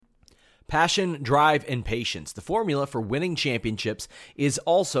Passion, drive, and patience. The formula for winning championships is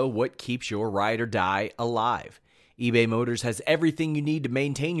also what keeps your ride or die alive. eBay Motors has everything you need to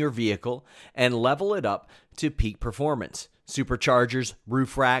maintain your vehicle and level it up to peak performance. Superchargers,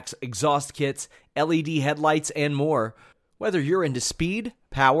 roof racks, exhaust kits, LED headlights, and more. Whether you're into speed,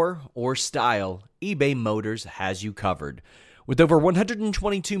 power, or style, eBay Motors has you covered. With over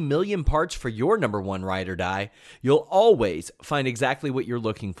 122 million parts for your number one ride or die, you'll always find exactly what you're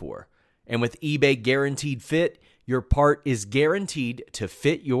looking for. And with eBay Guaranteed Fit, your part is guaranteed to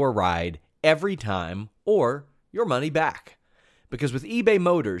fit your ride every time or your money back. Because with eBay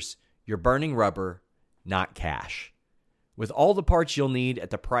Motors, you're burning rubber, not cash. With all the parts you'll need at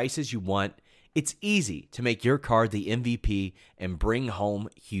the prices you want, it's easy to make your car the MVP and bring home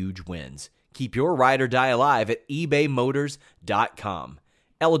huge wins. Keep your ride or die alive at ebaymotors.com.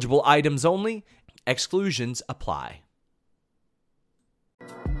 Eligible items only. Exclusions apply.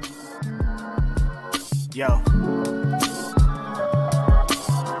 Yo.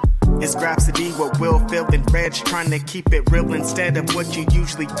 It's Grapsody with Will, Phil, and Reg, trying to keep it real instead of what you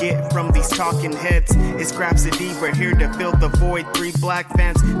usually get from these talking heads. It's Grapsody, we're here to fill the void. 3 black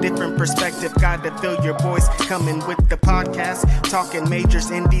fans, different perspective, got to fill your voice. Coming with the podcast, talking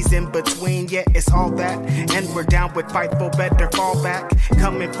majors, indies in between. Yeah, it's all that, and we're down with Fightful, better fall back.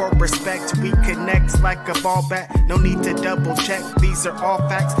 Coming for respect, we connect like a ball bat. No need to double check, these are all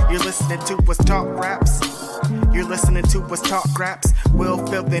facts. You're listening to us talk raps. You're listening to us talk raps. Will,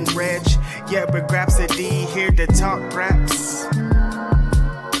 Phil, and Reg. Yeah, we're Grapsody, here to talk raps.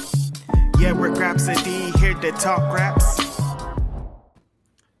 Yeah, we're Grapsody, here to talk raps.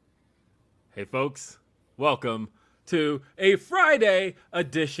 Hey, folks. Welcome to a Friday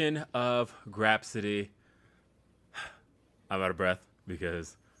edition of Grapsody. I'm out of breath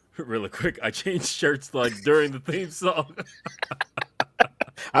because, really quick, I changed shirts like during the theme song.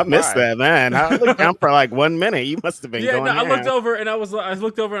 I missed that, man. I looked down for like 1 minute. You must have been going. I looked over and I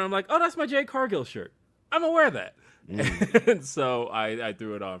looked over and I'm like, oh, that's my Jay Cargill shirt. I'm gonna wear that. And so I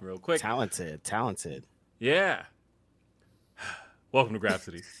threw it on real quick. Talented. Yeah. Welcome to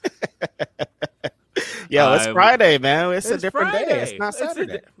Grapsody. Yo, it's Friday, man. It's a different Friday. day. It's not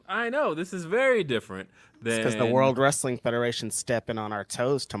Saturday. I know. This is very different than because the World Wrestling Federation stepping on our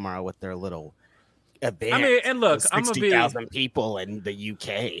toes tomorrow with their little event. I mean, and look, 60,000 people in the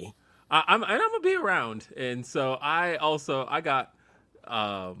UK. I'm gonna be around, and so I got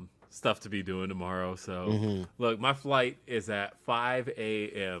stuff to be doing tomorrow. So look, my flight is at 5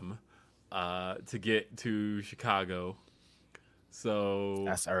 a.m. To get to Chicago. So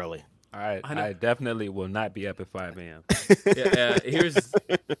that's early. I definitely will not be up at 5 a.m. Here's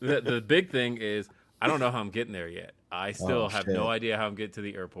the big thing is I don't know how I'm getting there yet. I still have no idea how I'm getting to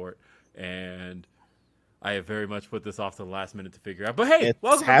the airport, and I have very much put this off to the last minute to figure out. But hey,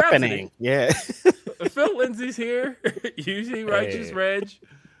 welcome happening. To yeah. Phil Lindsay's here. Usually Righteous Reg.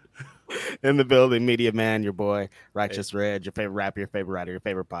 In the building, Media Man, your boy, Righteous Reg, your favorite rapper, your favorite writer, your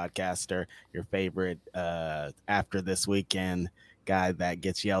favorite podcaster, your favorite after this weekend guy that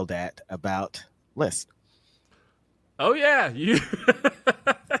gets yelled at about list. Oh yeah. And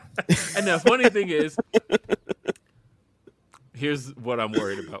the funny thing is, here's what I'm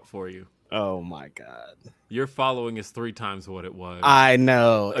worried about for you. Oh my God. Your following is 3 times what it was. I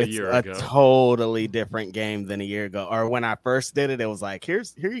know. It's a totally different game than a year ago. Or when I first did it, it was like, here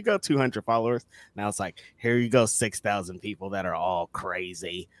you go, 200 followers. Now it's like, here you go, 6,000 people that are all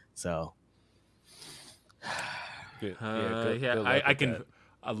crazy. So I can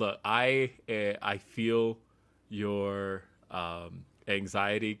look. I feel your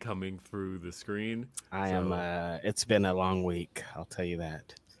anxiety coming through the screen. It's been a long week. I'll tell you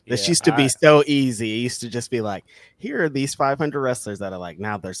that. This used to be so easy. It used to just be like, here are these 500 wrestlers that are like,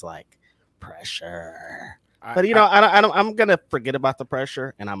 now there's like pressure. But I'm gonna forget about the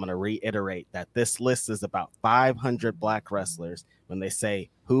pressure, and I'm gonna reiterate that this list is about 500 black wrestlers. When they say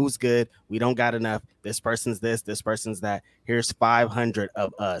who's good, we don't got enough. This person's this person's that. Here's 500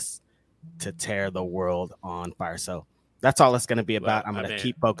 of us to tear the world on fire. So that's all it's gonna be about. I'm gonna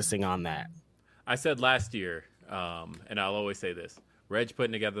keep focusing on that. I said last year, and I'll always say this: Reg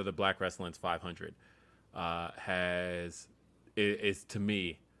putting together the Black Wrestling's 500 is to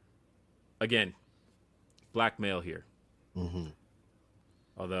me, again, black male here.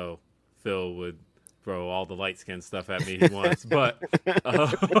 Although Phil would throw all the light skin stuff at me he wants, but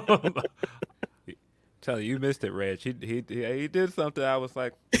tell you missed it, Reg. He did something. I was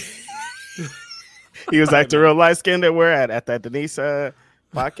like, he was like the real light skin that we're at that Denise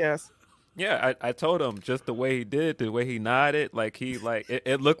podcast. Yeah, I told him just the way he did, the way he nodded, like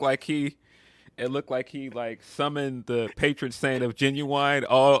it looked like he it looked like he like summoned the patron saint of Genuine,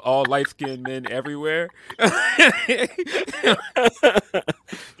 all light skinned men everywhere.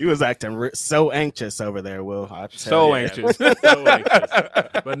 He was acting so anxious over there, Will. So anxious. So anxious.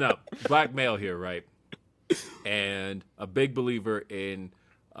 But no, black male here, right? And a big believer in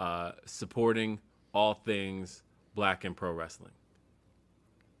supporting all things black in pro wrestling.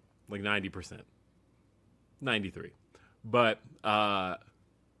 Like 90%. 93. But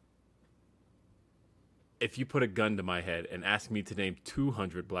if you put a gun to my head and ask me to name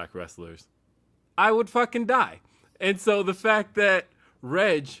 200 black wrestlers, I would fucking die. And so the fact that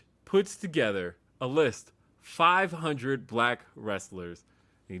Reg puts together a list 500 black wrestlers,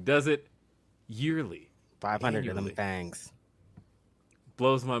 he does it yearly. 500 annually, of them things.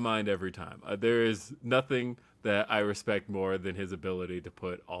 blows my mind every time. There is nothing that I respect more than his ability to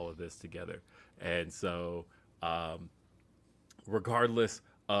put all of this together. And so, regardless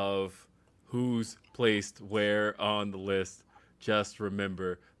of who's placed where on the list, just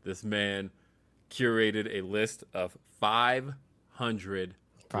remember this man curated a list of 500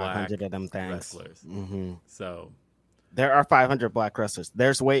 black of them things. wrestlers. Mm-hmm. So there are 500 black wrestlers.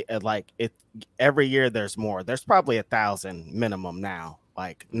 There's every year there's more. There's probably 1,000 minimum now.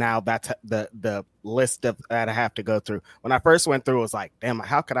 Like now that's the list that I have to go through. When I first went through, it was like, damn,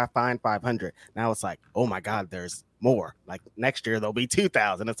 how could I find 500? Now it's like, oh my God, there's more. Like next year there'll be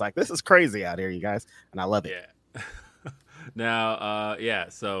 2,000. It's like, this is crazy out here, you guys. And I love it. yeah. Now,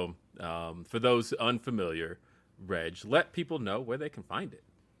 so for those unfamiliar, Reg, let people know where they can find it.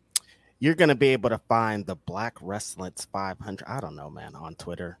 You're going to be able to find the Black Wrestling's 500. I don't know, man, on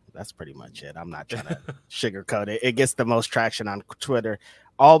Twitter. That's pretty much it. I'm not trying to sugarcoat it. It gets the most traction on Twitter.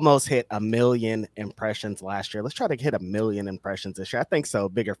 Almost hit 1 million impressions last year. Let's try to hit 1 million impressions this year. I think so.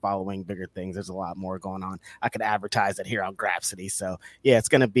 Bigger following, bigger things. There's a lot more going on. I could advertise it here on Grapsody. So, yeah, it's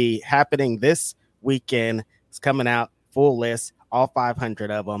going to be happening this weekend. It's coming out, full list, all 500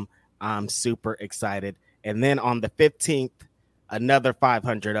 of them. I'm super excited. And then on the 15th, another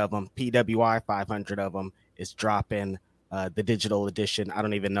 500 of them, PWI 500 of them is dropping the digital edition. I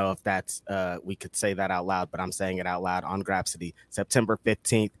don't even know if that's, we could say that out loud, but I'm saying it out loud on Grapsody. September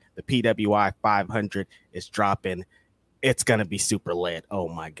 15th, the PWI 500 is dropping. It's going to be super lit. Oh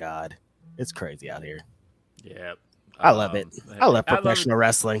my God. It's crazy out here. Yeah. I love it. I love professional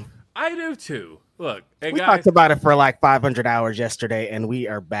wrestling. I do too. Look, hey we guys, talked about it for like 500 hours yesterday, and we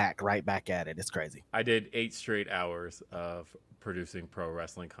are right back at it. It's crazy. I did 8 straight hours of producing pro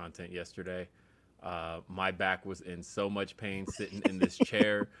wrestling content yesterday. My back was in so much pain sitting in this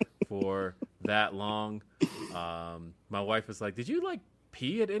chair for that long. My wife was like, "Did you like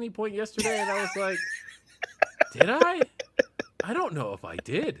pee at any point yesterday?" And I was like, "Did I? I don't know if I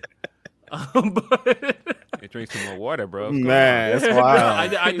did." But Hey, drink some more water, bro. Man, that's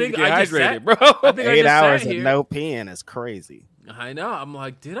wild. I think Get I just hydrated, sat, bro. I think I 8 just hours sat of here. no peeing is crazy. I know. I'm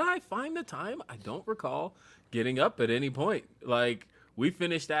like, did I find the time? I don't recall getting up at any point. Like, we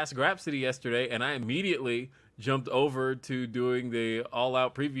finished Ask Grapsody yesterday, and I immediately jumped over to doing the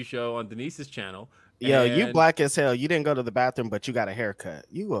all-out preview show on Denise's channel. Yo, you And- black as hell. You didn't go to the bathroom, but you got a haircut.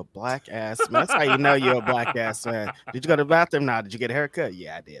 You a black ass man. That's how you know you're a black ass man. Did you go to the bathroom? No. Did you get a haircut?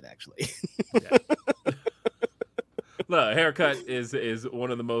 Yeah, I did actually. Yeah. Look, haircut is one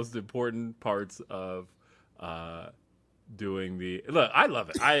of the most important parts of doing the. Look, I love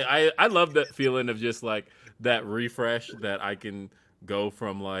it. I love that feeling of just like that refresh that I can go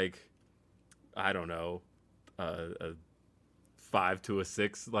from like, I don't know, a 5 to a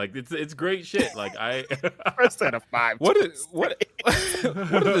 6. Like it's great shit. Like I First out of 5. What is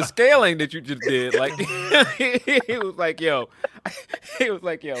the scaling that you just did? Like he was like, yo,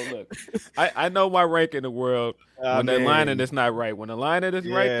 look, I know my rank in the world. When the lining is not right. When the lining is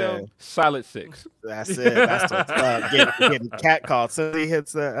right, though, solid 6. That's it. That's what's up. Getting catcalled. So he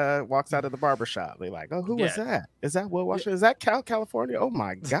hits walks out of the barbershop. They're like, oh, who was that? Is that Will Washington? Is that California? Oh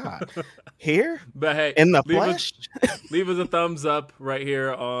my God. Here? But hey, In the leave flesh? leave us a thumbs up right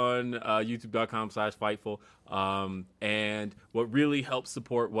here on youtube.com/Fightful. And what really helps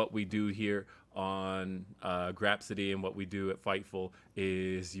support what we do here on Grapsody and what we do at Fightful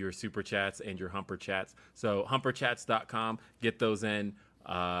is your super chats and your humper chats. So humperchats.com, get those in.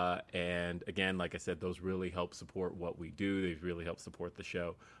 And again, like I said, those really help support what we do. They really help support the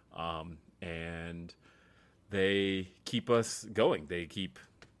show. And they keep us going. They keep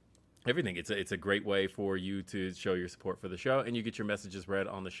everything. It's a great way for you to show your support for the show, and you get your messages read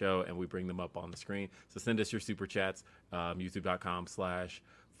on the show, and we bring them up on the screen. So send us your super chats,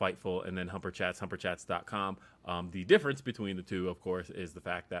 youtube.com/Fightful, and then humperchats, humperchats.com. The difference between the two, of course, is the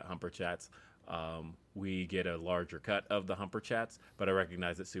fact that humper chats we get a larger cut of the Humper Chats, but I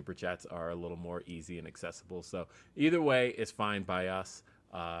recognize that Super Chats are a little more easy and accessible. So either way is fine by us.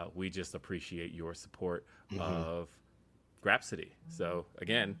 We just appreciate your support of Grapsody. So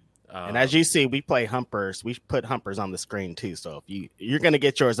again, and as you see, we play Humpers. We put Humpers on the screen too. So if you're going to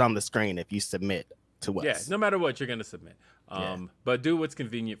get yours on the screen if you submit to us. Yeah, no matter what, you're going to submit. But do what's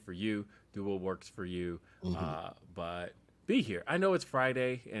convenient for you. Do what works for you. But be here. I know it's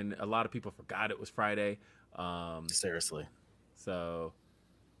Friday, and a lot of people forgot it was Friday. Seriously. So,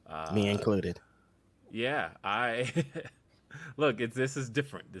 me included. Yeah, look. This is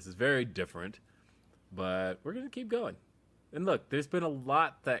different. This is very different, but we're gonna keep going. And look, there's been a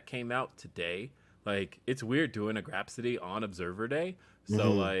lot that came out today. Like, it's weird doing a Grapsody on Observer Day.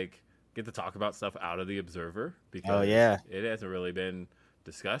 So like, get to talk about stuff out of the Observer because it hasn't really been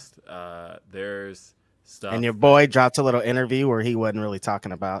discussed. There's stuff. And your boy dropped a little interview where he wasn't really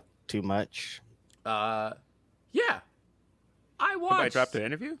talking about too much. Yeah. I watched. Somebody dropped the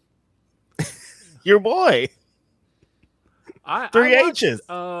interview? Your boy. I watched, H's.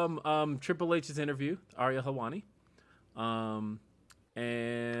 Triple H's interview, Ariel Helwani.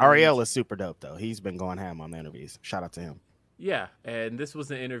 And Ariel is super dope though. He's been going ham on the interviews. Shout out to him. Yeah, and this was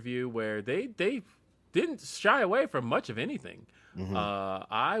an interview where they didn't shy away from much of anything.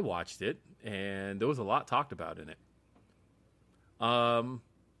 I watched it, and there was a lot talked about in it.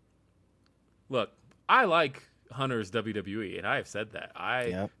 Look, I like Hunter's WWE, and I have said that.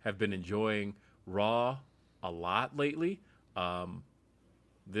 I have been enjoying Raw a lot lately.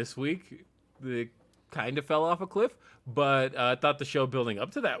 This week, they kind of fell off a cliff, but I thought the show building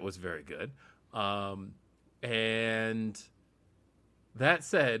up to that was very good. And that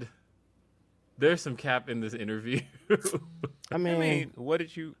said, there's some cap in this interview. I mean, what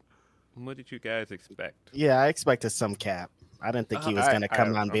did you guys expect? Yeah, I expected some cap. I didn't think he was going to come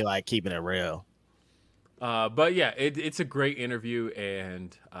on and be like keeping it real. But yeah, it's a great interview,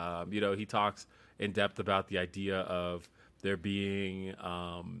 and he talks in depth about the idea of there being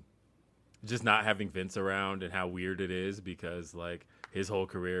just not having Vince around and how weird it is because like his whole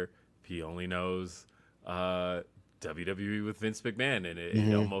career he only knows WWE with Vince McMahon, and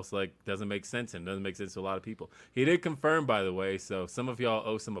it almost like doesn't make sense and doesn't make sense to a lot of people. He did confirm, by the way, so some of y'all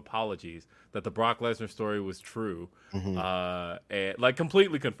owe some apologies that the Brock Lesnar story was true, and like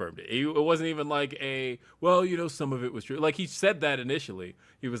completely confirmed it. It wasn't even like some of it was true. Like he said that initially.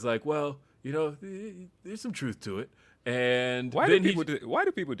 He was like, well, there's some truth to it. And why do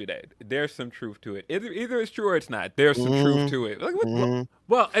people do that? There's some truth to it. Either it's true or it's not. There's some truth to it. Like,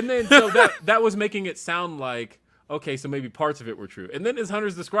 well, and then so that was making it sound like, okay, so maybe parts of it were true. And then as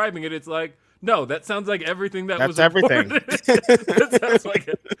Hunter's describing it, it's like, no, that sounds like everything that was everything. That sounds like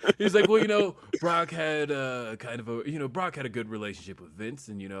it. He's like, well, Brock had Brock had a good relationship with Vince,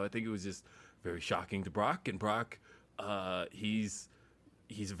 and I think it was just very shocking to Brock. And Brock, he's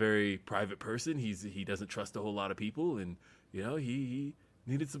a very private person. He doesn't trust a whole lot of people, and he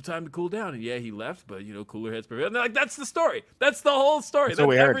needed some time to cool down. And he left, but cooler heads prevail. And like that's the story. That's the whole story. That's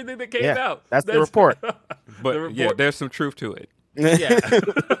everything that came out. That's the report. But yeah, there's some truth to it. Yeah.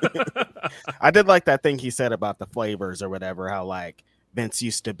 I did like that thing he said about the flavors or whatever, how like Vince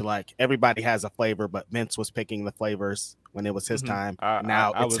used to be like everybody has a flavor, but Vince was picking the flavors when it was his time.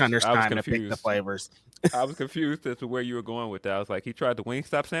 Now it's Hunter's time to pick the flavors. I was confused as to where you were going with that. I was like, he tried the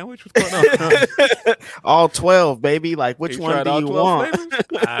Wingstop sandwich? What's going on? All 12, baby. Like, which one do you want?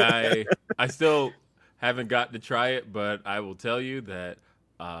 I still haven't gotten to try it, but I will tell you that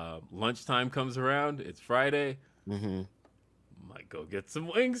lunchtime comes around. It's Friday. Might go get some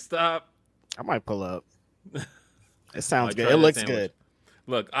Wingstop. I might pull up. It sounds good. It looks good.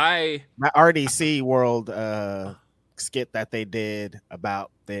 Look, my RDC World skit that they did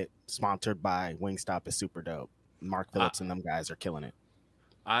about that sponsored by Wingstop is super dope. Mark Phillips and them guys are killing it.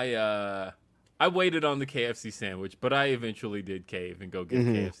 I waited on the KFC sandwich, but I eventually did cave and go get a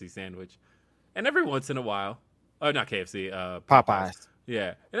KFC sandwich. And every once in a while, not KFC, Popeyes.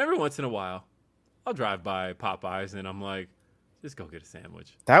 Yeah, and every once in a while, I'll drive by Popeyes and I'm like, just go get a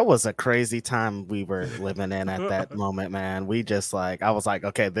sandwich. That was a crazy time we were living in at that moment, man. We just I was like,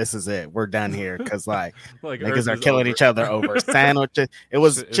 okay, this is it. We're done here because niggas are killing each other over sandwiches. It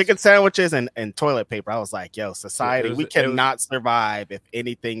was chicken sandwiches and toilet paper. I was like, yo, society, we cannot survive if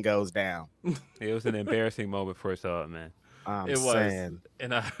anything goes down. It was an embarrassing moment for us all, man. It was,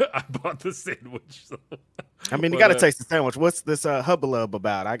 and I bought the sandwich. So. I mean, you got to taste the sandwich. What's this hubbub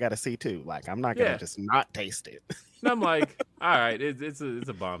about? I got to see too. Like, I'm not gonna just not taste it. And I'm like, all right, it's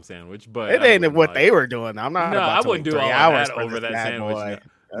a bomb sandwich, but it ain't what they were doing. I'm not. No, I wouldn't do all that over that sandwich.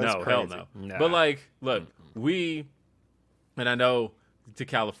 No, hell no. Nah. But like, look, and I know to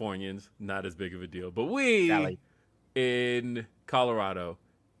Californians, not as big of a deal. But we Cali. in Colorado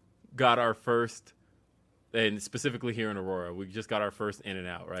got our first, and specifically here in Aurora, we just got our first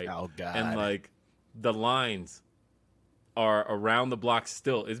In-N-Out, right? Oh, God. And like the lines are around the block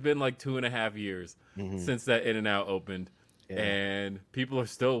still. It's been like 2.5 years since that In-N-Out opened. Yeah. And people are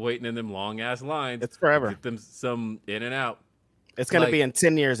still waiting in them long ass lines. It's forever. To get them some In-N-Out. It's going to be in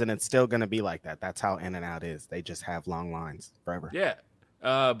 10 years, and it's still going to be like that. That's how In-N-Out is. They just have long lines forever. Yeah.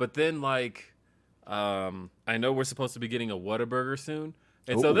 But then, like, I know we're supposed to be getting a Whataburger soon.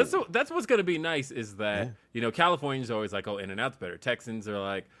 And so that's what's going to be nice is that, you know, Californians are always like, oh, In-N-Out's better. Texans are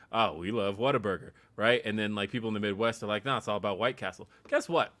like, oh, we love Whataburger, right? And then, like, people in the Midwest are like, no, it's all about White Castle. Guess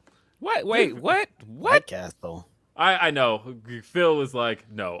what? What? Wait, what? White Castle. I know. Phil is like,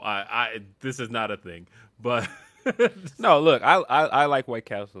 no, this is not a thing. But no, look, I like White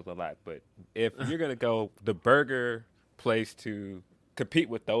Castles a lot. But if you're going to go the burger place to compete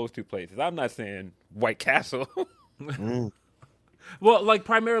with those two places, I'm not saying White Castle. Well, like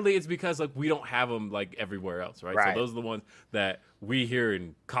primarily it's because like we don't have them like everywhere else, right? So those are the ones that we here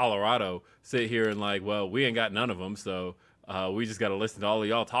in Colorado sit here and like, well, we ain't got none of them, so we just got to listen to all of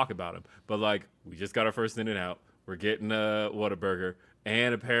y'all talk about them. But like, we just got our first In-N-Out. We're getting a Whataburger,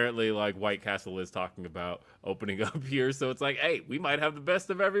 and apparently like White Castle is talking about opening up here, so it's like, hey, we might have the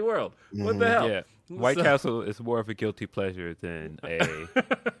best of every world. What the hell? Yeah. White Castle is more of a guilty pleasure than a.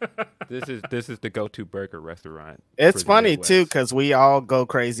 This is the go-to burger restaurant. It's funny too because we all go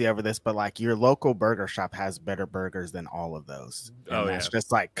crazy over this, but like your local burger shop has better burgers than all of those. And that's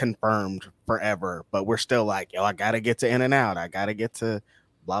just like confirmed forever. But we're still like, yo, I gotta get to In-N-Out. I gotta get to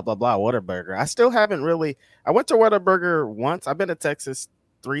blah blah blah Whataburger. I still haven't really. I went to Whataburger once. I've been to Texas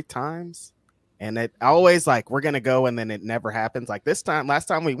 3 times. And it always like we're gonna go, and then it never happens. Like last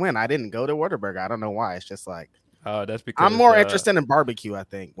time we went, I didn't go to Whataburger. I don't know why. It's just like that's because I'm more interested in barbecue. I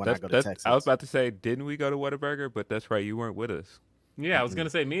think when I go to Texas. I was about to say, didn't we go to Whataburger? But that's right, you weren't with us. Yeah, I was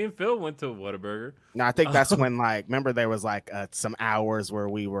gonna say me and Phil went to Whataburger. No, I think that's when like remember there was like some hours where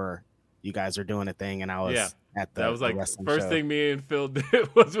you guys were doing a thing, and I was at the. That was like the first show. thing me and Phil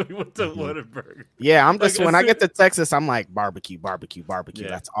did was we went to Whataburger. Yeah, I'm just when I get to Texas, I'm like barbecue. Yeah.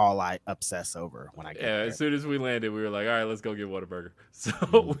 That's all I obsess over when I get there. As soon as we landed, we were like, all right, let's go get Whataburger. So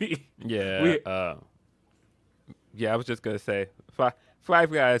I was just gonna say,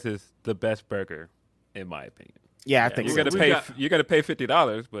 Five Guys is the best burger, in my opinion. Yeah, I think you're gonna pay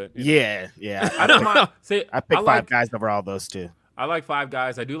 $50, but yeah. I don't mind. See, I pick Five Guys over all those too. I like Five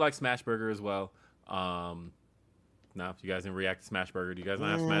Guys. I do like Smash Burger as well. No, you guys didn't react to Smash Burger. Do you guys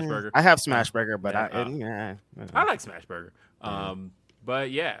not have Smash Burger? I have Smash Burger, but I like Smash Burger.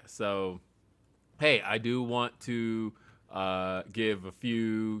 But yeah, so hey, I do want to give a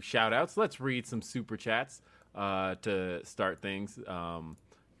few shout outs. Let's read some super chats to start things.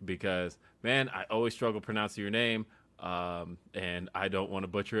 Because man, I always struggle pronouncing your name. And I don't want to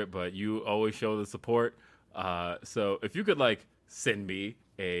butcher it, but you always show the support. So if you could like send me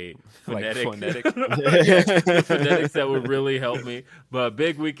a phonetic phonetics that would really help me. But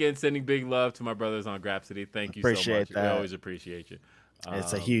big weekend, sending big love to my brothers on Grapsity. Thank you so much. We always appreciate you.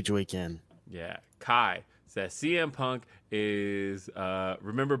 It's a huge weekend. Yeah. Kai says CM Punk is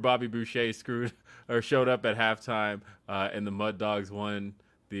remember Bobby Boucher showed up at halftime and the Mud Dogs won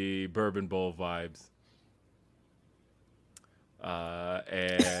the Bourbon Bowl vibes.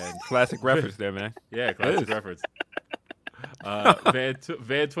 And classic reference there, man. Yeah, classic reference.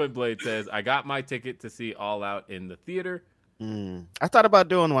 Van Twin Blade says, I got my ticket to see All Out in the theater. I thought about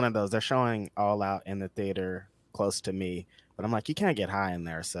doing one of those. They're showing All Out in the theater close to me, but I'm like, you can't get high in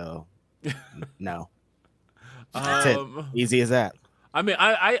there, so no. That's it. Easy as that. I mean,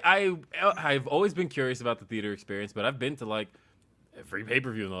 I've always been curious about the theater experience, but I've been to like every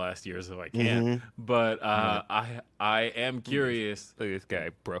pay-per-view in the last year, so I can't. But I am curious. Look at this guy,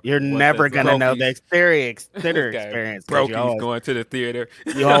 bro. You're never gonna know the theater experience. Broke. He's going to the theater.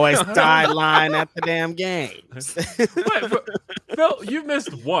 You always sideline at the damn games. Phil, you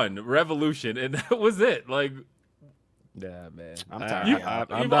missed one Revolution, and that was it. Like, yeah, man. I'm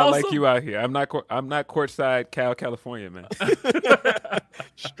tired. I'm not like you out here. I'm not courtside California, man.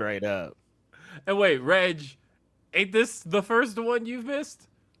 Straight up. And wait, Reg. Ain't this the first one you've missed?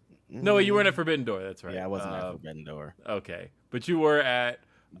 No, you weren't at Forbidden Door. That's right. Yeah, I wasn't at Forbidden Door. Okay, but you were at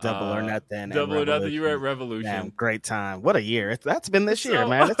Double or Nothing. Double or Nothing. You were at Revolution. Damn, great time. What a year! That's been this year,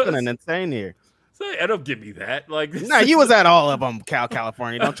 man. It's been an insane year. So I don't give me that. Like, no, you was at all of them,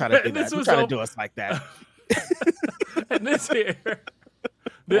 California. Don't try to do that. Don't try to do us like that. And this year,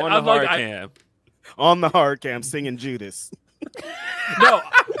 on the hard cam, on the hard cam, singing Judas. No,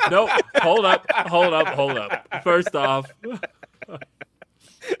 hold up. First off,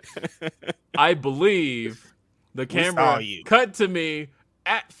 I believe the camera cut to me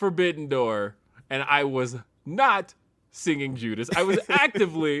at Forbidden Door, and I was not singing Judas. I was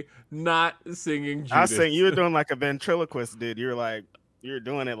actively not singing Judas. I was saying you were doing like a ventriloquist did. You were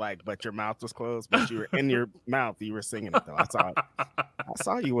doing it like, but your mouth was closed, but you were in your mouth. You were singing it though. I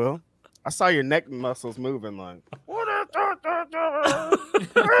saw you, Will. I saw your neck muscles moving like.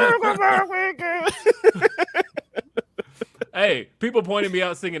 Hey, people pointed me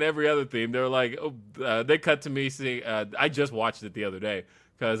out singing every other theme. They were like, they cut to me sing. I just watched it the other day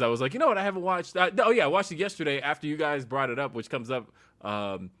because I was like, you know what? I haven't watched. I watched it yesterday after you guys brought it up, which comes up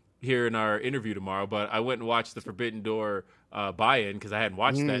here in our interview tomorrow. But I went and watched the Forbidden Door buy-in because I hadn't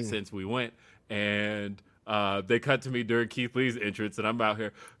watched that since we went. And they cut to me during Keith Lee's entrance, and I'm out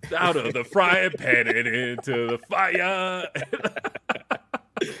here, out of the frying pan and into the fire.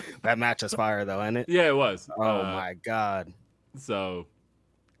 That match is fire, though, isn't it? Yeah, it was. Oh, my God. So,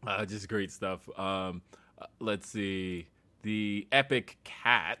 just great stuff. Let's see. The Epic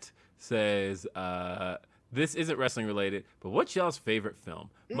Cat says, this isn't wrestling related, but what's y'all's favorite film?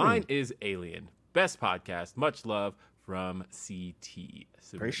 Mine is Alien. Best podcast. Much love from CT.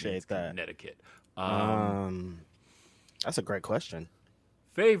 Appreciate that. Connecticut. That's a great question.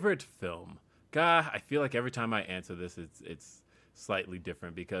 Favorite film? God, I feel like every time I answer this, it's slightly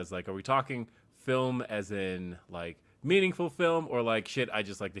different because, like, are we talking film as in, like, meaningful film or, like, shit I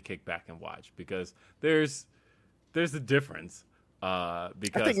just like to kick back and watch? Because there's a difference.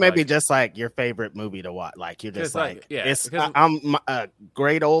 Because I think maybe just, like, your favorite movie to watch. Like, you're just like, I'm a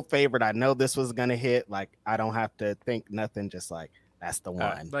great old favorite. I know this was going to hit. Like, I don't have to think nothing. Just, like, that's the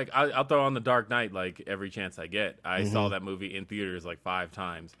one. Like, I'll throw on The Dark Knight, like, every chance I get. I saw that movie in theaters, like, 5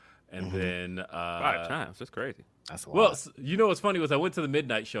 times. And then 5 times. That's crazy. That's a lot. Well, you know what's funny was I went to the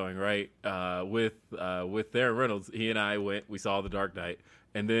midnight showing, right? With Darren Reynolds. He and I went. We saw The Dark Knight,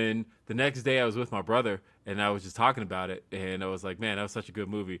 and then the next day I was with my brother, and I was just talking about it, and I was like, "Man, that was such a good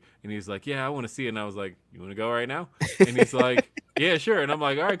movie." And he's like, "Yeah, I want to see it." And I was like, "You want to go right now?" And he's like, "Yeah, sure." And I'm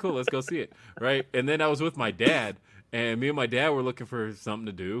like, "All right, cool, let's go see it." Right? And then I was with my dad, and me and my dad were looking for something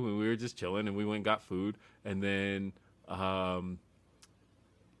to do, and we were just chilling, and we went and got food, and then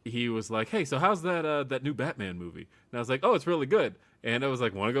he was like, "Hey, so how's that new Batman movie?" And I was like, "Oh, it's really good." And I was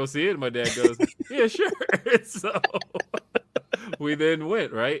like, "Want to go see it?" And my dad goes, "Yeah, sure." So we then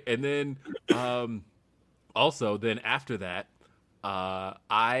went, right? And then also then after that,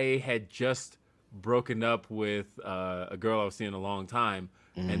 I had just broken up with a girl I was seeing a long time,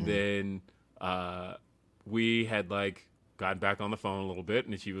 and then we had like gotten back on the phone a little bit,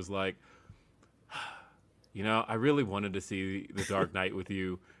 and she was like, "You know, I really wanted to see The Dark Knight with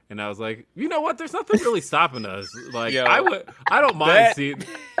you." And I was like, "You know what? There's nothing really stopping us. Like, yo, I don't mind seeing.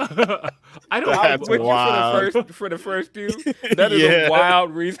 I don't. That's with wild. You for the first few. That is a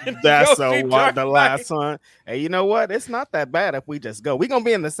wild reason. That's so wild. The last one. Hey, you know what? It's not that bad if we just go. We're gonna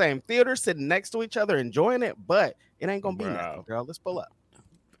be in the same theater, sitting next to each other, enjoying it, but it ain't gonna be nothing, girl. Let's pull up.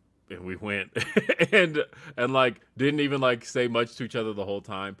 And we went, and like didn't even like say much to each other the whole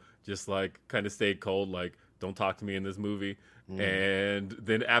time. Just like kind of stayed cold. Like, don't talk to me in this movie. And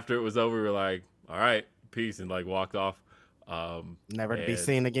then after it was over, we were like, "All right, peace," and like walked off. Never to be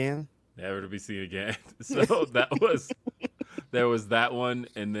seen again. Never to be seen again. So there was that one,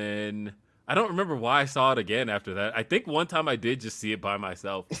 and then I don't remember why I saw it again after that. I think one time I did just see it by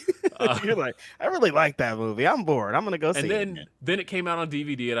myself. You're like, I really like that movie. I'm bored. I'm gonna go see it. And then it came out on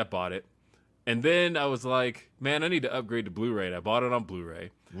DVD, and I bought it. And then I was like, man, I need to upgrade to Blu-ray. And I bought it on Blu-ray.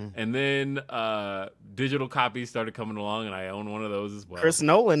 And then digital copies started coming along, and I own one of those as well. Chris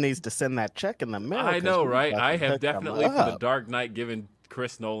Nolan needs to send that check in the mail. I know, right? I have definitely, for The Dark Knight, given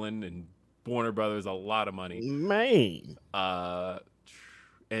Chris Nolan and Warner Brothers a lot of money. Man.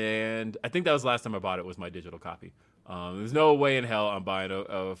 And I think that was the last time I bought it was my digital copy. There's no way in hell I'm buying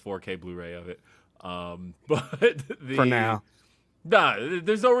a 4K Blu-ray of it. But for now. Nah,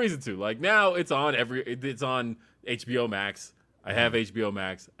 there's no reason to. Like, now it's on HBO Max. I have HBO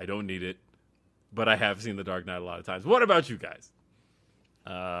Max. I don't need it, but I have seen The Dark Knight a lot of times. What about you guys?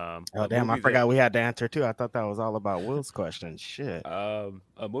 Oh, damn, I forgot we had to answer too. I thought that was all about Will's question. Shit. A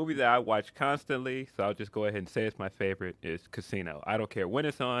movie that I watch constantly, so I'll just go ahead and say it's my favorite, is Casino. I don't care when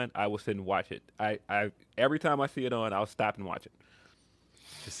it's on, I will sit and watch it. I every time I see it on, I'll stop and watch it.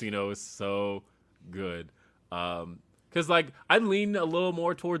 Casino is so good. Because, like, I lean a little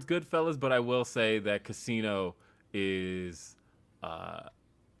more towards Goodfellas, but I will say that Casino is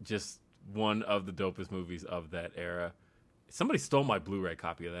just one of the dopest movies of that era. Somebody stole my Blu-ray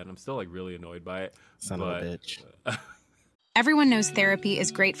copy of that, and I'm still, like, really annoyed by it. Son of a bitch. Everyone knows therapy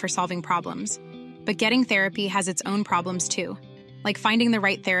is great for solving problems, but getting therapy has its own problems, too, like finding the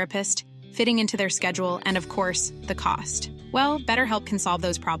right therapist, fitting into their schedule, and of course, the cost. Well, BetterHelp can solve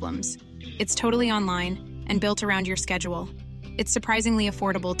those problems. It's totally online and built around your schedule. It's surprisingly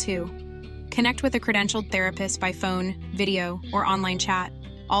affordable, too. Connect with a credentialed therapist by phone, video, or online chat,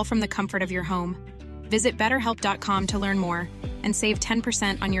 all from the comfort of your home. Visit BetterHelp.com to learn more and save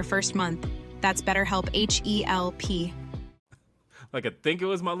 10% on your first month. That's BetterHelp, H-E-L-P. Like, I think it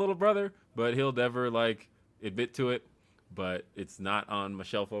was my little brother, but he'll never, like, admit to it. But it's not on my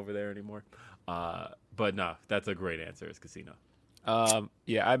shelf over there anymore. But no, that's a great answer. It's Casino.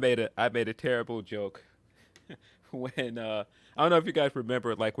 Yeah, I made a terrible joke when I don't know if you guys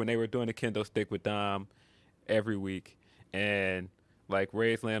remember, like when they were doing the kendo stick with Dom every week, and like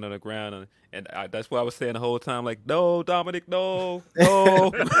Ray's laying on the ground, and that's what I was saying the whole time, like, no, Dominic, no,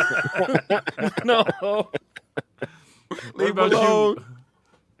 no, no, leave alone. You?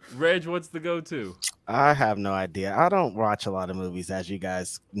 Reg, what's the go-to? I have no idea. I don't watch a lot of movies, as you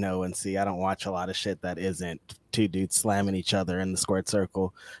guys know and see. I don't watch a lot of shit that isn't two dudes slamming each other in the squared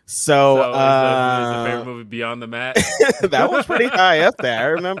circle. So is the favorite movie Beyond the Mat? That was pretty high up there. I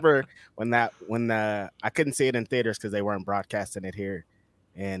remember when I couldn't see it in theaters because they weren't broadcasting it here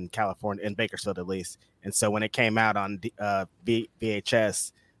in California, in Bakersfield at least. And so when it came out on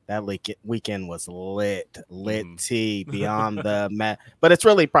VHS, that weekend was lit Beyond the Mat. But it's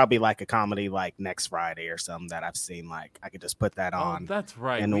really probably like a comedy like Next Friday or something that I've seen. Like I could just put that on. That's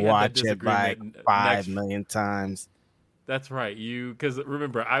right. And watch it like 5 million times. That's right. Because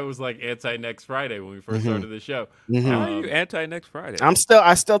remember, I was like anti Next Friday when we first started the show. How are you anti Next Friday?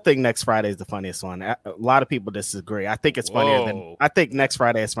 I still think Next Friday is the funniest one. A lot of people disagree. I think it's funnier I think Next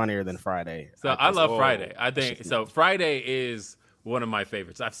Friday is funnier than Friday. So I love Friday. I think so. Friday is one of my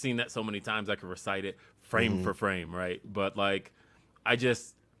favorites. I've seen that so many times I could recite it frame for frame, right? But like, I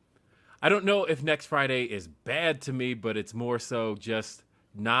don't know if Next Friday is bad to me, but it's more so just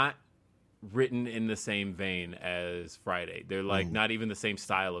not written in the same vein as Friday. They're like not even the same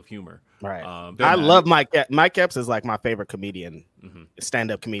style of humor. Right. I love Mike Epps is like my favorite comedian,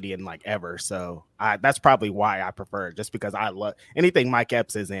 stand-up comedian like ever. So that's probably why I prefer it, just because I love anything Mike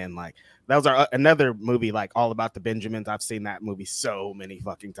Epps is in. Like those are another movie like All About the Benjamins. I've seen that movie so many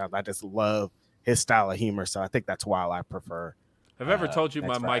fucking times. I just love his style of humor. So I think that's why I prefer. Have I ever told you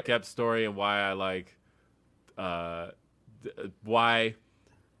my Mike Epps story and why I like why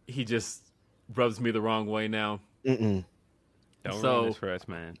he just rubs me the wrong way now? Don't ruin this for us,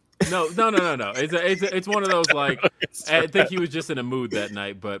 man. No. It's one of those like I think he was just in a mood that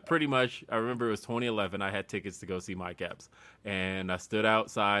night, but pretty much I remember it was 2011. I had tickets to go see Mike Epps, and I stood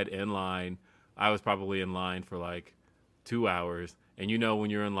outside in line. I was probably in line for like 2 hours, and you know when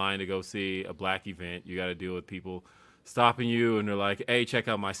you're in line to go see a black event, you got to deal with people stopping you, and they're like, "Hey, check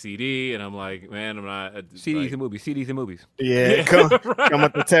out my CD," and I'm like, "Man, I'm not." CDs and movies. Yeah, come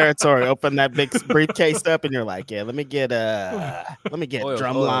with the territory. Open that big briefcase up, and you're like, "Yeah, let me get Drumline,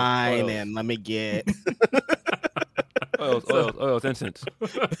 and let me get oils, incense."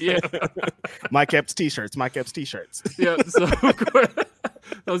 Yeah, Mike Epps t-shirts. Yeah, so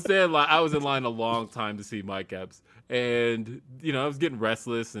I was saying, like, I was in line a long time to see Mike Epps. And, you know, I was getting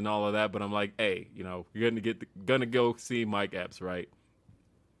restless and all of that, but I'm like, hey, you know, you're gonna go see Mike Epps, right?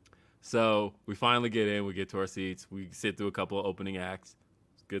 So we finally get in, we get to our seats, we sit through a couple of opening acts.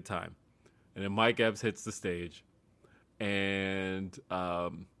 It's a good time. And then Mike Epps hits the stage, and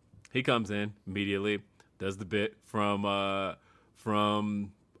he comes in immediately, does the bit from All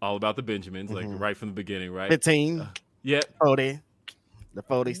About the Benjamins, like right from the beginning, right? 15. Yeah. 40. The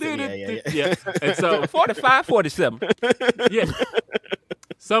 40s. Yeah. And so 45, 47. Yeah.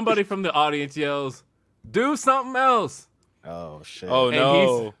 Somebody from the audience yells, "Do something else." Oh shit. Oh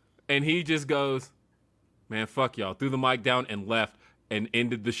no. And he just goes, "Man, fuck y'all." Threw the mic down and left and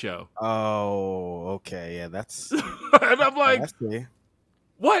ended the show. Oh, okay. Yeah, that's and I'm like,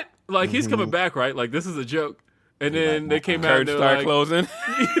 what? Like he's coming back, right? Like this is a joke. And then they came out and they start like, closing.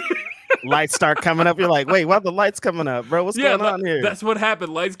 Lights start coming up. You're like, wait, why are the lights coming up, bro? What's going on here? That's what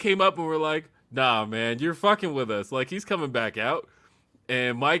happened. Lights came up and we're like, nah, man, you're fucking with us. Like he's coming back out.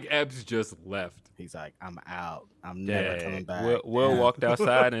 And Mike Epps just left. He's like, I'm out. I'm never coming back. Will walked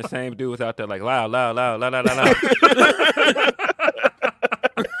outside and the same dude was out there like, loud. No,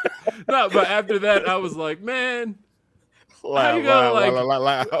 but after that, I was like, man, how you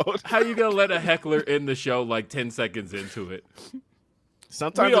gonna let a heckler in the show like 10 seconds into it?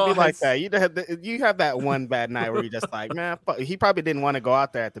 Sometimes it'd be like that. You have that one bad night where you're just like, man, he probably didn't want to go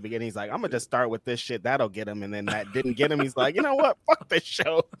out there at the beginning. He's like, I'm gonna just start with this shit. That'll get him. And then that didn't get him. He's like, you know what? Fuck this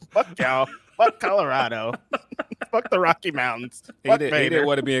show. Fuck y'all. Fuck Colorado. Fuck the Rocky Mountains. He didn't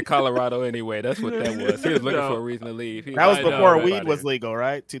want to be in Colorado anyway. That's what that was. He was looking for a reason to leave. That was before weed was legal,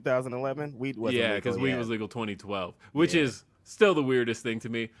 right? 2011. Weed was legal. Yeah, because weed was legal 2012, which is still the weirdest thing to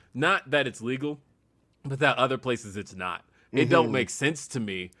me. Not that it's legal, but that other places it's not. It don't make sense to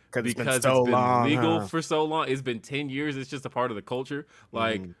me because it's been legal for so long. It's been 10 years. It's just a part of the culture.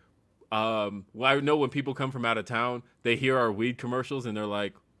 Like, I know when people come from out of town, they hear our weed commercials and they're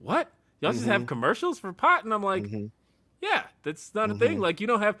like, "What? Y'all just have commercials for pot?" And I'm like, "Yeah, that's not a thing. Like, you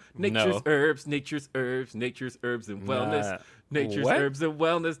don't have nature's herbs and wellness,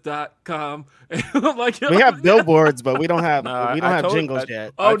 nature'sherbsandwellness.com." Like, we have billboards, but we don't have jingles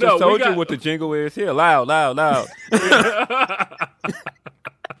yet. I just told you what the jingle is here. Loud.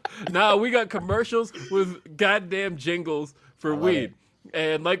 No, we got commercials with goddamn jingles for weed.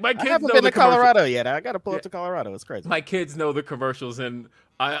 And like my kids I haven't been to Colorado yet. I got to pull up to Colorado. It's crazy. My kids know the commercials, and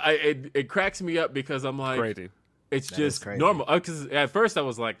it cracks me up because I'm like, crazy. It's just normal. Because at first I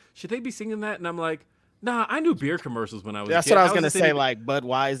was like, should they be singing that? And I'm like, nah, I knew beer commercials when I was a kid. That's what I was going to say, like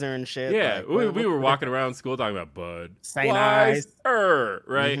Budweiser and shit. Yeah, like, we were walking around school talking about Bud. St. Ives.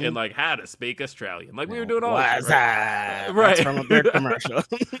 Right? And like how to speak Australian. Like we were doing all that. Right? That's from a beer commercial.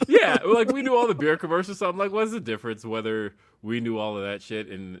 Yeah, like we knew all the beer commercials. So I'm like, what's the difference whether we knew all of that shit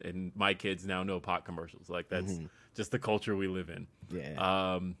and my kids now know pot commercials? Like that's just the culture we live in.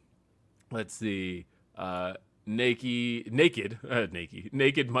 Yeah. Let's see. Naked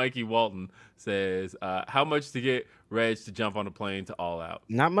Mikey Walton says, how much to get Reg to jump on a plane to All Out?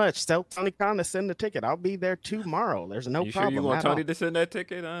 Not much. Tell Tony Khan to send the ticket. I'll be there tomorrow. There's no problem. Sure you want Tony to send that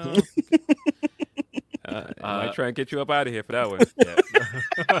ticket? I might try and get you up out of here for that one.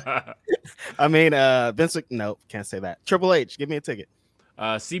 Yeah. I mean, Vince. Nope, can't say that. Triple H, give me a ticket.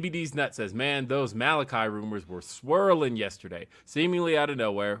 CBD's Nut says, man, those Malachi rumors were swirling yesterday, seemingly out of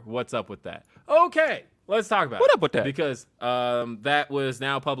nowhere. What's up with that? Okay, let's talk about what up with that? Because that was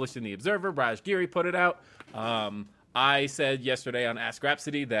now published in the Observer. Raj Giri put it out. I said yesterday on Ask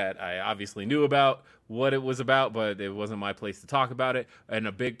Rhapsody that I obviously knew about what it was about, but it wasn't my place to talk about it. And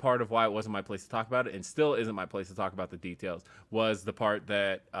a big part of why it wasn't my place to talk about it, and still isn't my place to talk about the details, was the part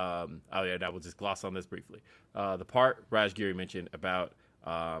that I will just gloss on this briefly. The part Raj Giri mentioned about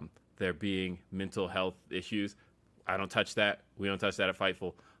there being mental health issues. I don't touch that. We don't touch that at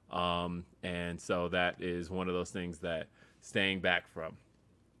Fightful. And so that is one of those things that staying back from.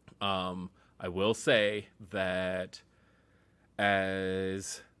 I will say that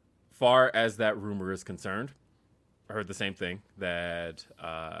as far as that rumor is concerned, I heard the same thing, that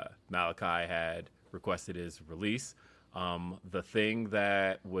Malachi had requested his release. The thing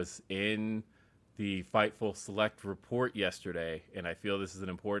that was in the Fightful Select report yesterday, and I feel this is an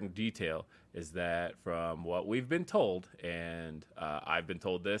important detail, is that from what we've been told, and I've been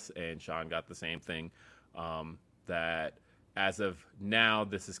told this, and Sean got the same thing, that as of now,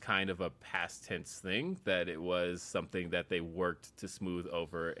 this is kind of a past tense thing, that it was something that they worked to smooth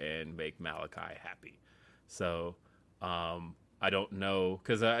over and make Malachi happy. So I don't know,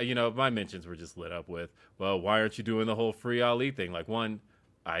 because, my mentions were just lit up with, well, why aren't you doing the whole Free Ali thing? Like, one,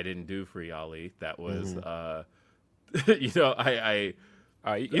 I didn't do Free Ali. That was, you can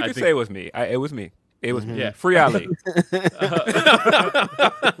say it was me. It was me. It was yeah. Free Ali.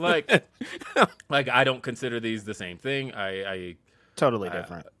 Like I don't consider these the same thing. I totally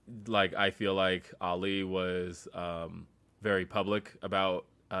different. I feel like Ali was very public about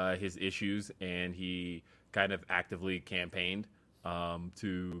his issues, and he kind of actively campaigned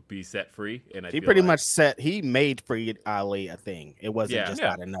to be set free. And he pretty much he made Free Ali a thing. It wasn't just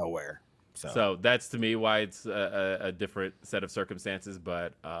out of nowhere. So that's to me why it's a different set of circumstances.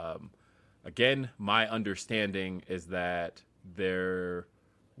 But again, my understanding is that there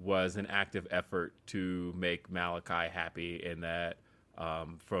was an active effort to make Malachi happy, and that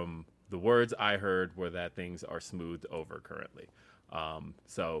from the words I heard were that things are smoothed over currently.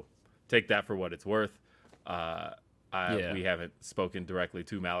 So take that for what it's worth. We haven't spoken directly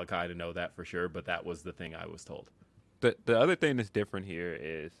to Malachi to know that for sure, but that was the thing I was told. The other thing that's different here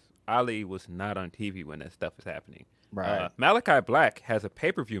is Ali was not on TV when that stuff is happening. Right. Malachi Black has a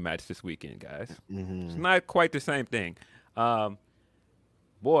pay-per-view match this weekend, guys. It's not quite the same thing.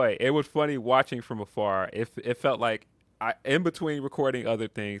 Boy, it was funny watching from afar. It felt like in between recording other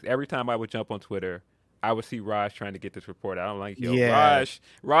things, every time I would jump on Twitter, I would see Raj trying to get this report out. I'm like,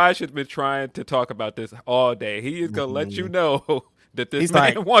 Raj has been trying to talk about this all day. He is going to let you know that this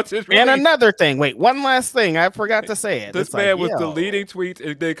man wants his release. And another thing, one last thing. I forgot to say it. This man was deleting tweets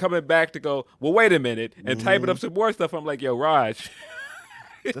and then coming back to go, well, wait a minute, and typing up some more stuff. I'm like, yo, Raj.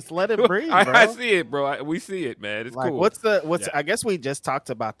 Just let it breathe, bro. I see it, bro. We see it, man. It's like, cool. What's I guess we just talked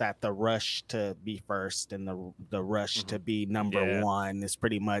about that. The rush to be first and the rush to be number one is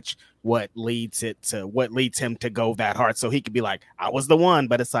pretty much what leads him to go that hard. So he could be like, I was the one,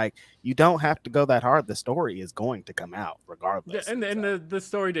 but it's like, you don't have to go that hard. The story is going to come out regardless. Yeah, and the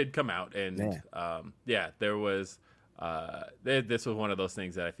story did come out, and there was this was one of those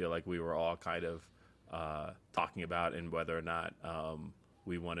things that I feel like we were all kind of talking about, and whether or not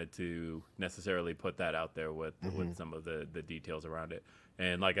we wanted to necessarily put that out there with some of the details around it.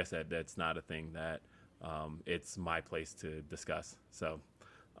 And like I said, that's not a thing that it's my place to discuss. So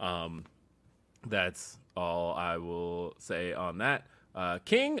that's all I will say on that.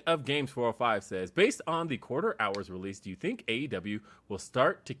 King of Games 405 says, based on the quarter hours release, do you think AEW will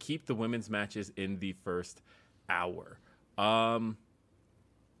start to keep the women's matches in the first hour?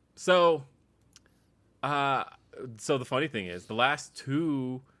 So the funny thing is, the last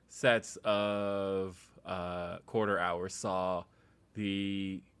two sets of quarter hours saw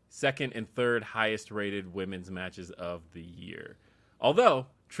the second and third highest rated women's matches of the year. Although,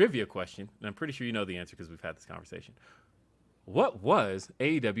 trivia question, and I'm pretty sure you know the answer because we've had this conversation. What was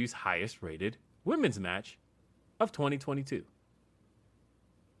AEW's highest rated women's match of 2022?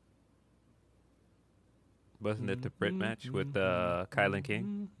 Wasn't it the Brit match with Kylan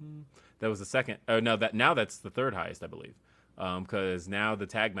King? That was the second. Oh no, that's the third highest, I believe, because now the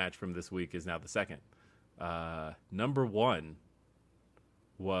tag match from this week is now the second. Number one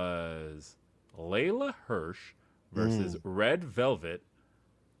was Layla Hirsch versus Red Velvet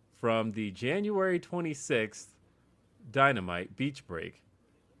from the January 26th Dynamite Beach Break.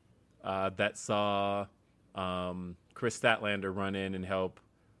 That saw Chris Statlander run in and help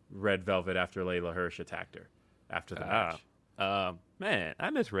Red Velvet after Layla Hirsch attacked her after the match. Man, I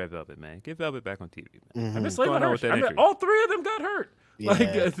miss Red Velvet, man. Get Velvet back on TV, man. I miss Layla Hirsch. All three of them got hurt.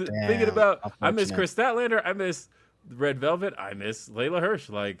 Yeah, thinking about, I miss Chris Statlander. I miss Red Velvet. I miss Layla Hirsch.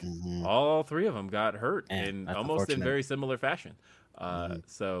 All three of them got hurt in almost in very similar fashion.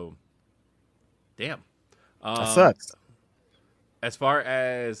 So, damn. That sucks. As far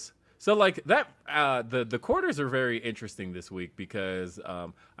as that, the quarters are very interesting this week because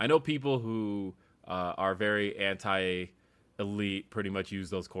I know people who are very anti-elite pretty much use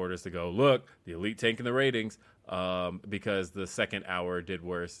those quarters to go, look, the elite tanking the ratings because the second hour did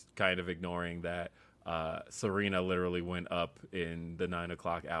worse, kind of ignoring that Serena literally went up in the 9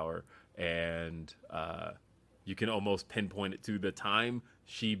 o'clock hour, and you can almost pinpoint it to the time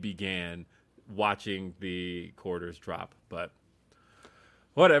she began watching the quarters drop. But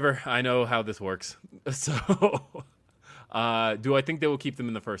whatever, I know how this works. So do I think they will keep them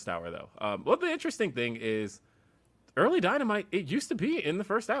in the first hour, though? Well, the interesting thing is early Dynamite, it used to be in the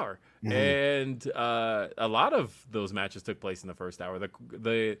first hour. And a lot of those matches took place in the first hour.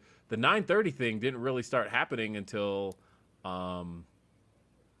 The 9:30 thing didn't really start happening until, they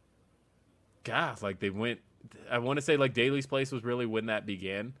went, I want to say Daily's Place was really when that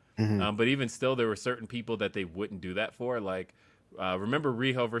began. But even still, there were certain people that they wouldn't do that for. Remember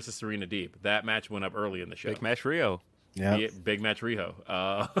Riho versus Serena Deeb? That match went up early in the show. Big match Riho. Yeah, big match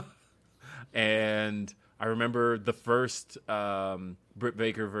Riho. And I remember the first Britt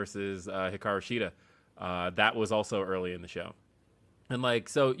Baker versus Hikaru Shida. That was also early in the show. And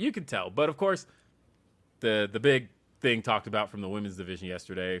so you could tell. But of course, the big thing talked about from the women's division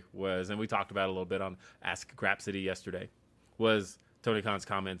yesterday was, and we talked about it a little bit on Ask Grapsity yesterday, was Tony Khan's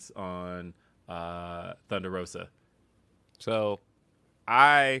comments on Thunder Rosa. So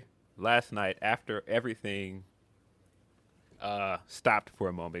last night, after everything stopped for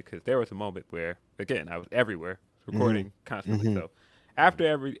a moment, because there was a moment where, again, I was everywhere, recording constantly. So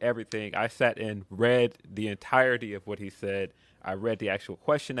after everything, I sat and read the entirety of what he said. I read the actual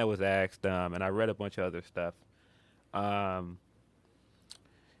question that was asked, and I read a bunch of other stuff. You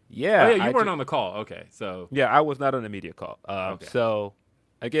weren't on the call. Okay, so yeah, I was not on the media call. Okay. So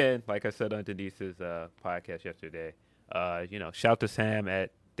again, like I said on Denise's podcast yesterday, shout to Sam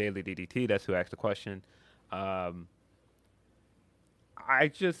at Daily DDT. That's who asked the question.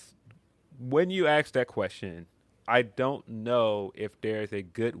 When you ask that question, I don't know if there's a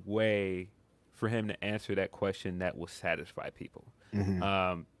good way for him to answer that question that will satisfy people.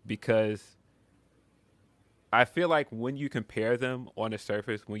 Because I feel like when you compare them on the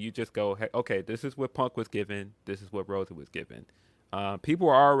surface, when you just go, hey, okay, this is what Punk was given, this is what Rosa was given, people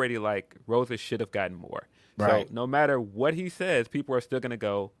are already like, Rosa should have gotten more. Right. So no matter what he says, people are still going to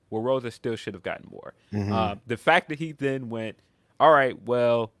go, well, Rosa still should have gotten more. The fact that he then went, all right,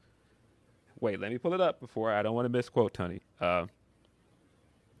 well, wait, let me pull it up before, I don't want to misquote Tony.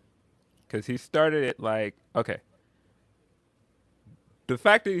 Because he started it like, okay, the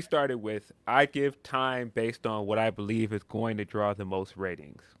fact that he started with, I give time based on what I believe is going to draw the most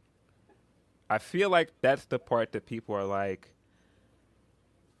ratings. I feel like that's the part that people are like,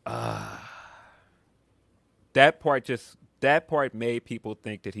 that part made people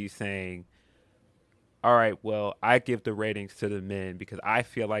think that he's saying, all right, well, I give the ratings to the men because I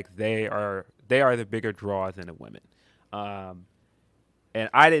feel like they are the bigger draws than the women. And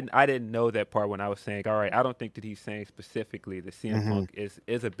I didn't know that part when I was saying, all right, I don't think that he's saying specifically that CM Punk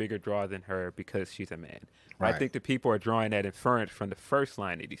is a bigger draw than her because she's a man. Right. I think that people are drawing that inference from the first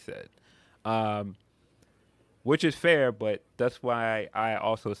line that he said, which is fair, but that's why I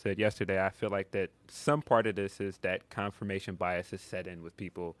also said yesterday I feel like that some part of this is that confirmation bias is set in with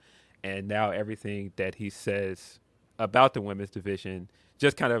people, and now everything that he says about the women's division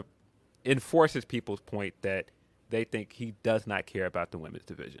just kind of enforces people's point that they think he does not care about the women's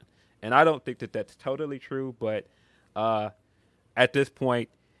division. And I don't think that that's totally true, but at this point,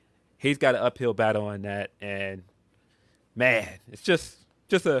 he's got an uphill battle on that. And, man, it's just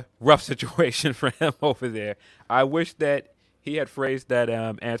a rough situation for him over there. I wish that he had phrased that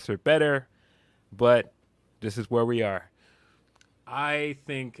answer better, but this is where we are. I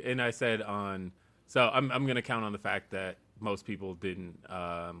think, and I said so I'm going to count on the fact that most people didn't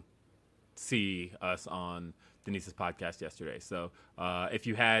see us on Denise's podcast yesterday. So if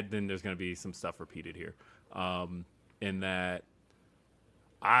you had, then there's going to be some stuff repeated here. In that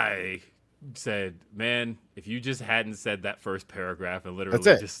I said, man, if you just hadn't said that first paragraph and literally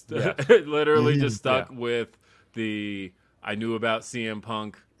just just stuck with I knew about CM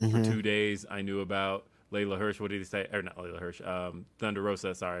Punk for 2 days. I knew about Layla Hirsch. What did he say? Or not Layla Hirsch. Thunder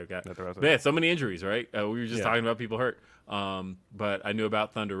Rosa. Sorry, I got man. So many injuries, right? We were just talking about people hurt. But I knew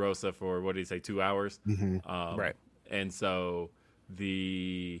about Thunder Rosa for what did he say? 2 hours. Right. And so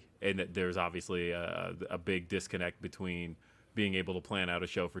there's obviously a big disconnect between being able to plan out a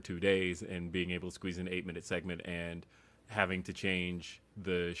show for 2 days and being able to squeeze an 8-minute segment and having to change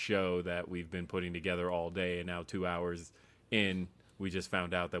the show that we've been putting together all day. And now 2 hours in, we just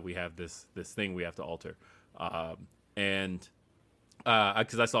found out that we have this thing we have to alter. Because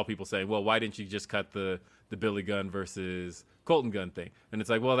I saw people saying, well, why didn't you just cut the Billy Gunn versus Colton Gunn thing? And it's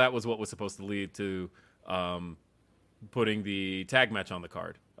like, well, that was what was supposed to lead to putting the tag match on the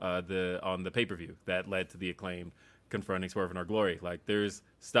card, on the pay-per-view that led to the Acclaimed confronting Swerve in Our Glory. Like, there's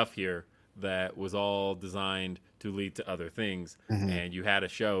stuff here that was all designed to lead to other things, and you had a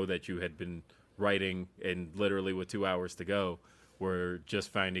show that you had been writing, and literally with 2 hours to go, we're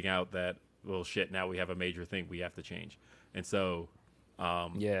just finding out that, well, shit, now we have a major thing we have to change. And so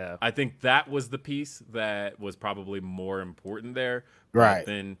I think that was the piece that was probably more important there. Right.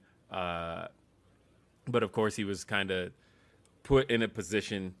 But of course, he was kind of put in a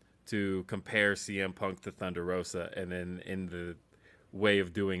position to compare CM Punk to Thunder Rosa. And then in the way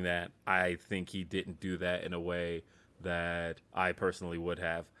of doing that, I think he didn't do that in a way that I personally would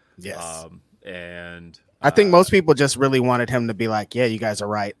have. Yes. I think most people just really wanted him to be like, yeah, you guys are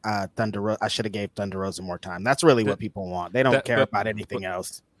right. I should have gave Thunder Rosa more time. That's really what people want. They don't care about anything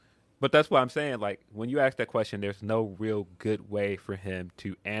else. But that's what I'm saying. Like, when you ask that question, there's no real good way for him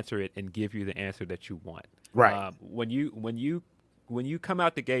to answer it and give you the answer that you want. Right. When you come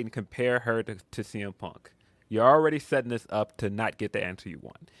out the gate and compare her to CM Punk, you're already setting this up to not get the answer you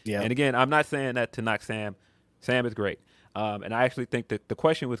want. Yeah. And again, I'm not saying that to knock Sam. Sam is great. And I actually think that the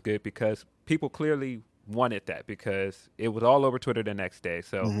question was good because people clearly wanted that because it was all over Twitter the next day.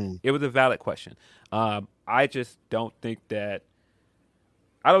 So it was a valid question. I just don't think that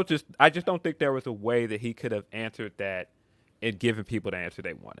I just don't think there was a way that he could have answered that and given people the answer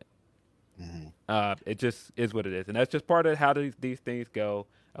they wanted. It just is what it is. And that's just part of how these things go.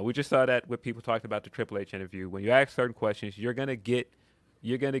 We just saw that with people talking about the Triple H interview. When you ask certain questions, you're gonna get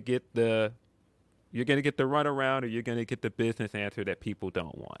the runaround, or you're gonna get the business answer that people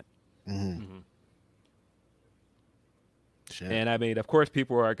don't want. And I mean, of course,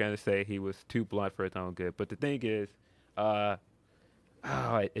 people are gonna say he was too blunt for his own good. But the thing is,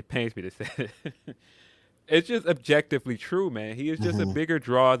 it pains me to say it. It's just objectively true, man. He is just a bigger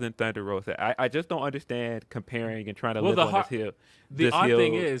draw than Thunder Rosa. I just don't understand comparing and trying to live on this hill. The odd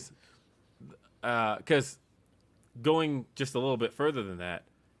thing is, because going just a little bit further than that,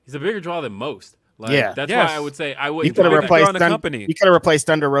 he's a bigger draw than most. Like, that's why I would say I would. You could have replaced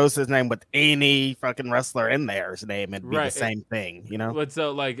Thunder Rosa's name with any fucking wrestler in there's name. It'd be the same thing, you know. But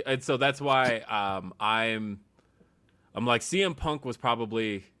so that's why I'm like, CM Punk was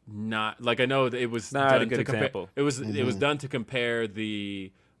probably not, like, I know that it was not done a good to compare. example. It was done to compare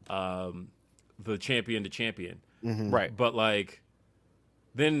the champion to champion, right? But like,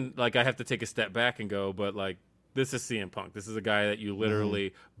 then like I have to take a step back and go, but like this is CM Punk. This is a guy that you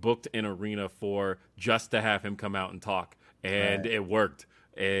literally booked an arena for just to have him come out and talk, and it worked.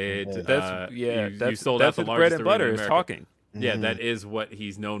 You sold out the largest bread and butter arena in is America. talking. Yeah, that is what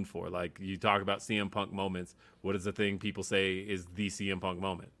he's known for. Like, you talk about CM Punk moments. What is the thing people say is the CM Punk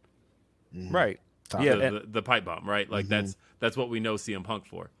moment? Right. The pipe bomb, right? Like that's what we know CM Punk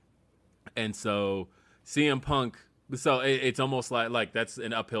for. And so CM Punk, it's almost like that's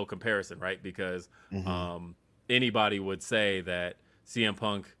an uphill comparison, right? Because anybody would say that CM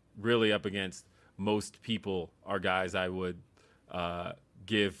Punk really up against most people are guys I would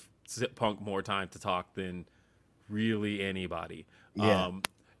give Punk more time to talk than really anybody. Yeah.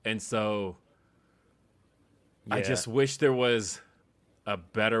 And so I just wish there was a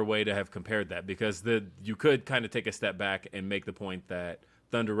better way to have compared that, because you could kind of take a step back and make the point that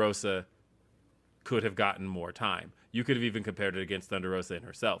Thunder Rosa could have gotten more time. You could have even compared it against Thunder Rosa and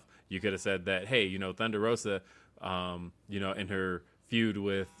herself. You could have said that, hey, Thunder Rosa, in her feud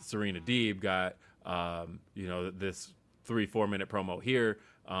with Serena Deeb got, this 3-4 minute promo here.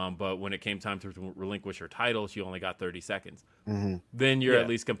 But when it came time to relinquish her title, she only got 30 seconds. Then you're at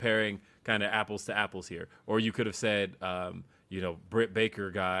least comparing kind of apples to apples here. Or you could have said, Britt Baker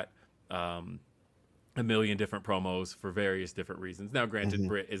got a million different promos for various different reasons. Now, granted,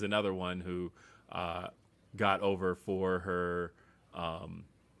 Britt is another one who got over for her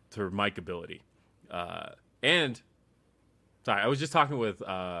mic ability. And sorry, I was just talking with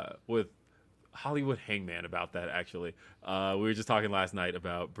Hollywood Hangman about that, actually. We were just talking last night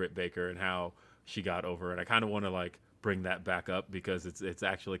about Britt Baker and how she got over, and I kind of want to bring that back up because it's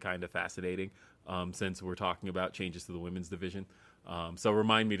actually kind of fascinating since we're talking about changes to the women's division. So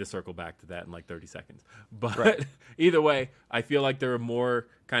remind me to circle back to that in 30 seconds. But either way, I feel like there are more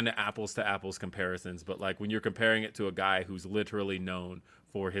kind of apples to apples comparisons. But when you're comparing it to a guy who's literally known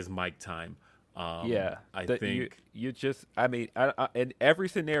for his mic time, I think in every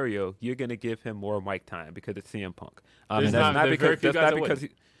scenario, you're going to give him more mic time because it's CM Punk. That's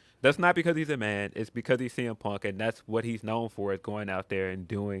not because he's a man. It's because he's CM Punk, and that's what he's known for, is going out there and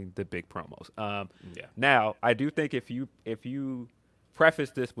doing the big promos. Now, I do think if you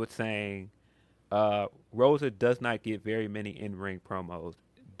preface this with saying Rosa does not get very many in-ring promos,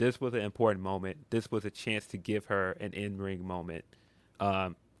 this was an important moment. This was a chance to give her an in-ring moment.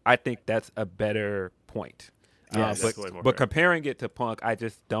 I think that's a better point. But comparing it to Punk, I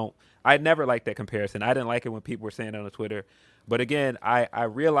never liked that comparison. I didn't like it when people were saying it on Twitter. But again, I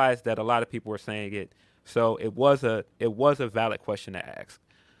realized that a lot of people were saying it, so it was a valid question to ask.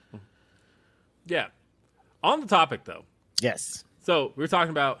 Yeah. On the topic, though. Yes. So we were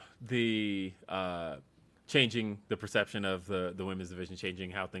talking about the changing the perception of the women's division,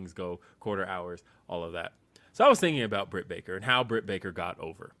 changing how things go, quarter hours, all of that. So I was thinking about Britt Baker and how Britt Baker got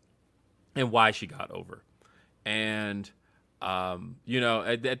over and why she got over. And, at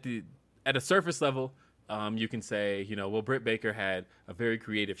a surface level, you can say, Britt Baker had a very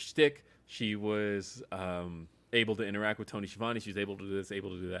creative shtick. She was able to interact with Tony Schiavone. She was able to do this,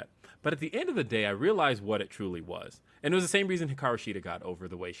 able to do that. But at the end of the day, I realized what it truly was. And it was the same reason Hikaru Shida got over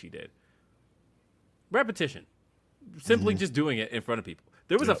the way she did. Repetition. Simply just doing it in front of people.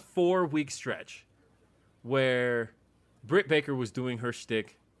 There was a 4-week stretch where Britt Baker was doing her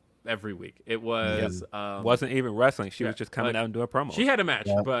shtick every week. It was wasn't even wrestling. She was just coming out and doing promos. She had a match,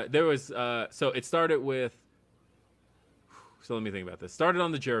 but there was so it started with. So let me think about this. Started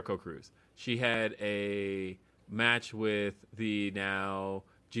on the Jericho Cruise. She had a match with the now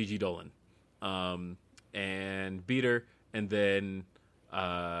Gigi Dolan, and beat her, and then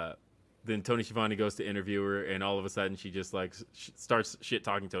Tony Schiavone goes to interview her, and all of a sudden she just starts shit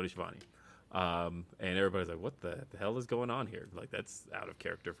talking Tony Schiavone. And everybody's like, what the hell is going on here? That's out of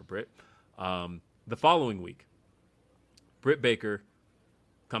character for Britt. The following week, Britt Baker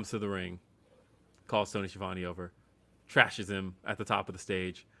comes to the ring, calls Tony Schiavone over, trashes him at the top of the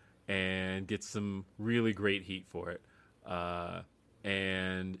stage, and gets some really great heat for it.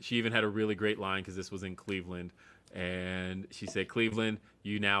 And she even had a really great line because this was in Cleveland. And she said, Cleveland,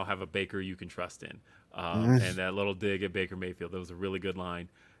 you now have a Baker you can trust in. And that little dig at Baker Mayfield, that was a really good line.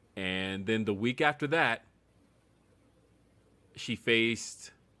 And then the week after that, she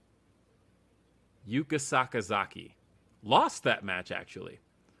faced Yuka Sakazaki. Lost that match, actually.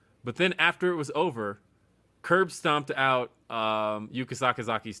 But then after it was over, curb stomped out Yuka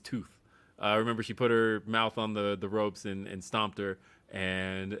Sakazaki's tooth. Remember, she put her mouth on the ropes and stomped her,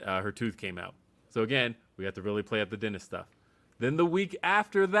 and her tooth came out. So again, we have to really play up the dentist stuff. Then the week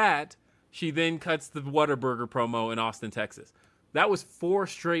after that, she then cuts the Whataburger promo in Austin, Texas. That was 4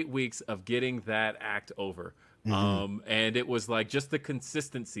 straight weeks of getting that act over. And it was like just the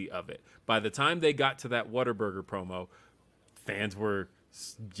consistency of it. By the time they got to that Whataburger promo, fans were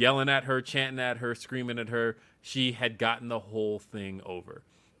yelling at her, chanting at her, screaming at her. She had gotten the whole thing over.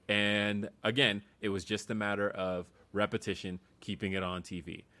 And again, it was just a matter of repetition, keeping it on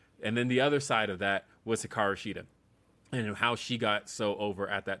TV. And then the other side of that was Hikaru Shida and how she got so over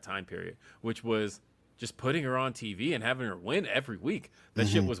at that time period, which was just putting her on TV and having her win every week. That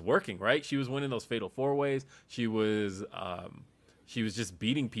shit was working, right? She was winning those fatal 4-ways. She was just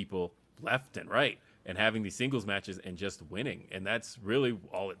beating people left and right and having these singles matches and just winning. And that's really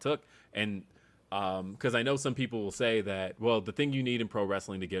all it took. And because I know some people will say that, well, the thing you need in pro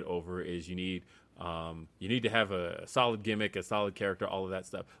wrestling to get over is you need to have a solid gimmick, a solid character, all of that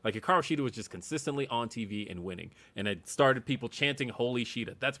stuff. Like Hikaru Shida was just consistently on TV and winning. And it started people chanting Holy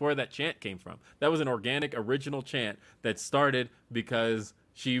Shida. That's where that chant came from. That was an organic, original chant that started because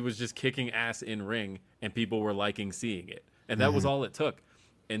she was just kicking ass in ring and people were liking seeing it. And that was all it took.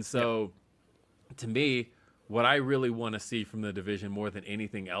 And so to me, what I really want to see from the division more than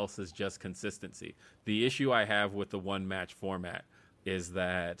anything else is just consistency. The issue I have with the one-match format is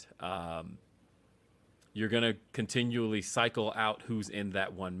that you're going to continually cycle out who's in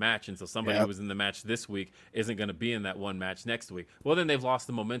that one match. And so somebody who was in the match this week isn't going to be in that one match next week. Well, then they've lost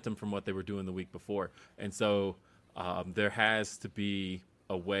the momentum from what they were doing the week before. And so there has to be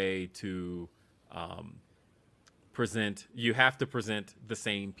a way to present the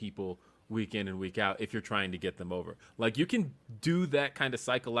same people week in and week out if you're trying to get them over. Like, you can do that kind of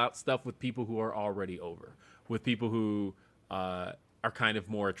cycle out stuff with people who are already over, with people who are kind of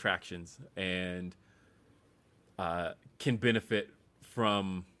more attractions and can benefit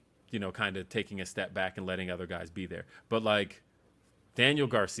from, kind of taking a step back and letting other guys be there. But like Daniel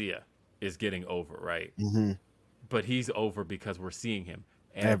Garcia is getting over, right? But he's over because we're seeing him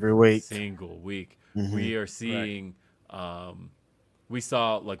every week, single week. We are seeing, we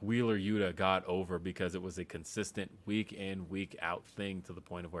saw like Wheeler Yuta got over because it was a consistent week in, week out thing to the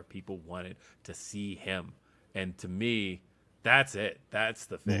point of where people wanted to see him. And to me, that's it. That's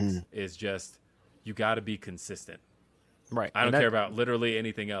the fix, is just, you got to be consistent. Right. I don't care about literally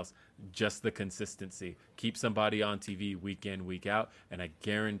anything else. Just the consistency. Keep somebody on TV week in, week out, and I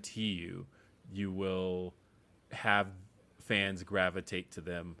guarantee you will have fans gravitate to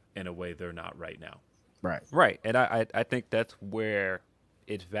them in a way they're not right now. Right. And I think that's where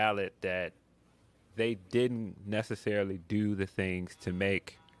it's valid that they didn't necessarily do the things to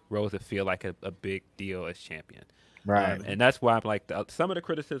make Rosa feel like a big deal as champion. Right. And that's why I'm like, some of the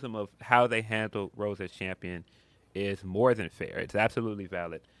criticism of how they handled Rosa as champion is more than fair. It's absolutely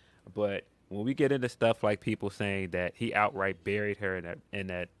valid. But when we get into stuff like people saying that he outright buried her in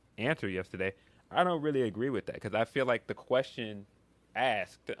that answer yesterday, I don't really agree with that, because I feel like the question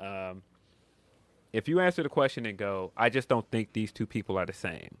asked, if you answer the question and go, I just don't think these two people are the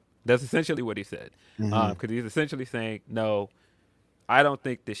same. That's essentially what he said. Because he's essentially saying, no, I don't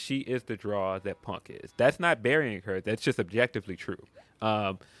think that she is the draw that Punk is. That's not burying her. That's just objectively true.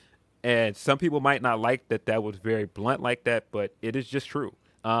 And some people might not like that was very blunt like that, but it is just true.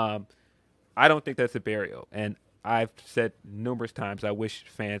 I don't think that's a burial. And I've said numerous times, I wish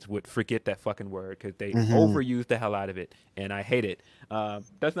fans would forget that fucking word, because they overuse the hell out of it, and I hate it.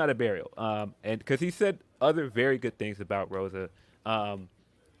 That's not a burial. And because he said other very good things about Rosa.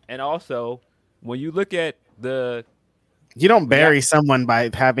 And also, when you look at you don't bury someone by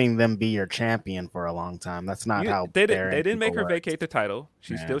having them be your champion for a long time. That's not how they didn't make her vacate the title.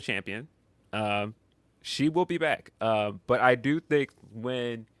 She's still champion. She will be back. But I do think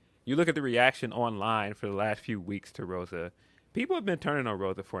when you look at the reaction online for the last few weeks to Rosa, people have been turning on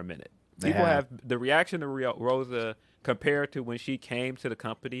Rosa for a minute. People have the reaction to Rosa compared to when she came to the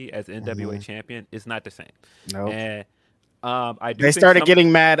company as NWA champion is not the same. Nope. And they started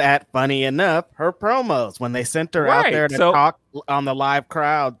getting mad at, funny enough, her promos when they sent her out there to talk on the live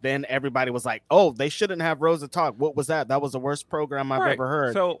crowd. Then everybody was like, "Oh, they shouldn't have Rosa talk. What was that? That was the worst program I've ever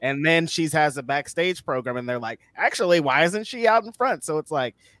heard." So, and then she has a backstage program, and they're like, "Actually, why isn't she out in front?" So it's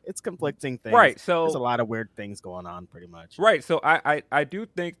like it's conflicting things. Right. So there's a lot of weird things going on, pretty much. Right. So I do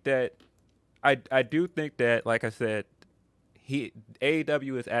think that I do think that, like I said,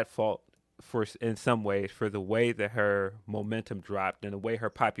 AEW is at fault in some ways for the way that her momentum dropped and the way her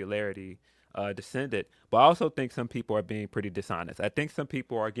popularity descended. But I also think some people are being pretty dishonest. I think some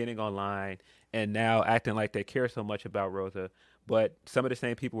people are getting online and now acting like they care so much about Rosa, but some of the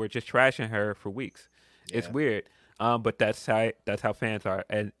same people were just trashing her for weeks. Yeah. It's weird. But that's how fans are.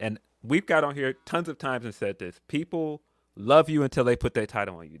 And we've got on here tons of times and said this. People love you until they put their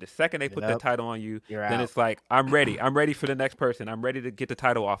title on you. The second they put their title on you, then it's like, I'm ready. I'm ready for the next person. I'm ready to get the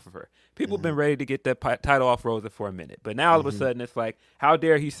title off of her. People have been ready to get that title off Rosa for a minute. But now all of a sudden it's like, how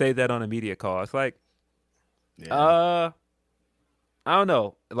dare he say that on a media call? It's like, I don't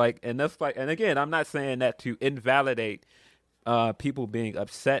know. Like, and that's like, and again, I'm not saying that to invalidate people being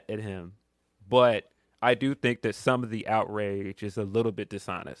upset at him, but I do think that some of the outrage is a little bit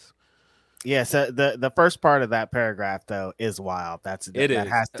dishonest. Yeah, so the first part of that paragraph though is wild. That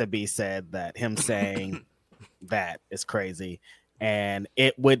has to be said, that him saying that is crazy. And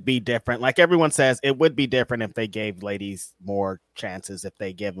it would be different. Like everyone says, it would be different if they gave ladies more chances, if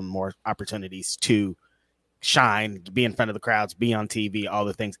they give them more opportunities to shine, be in front of the crowds, be on TV, all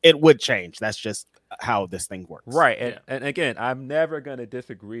the things. It would change. That's just how this thing works. Right. And again, I'm never going to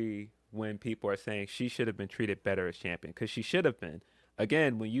disagree when people are saying she should have been treated better as champion, because she should have been.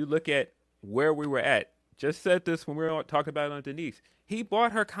 Again, when you look at where we were at, just said this when we were talking about it on Denise, he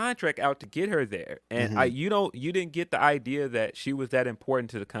bought her contract out to get her there. And you didn't get the idea that she was that important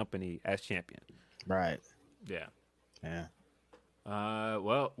to the company as champion. Right. Yeah. Yeah.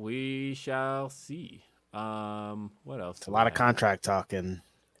 Well, we shall see. What else? It's a lot of contract talking.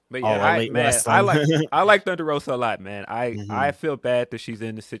 But yeah, I like Thunder Rosa a lot, man. I feel bad that she's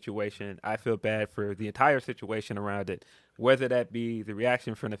in this situation. I feel bad for the entire situation around it, whether that be the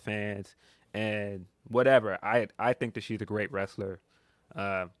reaction from the fans and whatever. I think that she's a great wrestler.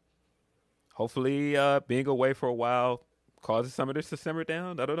 Hopefully, being away for a while causes some of this to simmer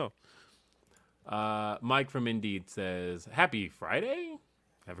down. I don't know. Mike from Indeed says, "Happy Friday.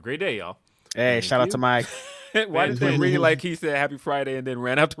 Have a great day, y'all." Hey, shout out to Mike. Why did they read like he said Happy Friday and then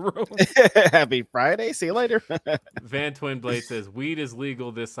ran out the room? Happy Friday. See you later. Van Twin Blade says, weed is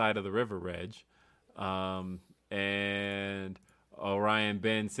legal this side of the river, Reg. And Orion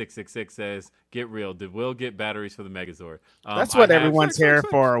Ben 666 says, get real. Did Will get batteries for the Megazord? That's what everyone's here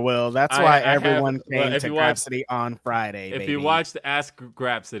for, Will. That's why everyone came to Grapsody on Friday. If you watched Ask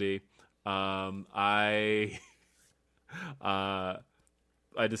Grapsody,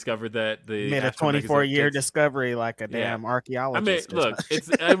 I discovered that the made a 24-year discovery, like a damn archaeologist. I mean, look,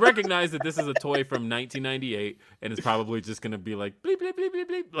 I recognize that this is a toy from 1998, and it's probably just going to be like bleep bleep bleep bleep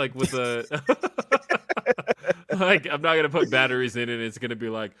bleep, like with a like I'm not going to put batteries in it. It's going to be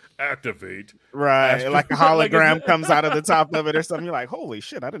like activate, right? Like a hologram comes out of the top of it or something. You're like, holy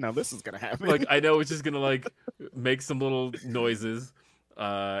shit! I didn't know this was going to happen. Like I know it's just going to like make some little noises.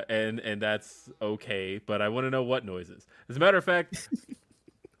 And that's okay, but I want to know what noises. As a matter of fact,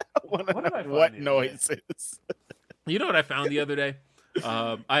 what noises? You know what I found the other day?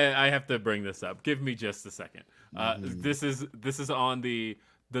 I have to bring this up. Give me just a second. This is on the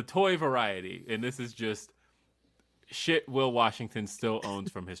toy variety, and this is just shit Will Washington still owns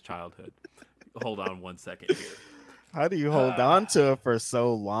from his childhood. Hold on one second here. How do you hold on to it for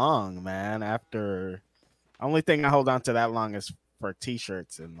so long, man? After only thing I hold on to that long is for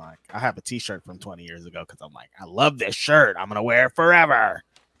t-shirts, and like I have a t-shirt from 20 years ago because I'm like, I love this shirt. I'm gonna wear it forever.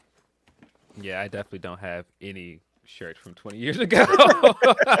 Yeah, I definitely don't have any shirt from 20 years ago.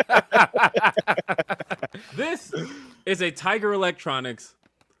 This is a Tiger Electronics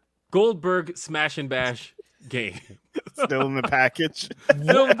Goldberg Smash and Bash game. Still in the package.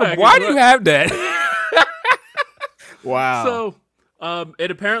 Why do you have that? Wow. So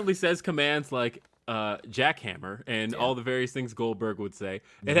it apparently says commands like jackhammer and all the various things Goldberg would say.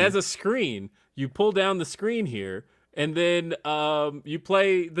 It has a screen. You pull down the screen here, and then you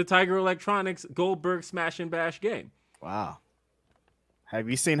play the Tiger Electronics Goldberg Smash and Bash game. Wow. Have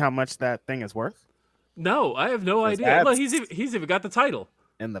you seen how much that thing is worth? No, I have no idea. Look, he's even got the title.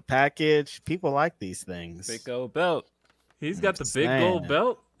 In the package, people like these things. Big gold belt. He's got the big gold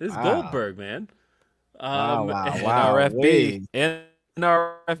belt. This is Goldberg, man. Wow. NRFB.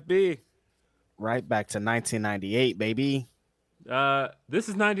 NRFB. Right back to 1998, baby. This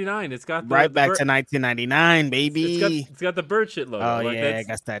is 99. It's got back to 1999, baby. It's got the bird shit logo. Oh yeah, I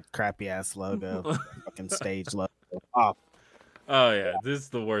got that crappy ass logo, fucking stage logo. Oh yeah, this is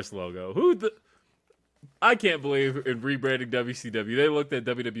the worst logo. I can't believe in rebranding WCW, they looked at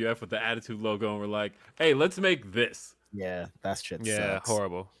WWF with the Attitude logo and were like, "Hey, let's make this." Yeah, that shit. Yeah, sucks.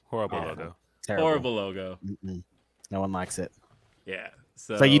 horrible logo. Terrible. Horrible logo. Mm-mm. No one likes it. Yeah.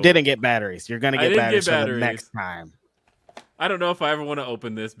 So you didn't get batteries. You're gonna get batteries for the next time. I don't know if I ever want to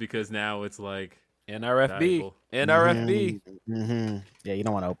open this because now it's like NRFB. valuable. NRFB. Mm-hmm. Yeah, you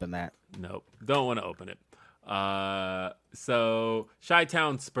don't want to open that. Nope, don't want to open it. So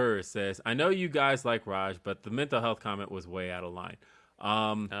Chi-Town Spurs says, I know you guys like Raj, but the mental health comment was way out of line.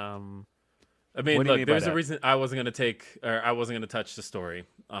 I mean, look, there's a reason I wasn't gonna touch the story.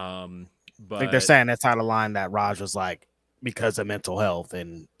 But I think they're saying it's out of line that Raj was like, because of mental health,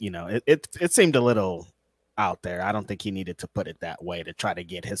 and it seemed a little out there. I don't think he needed to put it that way to try to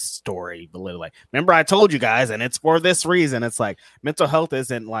get his story belittling. Like, remember, I told you guys, and it's for this reason. It's like mental health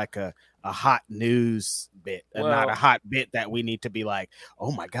isn't like a hot news bit, and not a hot bit that we need to be like,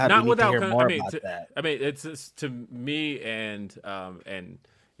 oh my god, we need to hear more about that. I mean, it's just, to me, and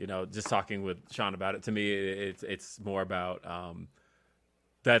just talking with Sean about it. To me, it's more about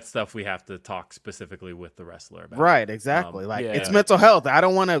that stuff we have to talk specifically with the wrestler about. Right, exactly. It's mental health. I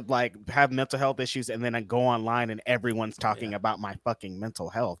don't want to like have mental health issues and then I go online and everyone's talking about my fucking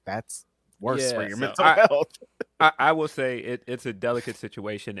mental health. That's worse for your mental health. I will say it's a delicate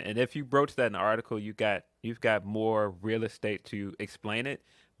situation, and if you broach that in the article, you've got more real estate to explain it.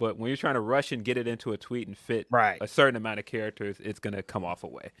 But when you're trying to rush and get it into a tweet and fit a certain amount of characters, it's going to come off a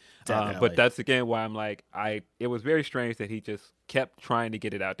way. But that's, again, why I'm like, it was very strange that he just kept trying to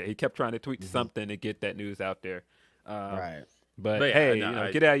get it out there. He kept trying to tweet something to get that news out there. But hey,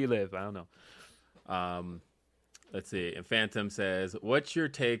 get out you live. I don't know. Let's see. And Phantom says, what's your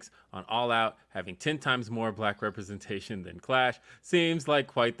takes on All Out having 10 times more black representation than Clash? Seems like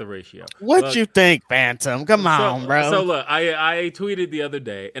quite the ratio. What you think, Phantom? Come on, bro. So look, I tweeted the other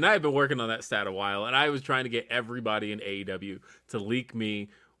day, and I had been working on that stat a while, and I was trying to get everybody in AEW to leak me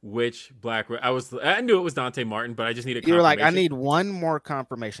which black. I knew it was Dante Martin, but I just needed. You were like, I need one more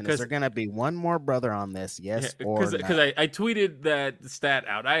confirmation. Is there going to be one more brother on this? Yes, or no? Because I tweeted that stat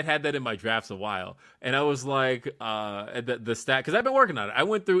out. I had that in my drafts a while, and I was like, the stat, because I've been working on it. I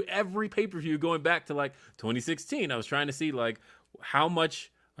went through every pay-per-view going back to like 2016. I was trying to see like how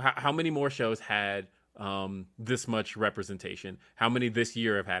many more shows had this much representation. How many this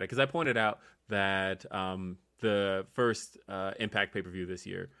year have had it? Because I pointed out that the first Impact pay-per-view this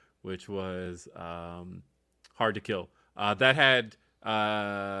year, which was Hard to Kill, that had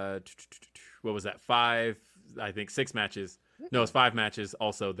what was that? 6 matches. No, it's 5 matches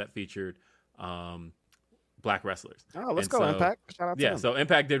also that featured black wrestlers. Oh, let's go Impact! Shout out to them. So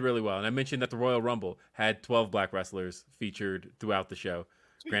Impact did really well, and I mentioned that the Royal Rumble had 12 black wrestlers featured throughout the show.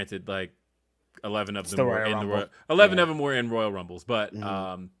 Granted, like 11 of them were in the Royal. 11 of them were in Royal Rumbles, but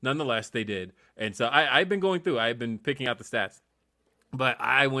nonetheless, they did. And so I've been going through. I've been picking out the stats, but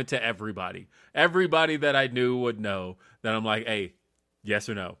I went to everybody that I knew would know that. I'm like, hey, yes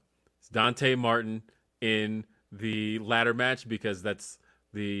or no? Is Dante Martin in the ladder match? Because that's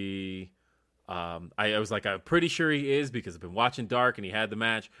the. I was like, I'm pretty sure he is, because I've been watching Dark, and he had the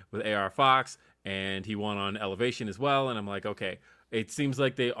match with AR Fox, and he won on Elevation as well. And I'm like, okay. It seems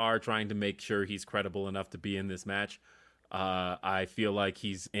like they are trying to make sure he's credible enough to be in this match. I feel like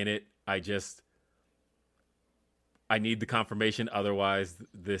he's in it. I need the confirmation. Otherwise,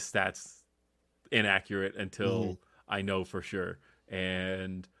 this stat's inaccurate until I know for sure.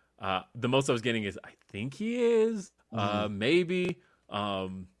 And the most I was getting is, I think he is. Maybe.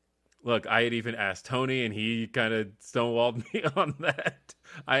 Look, I had even asked Tony, and he kind of stonewalled me on that.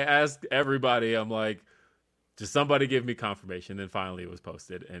 I asked everybody. I'm like, just somebody give me confirmation. Then finally it was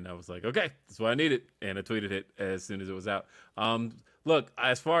posted, and I was like, okay, that's what I needed. And I tweeted it as soon as it was out. Look,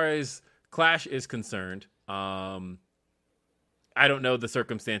 as far as Clash is concerned, I don't know the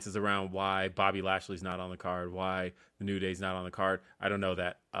circumstances around why Bobby Lashley's not on the card, why the New Day's not on the card. I don't know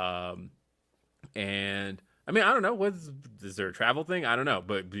that. And I mean, I don't know. Is there a travel thing? I don't know.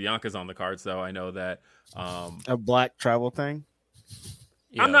 But Bianca's on the card, so I know that. A black travel thing?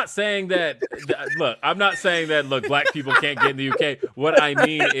 Yeah. I'm not saying that. Look, I'm not saying that. Look, black people can't get in the UK. What I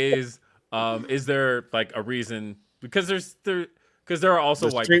mean is there like a reason? Because there are also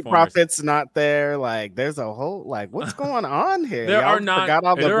the white Street performers. Profits not there. Like, there's a whole what's going on here? There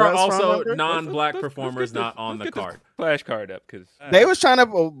are also non-black performers not on the card. Flash card up, because they was trying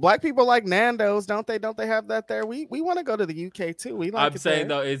to. Black people like Nando's, don't they? Don't they have that there? We want to go to the UK too. We like. I'm saying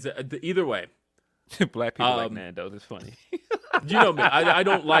though, is either way. Black people like Nando's. It's funny. You know me. I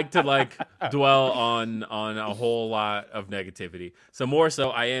don't like to dwell on a whole lot of negativity. So more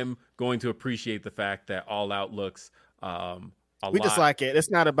so, I am going to appreciate the fact that All Out looks we just like it. It's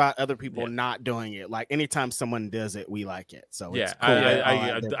not about other people not doing it. Like, anytime someone does it, we like it. So it's cool.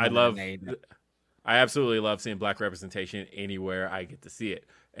 I absolutely love seeing black representation anywhere I get to see it.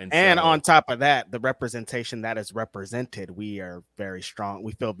 And on top of that, the representation that is represented, we are very strong.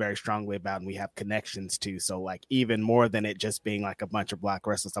 We feel very strongly about, and we have connections to. So, like, even more than it just being like a bunch of black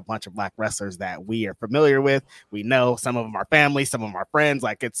wrestlers that we are familiar with. We know some of them are family, some of them are friends.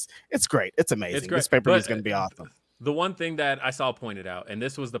 Like, it's great. It's amazing. It's great. This pay-per-view is going to be awesome. The one thing that I saw pointed out, and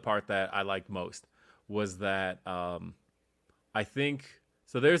this was the part that I liked most, was that I think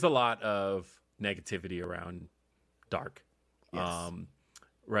so. There's a lot of negativity around Dark. Yes.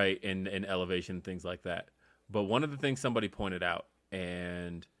 Right, in Elevation, things like that. But one of the things somebody pointed out,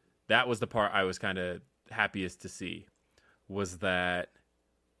 and that was the part I was kind of happiest to see, was that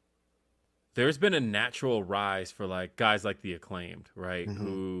there's been a natural rise for like guys like the Acclaimed, right?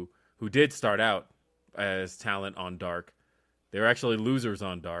 Who did start out as talent on Dark. They were actually losers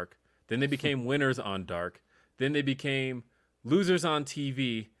on Dark. Then they became winners on Dark. Then they became losers on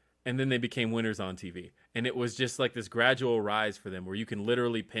TV, and then they became winners on TV. And it was just like this gradual rise for them where you can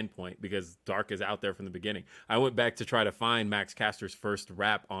literally pinpoint, because Dark is out there from the beginning. I went back to try to find Max Caster's first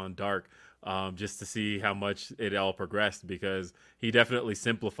rap on Dark just to see how much it all progressed, because he definitely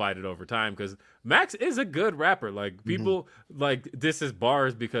simplified it over time, because Max is a good rapper. Like, people like diss his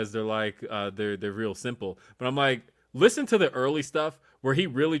bars because they're like they're real simple. But I'm like, listen to the early stuff where he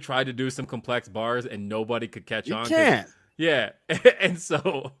really tried to do some complex bars and nobody could catch on. Can't. Yeah. And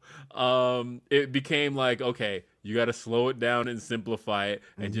so it became like, okay, you got to slow it down and simplify it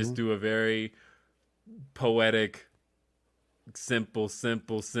and just do a very poetic, simple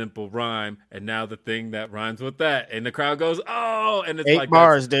rhyme. And now the thing that rhymes with that, and the crowd goes, oh, and it's 8 like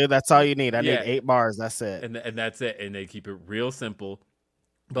bars, dude. That's all you need. I need 8 bars. That's it. And that's it. And they keep it real simple.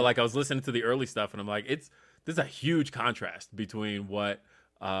 But like, I was listening to the early stuff and I'm like, there's a huge contrast between what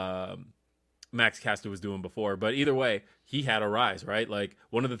Max Caster was doing before. But either way, he had a rise, right? Like,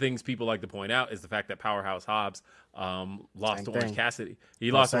 one of the things people like to point out is the fact that Powerhouse Hobbs lost to Orange Cassidy.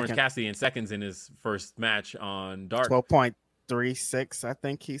 He lost to Orange Cassidy in seconds in his first match on Dark. 12.36, I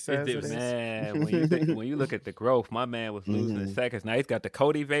think he says it is. Man, when you look at the growth, my man was losing in seconds. Now he's got the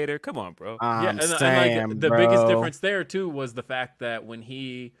Cody Vader. Come on, bro. And like, the biggest difference there too was the fact that when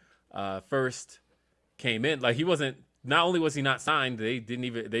he first came in, like, he wasn't. Not only was he not signed, they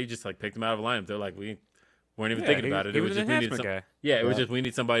just like picked him out of a lineup. They're like, we weren't even thinking about it. It was just we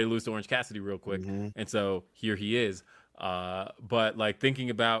need somebody to lose to Orange Cassidy real quick, and so here he is. But like, thinking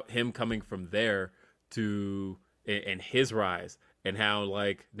about him coming from there to and his rise, and how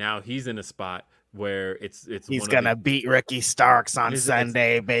like now he's in a spot where he's gonna beat Ricky Starks on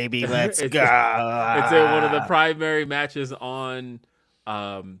Sunday, baby. Let's go. It's in one of the primary matches on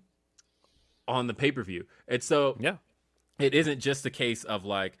the pay-per-view. And so it isn't just a case of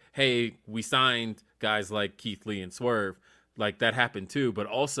like, hey, we signed guys like Keith Lee and Swerve. Like, that happened too, but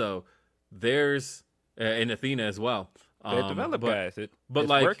also there's and Athena as well. They develop guys. But it's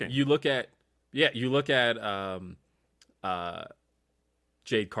like working. you look at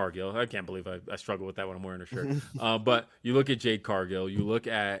Jade Cargill. I can't believe I struggle with that when I'm wearing a shirt. But you look at Jade Cargill, you look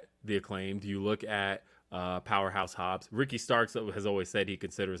at the Acclaimed, you look at Powerhouse Hobbs. Ricky Starks has always said he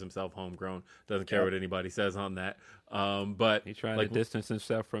considers himself homegrown. Doesn't care what anybody says on that. But he's trying to distance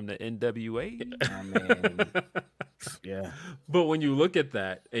himself from the NWA. Yeah. But when you look at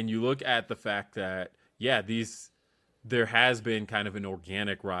that, and you look at the fact that there has been kind of an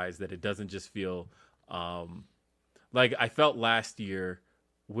organic rise, that it doesn't just feel like I felt last year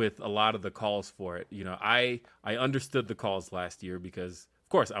with a lot of the calls for it. You know, I understood the calls last year because, of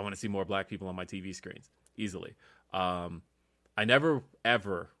course, I want to see more black people on my TV screens easily. I never,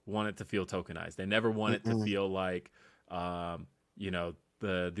 ever want it to feel tokenized. I never want it to feel like, you know,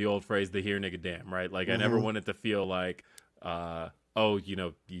 the old phrase, the here nigga damn, right? Like, I never want it to feel like, oh, you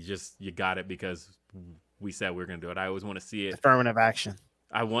know, you got it because we said we were going to do it. I always want to see it. Affirmative action.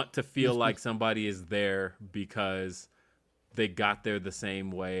 I want to feel like somebody is there because they got there the same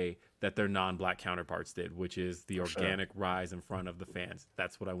way that their non-black counterparts did, which is the organic rise in front of the fans.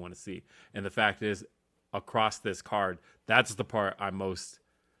 That's what I want to see. And the fact is, across this card, that's the part I'm most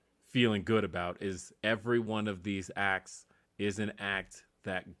feeling good about, is every one of these acts is an act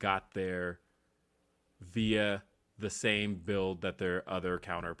that got there via the same build that their other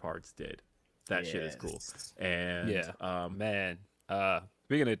counterparts did. That shit is cool. And man,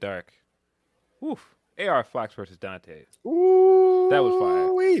 speaking of Dark, AR Fox versus Dante. Ooh, that was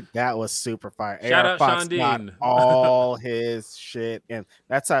fire. That was super fire. Shout AR out Fox Sean got Dean. all his shit, and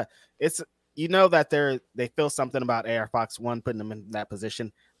it's you know that they feel something about AR Fox, one, putting him in that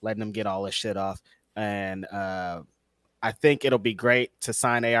position, letting him get all his shit off, and I think it'll be great to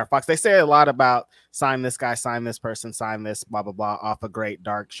sign AR Fox. They say a lot about sign this guy, sign this person, sign this, blah, blah, blah, off of great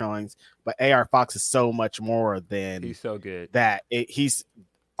Dark showings. But AR Fox is so much more than he's so good that he's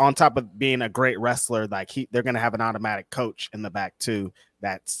on top of being a great wrestler. Like they're going to have an automatic coach in the back too.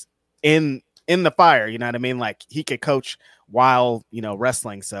 That's in the fire. You know what I mean? Like he could coach while, you know,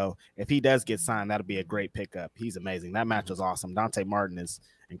 wrestling. So if he does get signed, that'll be a great pickup. He's amazing. That match was awesome. Dante Martin is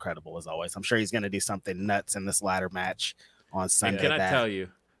incredible as always. I'm sure he's going to do something nuts in this ladder match on Sunday. And can I tell you,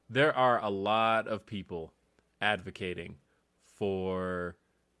 there are a lot of people advocating for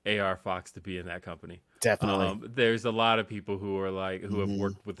AR Fox to be in that company. Definitely. There's a lot of people who are like, who have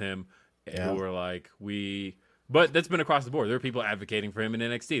worked with him who were like, but that's been across the board. There are people advocating for him in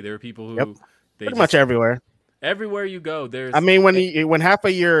NXT. There are people who pretty much everywhere. Everywhere you go, there's. I mean, when half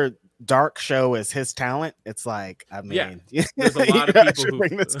of your dark show is his talent, it's like, I mean, there's a lot of people who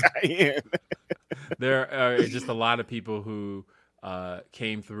bring this guy in. There are just a lot of people who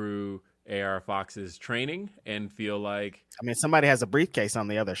came through AR Fox's training and feel like. I mean, somebody has a briefcase on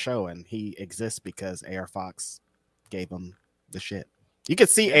the other show, and he exists because AR Fox gave him the shit. You could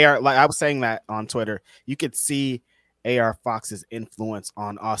see AR, like I was saying that on Twitter, you could see AR Fox's influence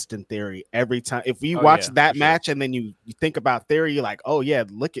on Austin Theory every time. If you watch that match and then you think about Theory, you're like, oh yeah,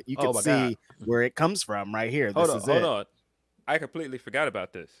 look at, you can see where it comes from right here. Hold on. I completely forgot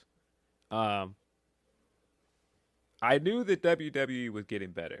about this. I knew that WWE was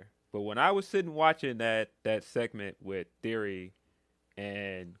getting better, but when I was sitting watching that segment with Theory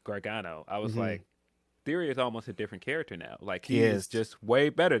and Gargano, I was like, Theory is almost a different character now. Like, he is just way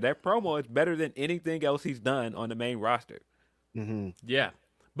better. That promo is better than anything else he's done on the main roster. Yeah.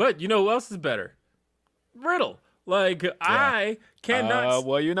 But you know who else is better? Riddle. Like, I cannot.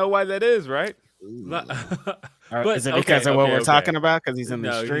 Well, you know why that is, right? But, is it because of what we're talking about? Because he's in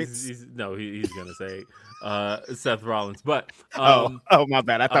the streets? He's going to say Seth Rollins. But my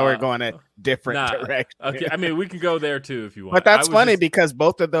bad. I thought we were going a different direction. Okay, I mean, we can go there too if you want. But that's funny because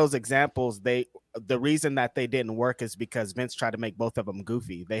both of those examples, the reason that they didn't work is because Vince tried to make both of them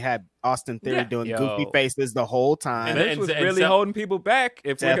goofy. They had Austin Theory doing goofy faces the whole time. And Vince was really holding people back.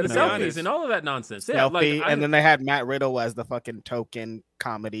 If we're going to be selfies honest. And all of that nonsense. And then they had Matt Riddle as the fucking token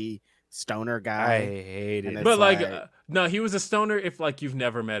comedy stoner guy. I hate it. But no, he was a stoner if like you've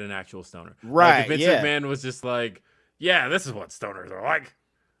never met an actual stoner. Right. Like, Vince McMahon was just like, yeah, this is what stoners are like.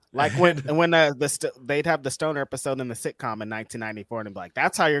 Like when they'd have the stoner episode in the sitcom in 1994 and be like,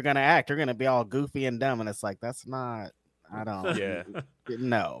 that's how you're going to act. You're going to be all goofy and dumb. And it's like, that's not, I don't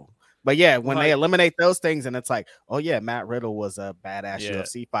no. But yeah, when they eliminate those things and it's like, oh yeah, Matt Riddle was a badass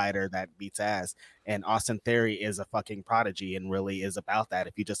UFC fighter that beats ass. And Austin Theory is a fucking prodigy and really is about that.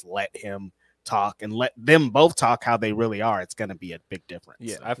 If you just let him talk and let them both talk how they really are, it's going to be a big difference.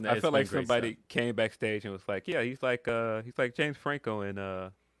 Yeah, I feel like somebody came backstage and was like, yeah, he's like James Franco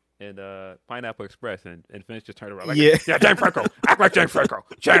and Pineapple Express, and Vince just turned around like, yeah, James Franco, act like James Franco.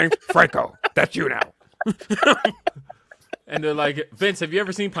 James Franco, that's you now. And they're like, Vince, have you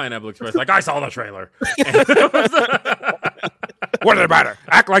ever seen Pineapple Express? Like, I saw the trailer. What does it matter?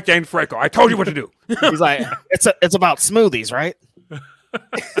 Act like James Franco. I told you what to do. He's like, it's about smoothies, right?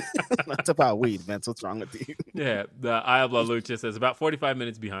 That's about weed, Vince. What's wrong with you? Yeah, the I La Lucha says about 45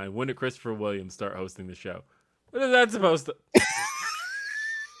 minutes behind. When did Christopher Williams start hosting the show? What is that supposed to?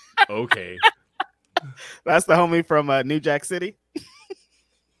 Okay, that's the homie from New Jack City.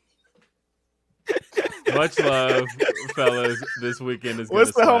 Much love, fellas. This weekend is.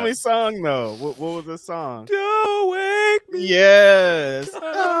 What's the homie song though? What was the song? Don't wake me. Yes,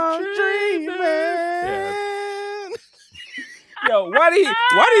 I'm dreaming. Yeah. Yo, why did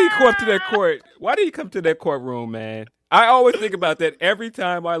he come up to that court? Why did he come to that courtroom, man? I always think about that every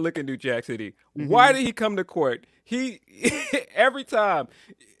time I look at New Jack City. Why did he come to court? He every time,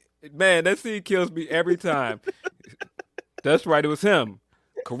 man, that scene kills me every time. That's right, it was him,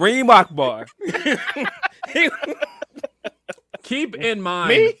 Kareem Akbar. Keep in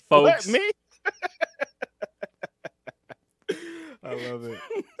mind, folks. Me? I love it.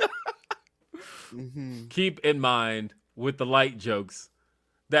 Keep in mind with the light jokes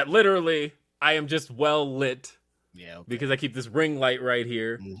that literally I am just well lit. Yeah, okay. Because I keep this ring light right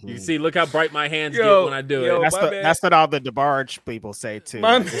here. You can see, look how bright my hands get when I do it. That's what all the DeBarge people say too.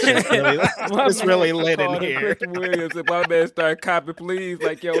 It's really lit in here. Christian Williams and my man start copping, please.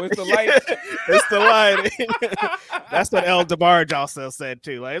 Like, yo, it's the light. It's the light. That's what El DeBarge also said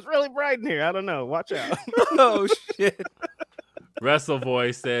too. Like, it's really bright in here. I don't know. Watch out. Oh shit. Wrestle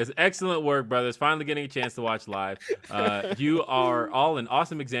Voice says, excellent work, brothers. Finally getting a chance to watch live. You are all an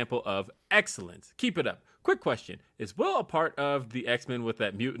awesome example of excellence. Keep it up. Quick question. Is Will a part of the X-Men with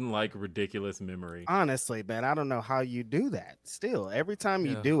that mutant-like ridiculous memory? Honestly, man, I don't know how you do that. Still, every time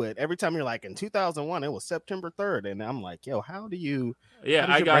you do it, every time you're like, in 2001, it was September 3rd. And I'm like, yo, how do you I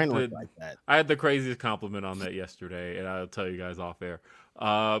like that? I had the craziest compliment on that yesterday, and I'll tell you guys off air.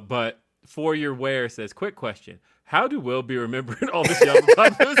 But For Your Wear says, quick question. How do Will be remembering all this young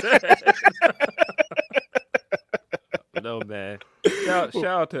stuff? No, man. Shout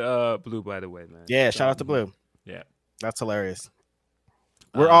out to Blue, by the way, man. Yeah, shout out to Blue. Yeah. That's hilarious.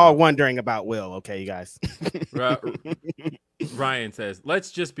 We're all wondering about Will, okay, you guys. Ryan says,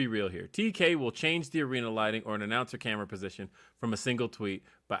 let's just be real here. TK will change the arena lighting or an announcer camera position from a single tweet.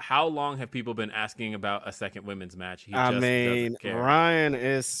 But how long have people been asking about a second women's match? He just doesn't care. Ryan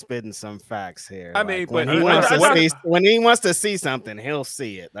is spitting some facts here. I mean, when but when he wants to see something, he'll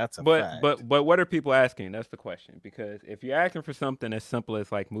see it. That's a fact. But what are people asking? That's the question. Because if you're asking for something as simple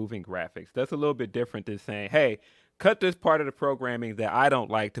as like moving graphics, that's a little bit different than saying, hey, cut this part of the programming that I don't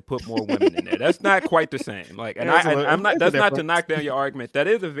like to put more women in there. That's not quite the same. Like, and I'm not. That's not to knock down your argument. That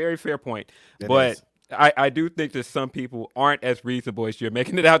is a very fair point. But I do think that some people aren't as reasonable as you're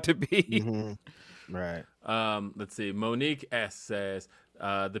making it out to be. Mm-hmm. Right. Let's see. Monique S says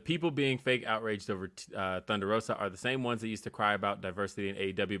the people being fake outraged over Thunder Rosa are the same ones that used to cry about diversity in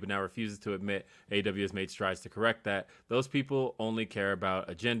AEW, but now refuses to admit AEW has made strides to correct that. Those people only care about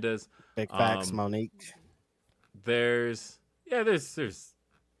agendas. Big facts, Monique. There's. Yeah,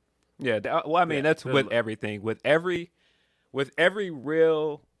 well, I mean, that's with everything. With every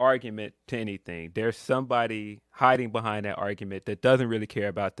real argument to anything, there's somebody hiding behind that argument that doesn't really care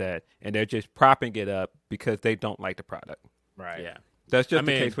about that, and they're just propping it up because they don't like the product. Right. Yeah. That's just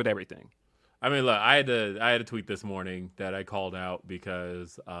the case with everything. I mean, look, I had a tweet this morning that I called out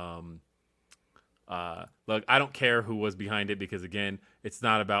because, look, I don't care who was behind it because, again, it's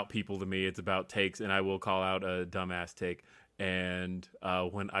not about people to me. It's about takes, and I will call out a dumbass take. And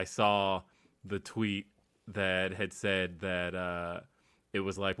when I saw the tweet that had said that it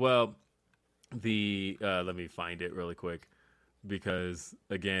was like, well, let me find it really quick because,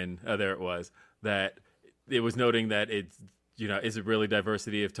 again, there it was, that it was noting that it's, is it really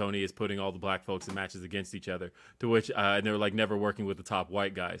diversity if Tony is putting all the black folks in matches against each other? To which, and they were like never working with the top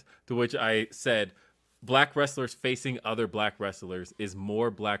white guys. To which I said, black wrestlers facing other black wrestlers is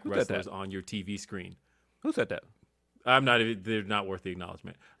more black wrestlers on your TV screen. Who said that? They're not worth the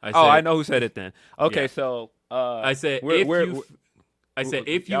acknowledgement. I know who said it then. Okay, yeah. So I said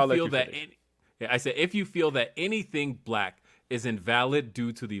if you feel that anything black is invalid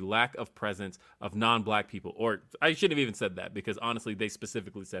due to the lack of presence of non-black people, or I shouldn't have even said that because honestly they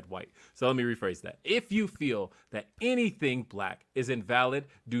specifically said white. So let me rephrase that. If you feel that anything black is invalid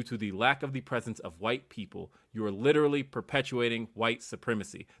due to the lack of the presence of white people, you are literally perpetuating white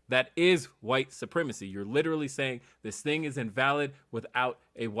supremacy. That is white supremacy. You're literally saying this thing is invalid without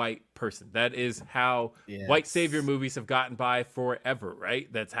a white person. That is how white savior movies have gotten by forever,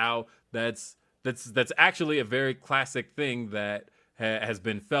 right? That's actually a very classic thing that has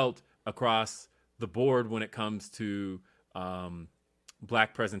been felt across the board when it comes to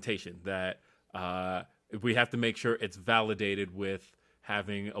black presentation, that we have to make sure it's validated with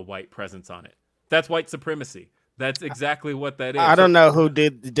having a white presence on it. That's white supremacy. That's exactly what that is. I don't know who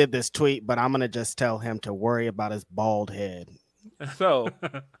did this tweet, but I'm going to just tell him to worry about his bald head. So,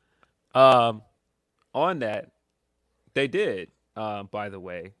 on that, they did. By the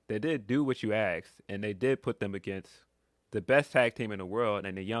way, they did do what you asked, and they did put them against the best tag team in the world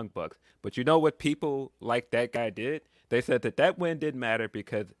and the Young Bucks. But you know what people like that guy did? They said that win didn't matter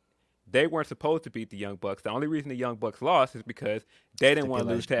because they weren't supposed to beat the Young Bucks. The only reason the Young Bucks lost is because they didn't want to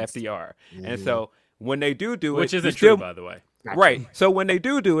lose to FDR. Mm-hmm. And so when they do it, which isn't true, by the way. Right. So when they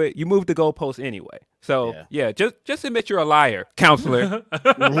do it, you move the goalpost anyway. So just admit you're a liar, counselor.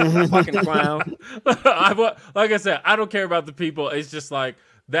 Fucking clown. Like I said, I don't care about the people. It's just like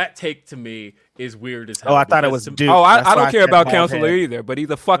that take to me is weird as hell. Oh, I thought it was Duke. Oh, I don't care about counselor either, but he's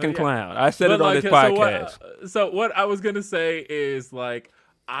a fucking clown. I said it on this podcast. So what I was gonna say is like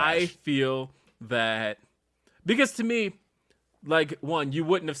I feel that because to me, like, one, you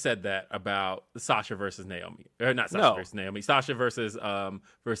wouldn't have said that about Sasha versus Naomi, or not Sasha versus Naomi, Sasha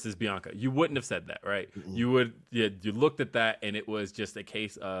versus Bianca. You wouldn't have said that, right? Mm-hmm. You looked at that and it was just a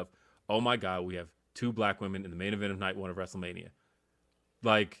case of, oh my God, we have two black women in the main event of night one of WrestleMania.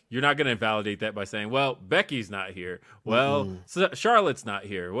 Like, you're not going to invalidate that by saying, well, Becky's not here. Well, Charlotte's not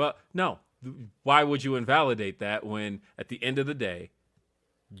here. Well, no. Why would you invalidate that when at the end of the day,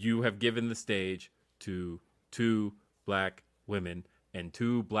 you have given the stage to two black women, and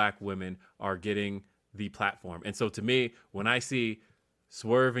two black women are getting the platform. And so to me, when I see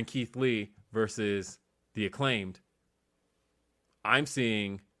Swerve and Keith Lee versus the Acclaimed, I'm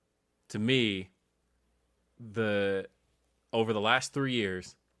seeing, to me, over the last 3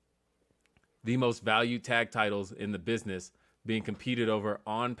 years, the most valued tag titles in the business being competed over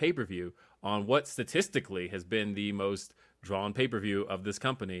on pay-per-view on what statistically has been the most drawn pay-per-view of this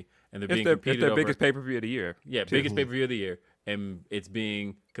company. And they're being competed over. It's their biggest pay-per-view of the year. Yeah, biggest pay-per-view of the year. And it's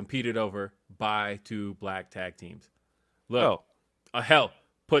being competed over by two black tag teams. Look, hell,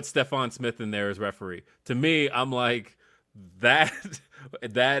 put Stephon Smith in there as referee. To me, I'm like, that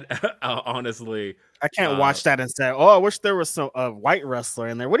that honestly, I can't watch that and say, "Oh, I wish there was a white wrestler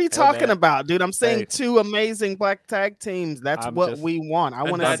in there." What are you talking about, dude? I'm saying two amazing black tag teams. That's what we want. I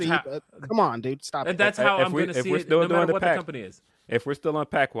want to see. Come on, dude, stop. And that's how I'm going to see it, no matter what the company is. If we're still on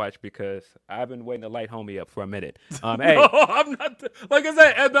Pack Watch, because I've been waiting to light homie up for a minute. Hey, no, I'm not. Like I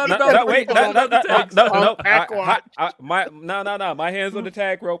said, I'm not about no, Pack Watch. No. My hands on the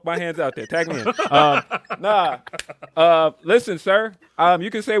tag rope. My hands out there. Tag me in. Listen, sir.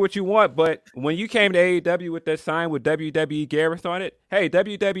 You can say what you want, but when you came to AEW with that sign with WWE Gareth on it, hey,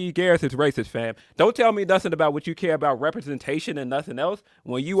 WWE Gareth is racist, fam. Don't tell me nothing about what you care about representation and nothing else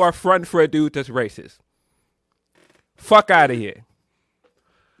when you are fronting for a dude that's racist. Fuck out of here.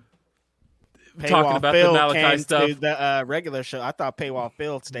 Talking about the Malachi stuff. To the regular show. I thought Paywall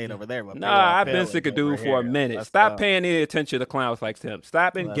Phil stayed over there. But I've been sick of dude for a minute. Stop paying any attention to clowns like him.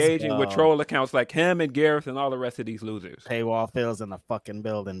 Stop engaging with troll accounts like him and Gareth and all the rest of these losers. Paywall Phil's in the fucking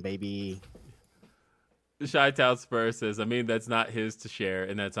building, baby. Chi-Town Spurs says, I mean, that's not his to share,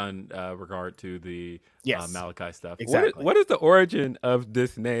 and that's on regard to the Malachi stuff. Exactly. What is the origin of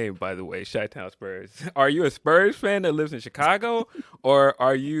this name, by the way, Chi-Town Spurs? Are you a Spurs fan that lives in Chicago, or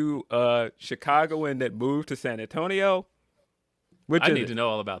are you a Chicagoan that moved to San Antonio? I need to know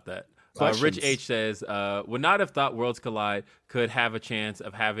all about that. Rich H says, would not have thought Worlds Collide could have a chance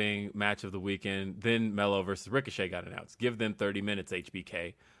of having match of the weekend. Then Melo versus Ricochet got announced. Give them 30 minutes,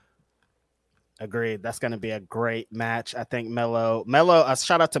 HBK. Agreed. That's going to be a great match. I think Melo,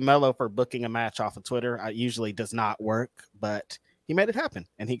 shout out to Melo for booking a match off of Twitter. It usually does not work, but he made it happen.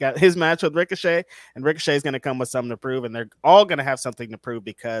 And he got his match with Ricochet, and Ricochet is going to come with something to prove. And they're all going to have something to prove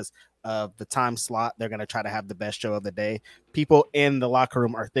because of the time slot. They're going to try to have the best show of the day. People in the locker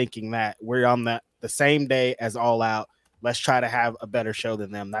room are thinking that we're on the same day as All Out. Let's try to have a better show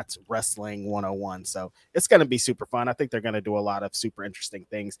than them. That's Wrestling 101. So it's going to be super fun. I think they're going to do a lot of super interesting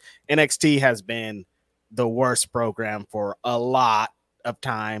things. NXT has been the worst program for a lot of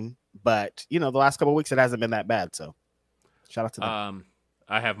time, but the last couple of weeks, it hasn't been that bad. So shout out to them.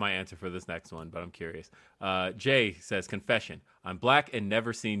 I have my answer for this next one, but I'm curious. Jay says, confession. I'm black and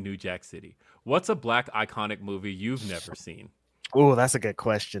never seen New Jack City. What's a black iconic movie you've never seen? Oh, that's a good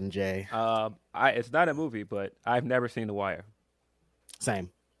question, Jay. It's not a movie, but I've never seen The Wire. Same.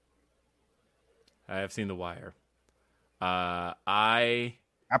 I have seen The Wire. I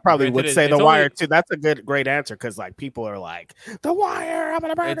probably would say The Wire too. That's a great answer because people are like, The Wire, I'm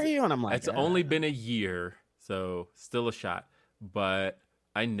gonna murder you, and I'm like, it's only been a year, so still a shot. But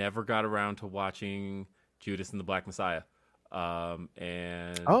I never got around to watching Judas and the Black Messiah.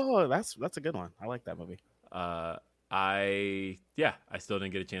 And that's a good one. I like that movie. I still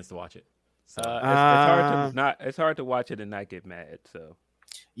didn't get a chance to watch it. So it's hard to watch it and not get mad. So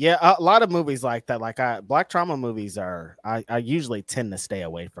yeah, a lot of movies like that, Black trauma movies I usually tend to stay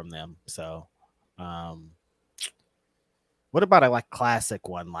away from them. So what about a classic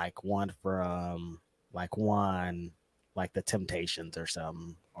one, one from the Temptations or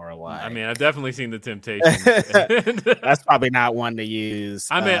something, or I mean, I've definitely seen the Temptations. That's probably not one to use.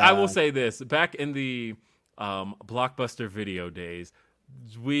 I mean, I will say this: back in the Blockbuster video days,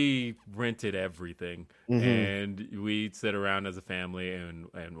 we rented everything, and we'd sit around as a family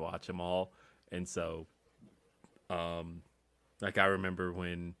and watch them all. And so, I remember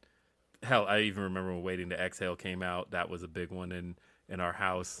I even remember when Waiting to Exhale came out. That was a big one in our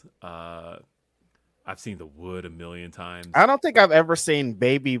house. I've seen The Wood a million times. I don't think I've ever seen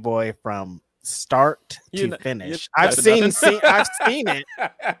Baby Boy from start to finish. I've seen it.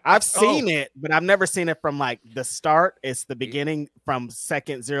 I've seen it, but I've never seen it from the start. It's the beginning from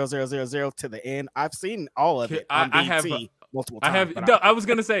second 0000 to the end. I've seen all of it on BT multiple times. I was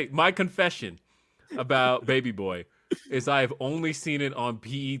gonna say my confession about Baby Boy is I've only seen it on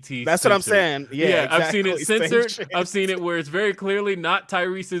BET. That's what I'm saying. Yeah, exactly. I've seen it censored. I've seen it where it's very clearly not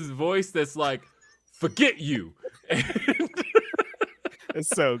Tyrese's voice. That's like, forget you. It's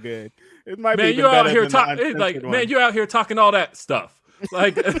so good. It might be you're out here talking man, you're out here talking all that stuff.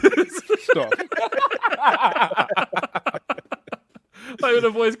 Like stuff.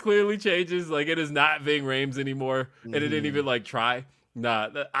 The voice clearly changes. It is not Ving Rhames anymore. And it didn't even try. Nah,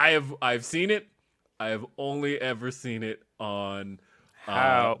 I've seen it. I have only ever seen it on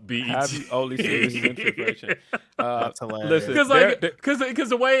BET. Have you only seen this integration? That's hilarious. Because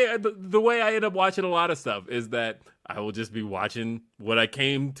the way I end up watching a lot of stuff is that I will just be watching what I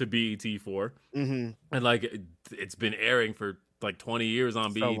came to BET for, and it's been airing for 20 years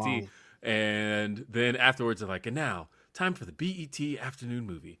on BET, long. And then afterwards they're like, and now time for the BET afternoon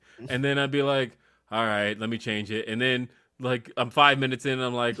movie, and then I'd be like, all right, let me change it, and then I'm 5 minutes in, and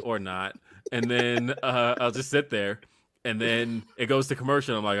I'm like, or not, and then I'll just sit there. And then it goes to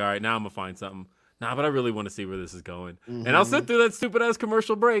commercial. I'm like, all right, now I'm going to find something. Nah, but I really want to see where this is going. And I'll sit through that stupid-ass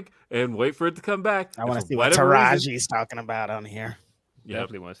commercial break and wait for it to come back. I want to see what Taraji's talking about on here. Yep.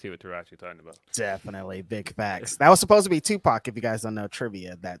 Definitely want to see what Taraji's talking about. Definitely. Big facts. That was supposed to be Tupac, if you guys don't know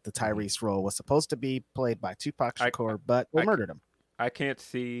trivia, that the Tyrese role was supposed to be played by Tupac Shakur, but they murdered him. I can't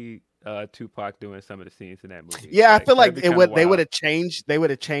see Tupac doing some of the scenes in that movie. Yeah, I feel like they would have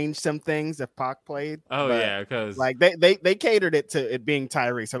changed some things if Pac played. Oh yeah, because like they catered it to it being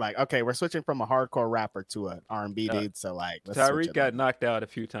Tyrese. So like, okay, we're switching from a hardcore rapper to an R&B dude. So like, Tyrese got knocked out a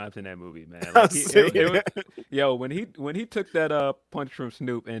few times in that movie, man. Like, when he took that punch from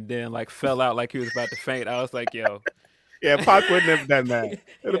Snoop and then like fell out like he was about to faint, I was like, yo. Yeah, Pac wouldn't have done that. It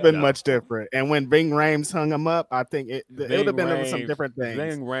would have been much different. And when Ving Rhames hung him up, I think it would have been some different things.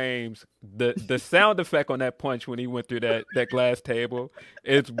 Ving Rhames, the sound effect on that punch when he went through that glass table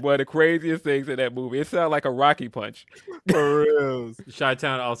is one of the craziest things in that movie. It sounded like a Rocky punch. For real.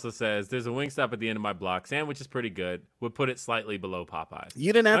 Chi-Town also says, there's a Wingstop at the end of my block. Sandwich is pretty good. Would put it slightly below Popeyes.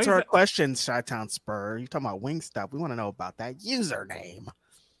 You didn't answer our question, Chi-Town Spur. You're talking about Wingstop. We want to know about that username.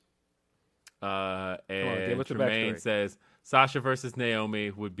 And Tremaine says Sasha versus Naomi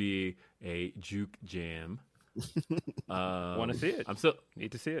would be a juke jam. Want to see it?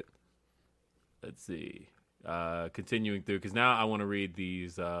 Need to see it. Let's see. Continuing through, because now I want to read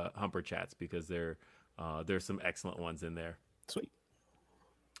these Humper chats because there's some excellent ones in there. Sweet.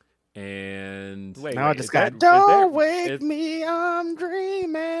 And I just got "Don't Wake Me, I'm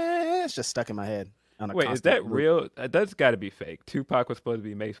Dreaming." It's just stuck in my head. Wait, is that real? That's got to be fake. Tupac was supposed to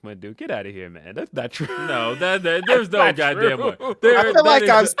be Mace Windu. Get out of here, man. That's not true. No, there's no goddamn way. I feel like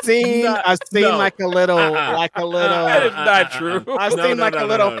I've seen like a little. That is not true. I've seen like a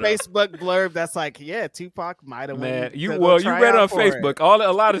little Facebook blurb that's like, yeah, Tupac might have. Man, you read it on Facebook.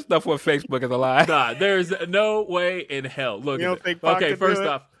 A lot of stuff on Facebook is a lie. Nah, there's no way in hell. Look, you don't think Pac could first do it?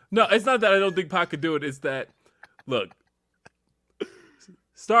 off, no, it's not that I don't think Pac could do it. It's that, look.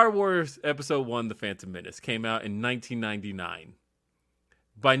 Star Wars Episode 1, The Phantom Menace, came out in 1999.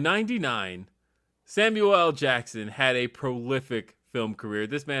 By 99, Samuel L. Jackson had a prolific film career.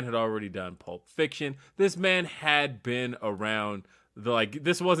 This man had already done Pulp Fiction. This man had been around.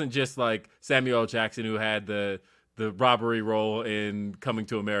 This wasn't just like Samuel L. Jackson who had the robbery role in Coming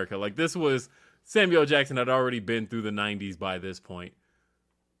to America. Like, this was Samuel L. Jackson had already been through the 90s by this point.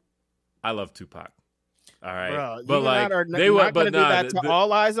 I love Tupac. All right, bro, but like they were do that to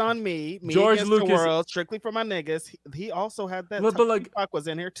All Eyes on Me, George Against Lucas, the World, Strictly for My Niggas. He also had that. But like Tupac was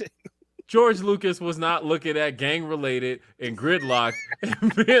in here too. George Lucas was not looking at Gang Related and Gridlock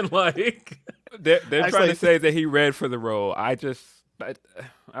and being like, they're trying to say that he read for the role. All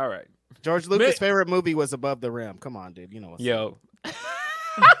right. George Lucas' favorite movie was Above the Rim. Come on, dude. You know what's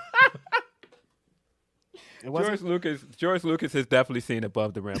George Lucas has definitely seen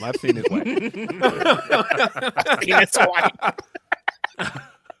Above the Rim. I've seen his wife.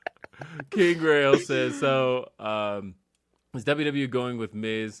 King Grail says, so is WWE going with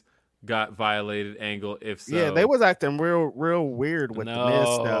Miz got violated angle? If so, yeah, they was acting real weird with the Miz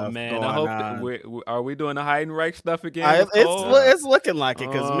stuff. Man, I hope are we doing the Heidenreich stuff again? It's looking like it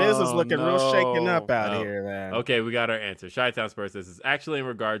because Miz is looking real shaken up out here, man. Okay, we got our answer. Chi-Town Spurs says, it's actually in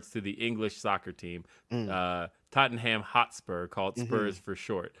regards to the English soccer team, Tottenham Hotspur, called Spurs for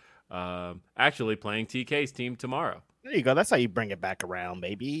short. Actually playing TK's team tomorrow. There you go. That's how you bring it back around,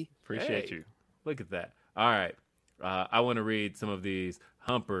 baby. Appreciate you. Look at that. All right. I want to read some of these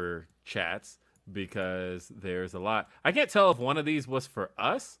Humper chats because there's a lot. I can't tell if one of these was for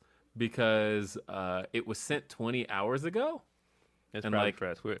us because it was sent 20 hours ago. It's probably for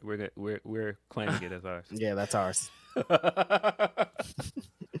us. We're claiming it as ours. Yeah, that's ours.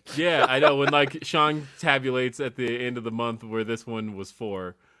 Yeah, I know. When like Sean tabulates at the end of the month where this one was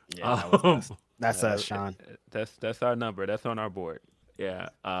for. Yeah, that's us, Sean. That's our number. That's on our board. Yeah.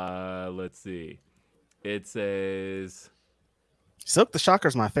 Let's see. It says Silk the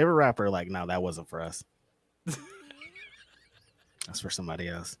Shocker's my favorite rapper. Like, no, that wasn't for us. That's for somebody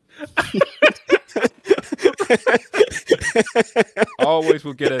else. Always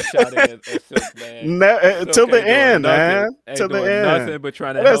will get a shot at Silk, man. Till the end, man. Till the end. Nothing but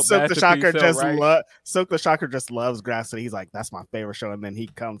trying to help Silk the Shocker right. Silk the Shocker just loves Grass, and he's like, "That's my favorite show." And then he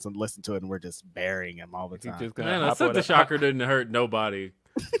comes and listens to it, and we're just burying him all the time. Man, Silk the Shocker didn't hurt nobody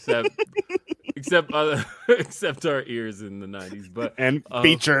except our ears in the 90s, but and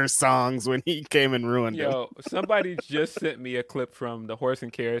feature songs when he came and ruined them. Somebody just sent me a clip from the Horse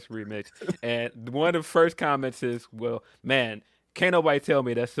and Carrots remix, and one of the first comments is, "Well, man, can't nobody tell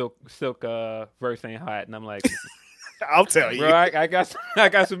me that Silk verse ain't hot." And I'm like, I'll tell you. Bro, I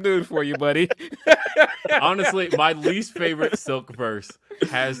got some news for you, buddy. Honestly, my least favorite Silk verse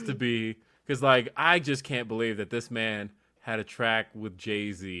has to be because, like, I just can't believe that this man had a track with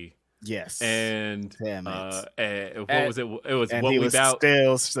Jay-Z. Yes. And Damn what was it? It was and What he We was Bout.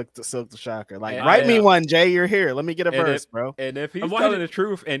 still Silk the Shocker. Like, And write me one, Jay. You're here. Let me get a verse, bro. And if he's Why telling did- the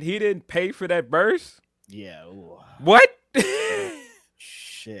truth and he didn't pay for that verse, Yeah. Ooh. what?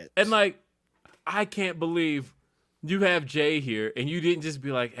 Shit. And like, I can't believe you have Jay here, and you didn't just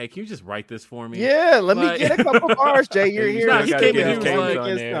be like, "Hey, can you just write this for me?" Yeah, let me Like- get a couple bars, Jay. You're And here. Nah, still he gotta came get in, his he was cadence like-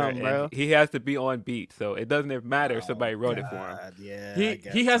 on there, Some, bro. and he has to be on beat, so it doesn't even matter if somebody wrote it for him. God, yeah. I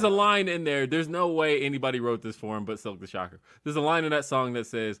guess He has so. a line in there. There's no way anybody wrote this for him but Silk the Shocker. There's a line in that song that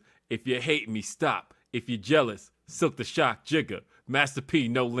says, "If you hate me, stop. If you're jealous, Silk the Shock, Jigga, Master P,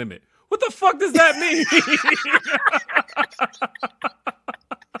 no limit." What the fuck does that mean?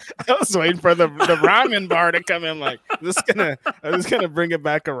 I was waiting for the rhyming bar to come in. Like, is this gonna bring it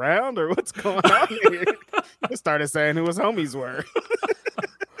back around, or what's going on here? I started saying who his homies were.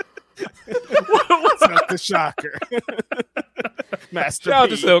 Silk the Shocker, Master Shout out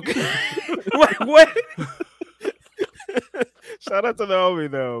P. to Silk. what? Shout out to the homie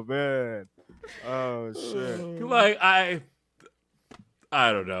though, man. Oh shit. Like,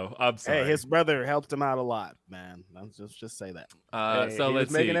 I don't know. I'm sorry. Hey, his brother helped him out a lot, man. Let's just say that. Hey, So he was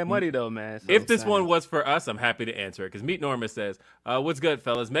let's making see. that money though, man. So If this saying. one was for us, I'm happy to answer it because Meet Norma says, "What's good,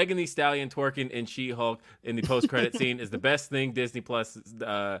 fellas? Megan Thee Stallion twerking in She-Hulk in the post-credit scene is the best thing Disney Plus,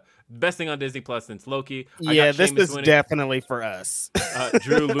 best thing on Disney Plus since Loki." I Yeah, got this Sheamus is winning, definitely for us.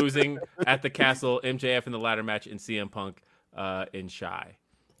 Drew losing at the castle, MJF in the ladder match, and CM Punk in Shy.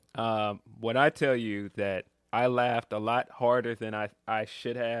 when I tell you that I laughed a lot harder than I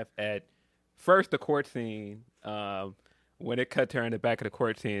should have at first the court scene, when it cut to her in the back of the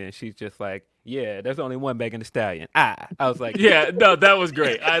court scene and she's just like, "Yeah, there's only one Megan Thee Stallion." I was like, Yeah, no, that was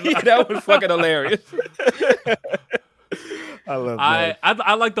great. that was fucking hilarious. I love that.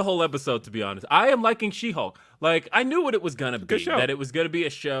 I like the whole episode, to be honest. I am liking She-Hulk. Like, I knew what it was gonna be. show. That it was gonna be a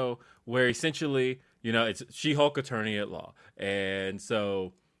show where essentially, it's She-Hulk attorney at law, and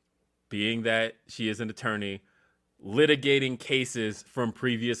so being that she is an attorney litigating cases from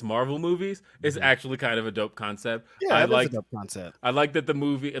previous Marvel movies is actually kind of a dope concept. Yeah, I that like is a dope concept. I like that the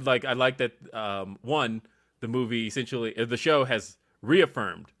movie, I like that the movie essentially, the show has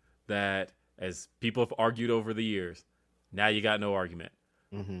reaffirmed that, as people have argued over the years, now you got no argument.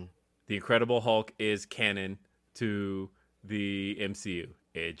 Mm-hmm. The Incredible Hulk is canon to the MCU.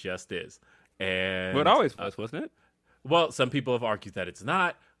 It just is. And But it always was, wasn't it? well, some people have argued that it's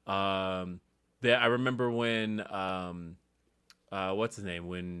not. I remember when what's his name?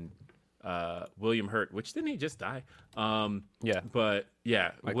 When William Hurt, which didn't he just die? Yeah. But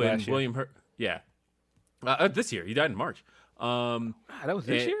yeah, Like when last year. William Hurt, yeah, this year he died in March. That was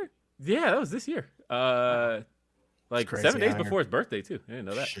this and- year? Yeah, that was this year. Like crazy 7 days how- before his birthday too. I didn't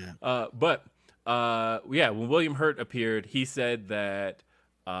know that. Shit. But yeah, when William Hurt appeared, he said that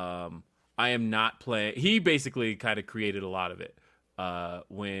I am not playing. He basically kind of created a lot of it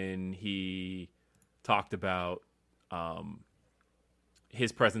when he talked about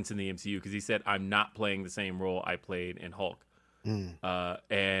his presence in the MCU, because he said, "I'm not playing the same role I played in Hulk."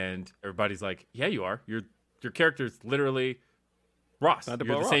 And everybody's like, "Yeah, you are. Your character's literally Ross. You're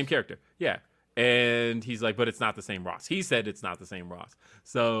Thunderbolt the Ross. same character." Yeah. And he's like, "But it's not the same Ross." He said it's not the same Ross.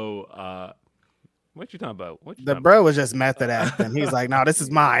 So What you talking about? What you The talking bro was just method acting. He's like, "No, this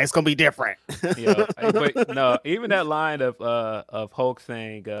is mine. It's gonna be different." about? Yeah, but no, even that line of Hulk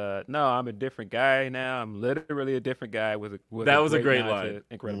saying, "No, I'm a different guy now. I'm literally a different guy." Was a great nod line. to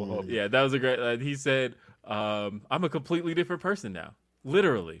Incredible Hulk. yeah, that was a great. He said, "I'm a completely different person now,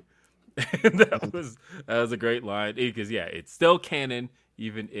 literally." And that was a great line, because yeah, it's still canon,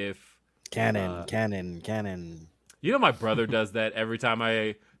 even if Canon. my brother does that every time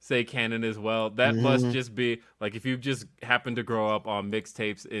I say canon as well. That must just be like, if you just happen to grow up on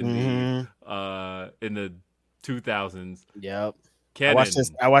mixtapes in the 2000s. Yep. Canon.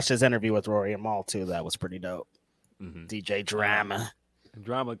 I watched his interview with Rory and Mal too. That was pretty dope. Mhm. DJ Drama.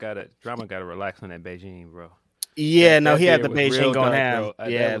 Drama gotta relax on that Beijing, bro. Yeah, no, That he had the beer was Beijing real going dark, ham. bro.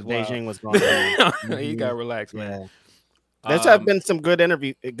 That Yeah, was wild. Beijing was going ham. You gotta relax, man. Yeah. There's have been some good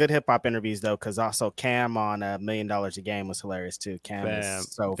hip hop interviews though, because also Cam on $1 Million a Game was hilarious too. Cam Fam,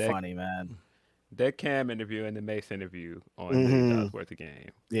 is so that- funny, man. That Cam interview and the Mace interview on $1 worth of game.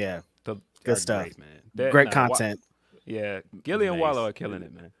 Yeah, So, Good are stuff. Great, man. That- great nah, content. Yeah, Gilly and Mace. Wallow are killing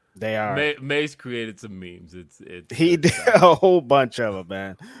it, man. They are. Mace created some memes. It's He good did stuff. a whole bunch of them,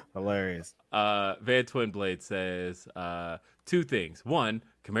 man. Hilarious. Van Twin Blade says, 2 things. 1,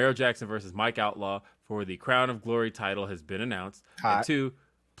 Camaro Jackson versus Mike Outlaw for the Crown of Glory title has been announced. Hot. And 2,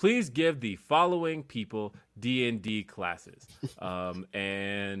 please give the following people D&D classes. I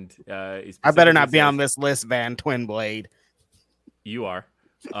better not be on this list, Van Twin Blade. You are.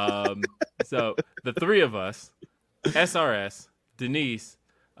 So the 3 of us, SRS, Denise,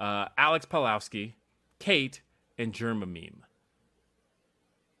 Alex Pawlowski, Kate, and Germa Meme.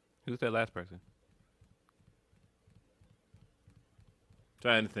 Who's that last person?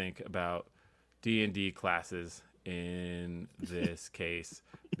 Trying to think about D&D classes in this case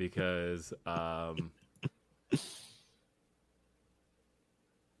because I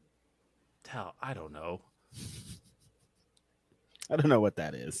don't know. I don't know what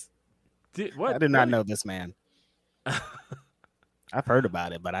that is. What? I do not know this man. I've heard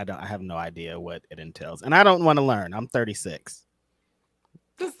about it, but I have no idea what it entails. And I don't want to learn. I'm 36.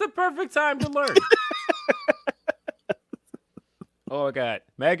 This is the perfect time to learn. Oh, God.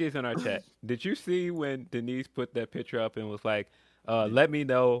 Maggie's in our chat. Did you see when Denise put that picture up and was like, let me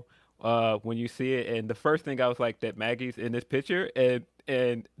know when you see it? And the first thing I was like, that Maggie's in this picture.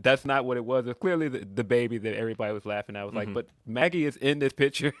 And that's not what it was. It's clearly the baby that everybody was laughing at. I was like, but Maggie is in this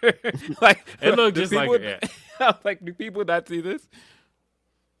picture. Like, it looked just people, like it. I was like, do people not see this?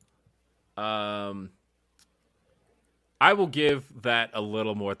 I will give that a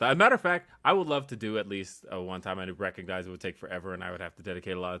little more thought. As a matter of fact, I would love to do at least one time. I recognize it would take forever, and I would have to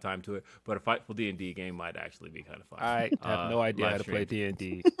dedicate a lot of time to it. But a Fightful D&D game might actually be kind of fun. I have no idea how to play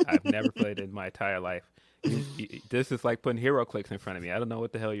D&D. I've never played it in my entire life. This is like putting hero clicks in front of me. I don't know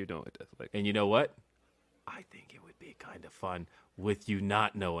what the hell you're doing with this. Like, and you know what? I think it would be kind of fun with you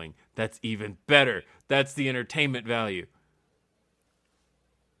not knowing. That's even better. That's the entertainment value.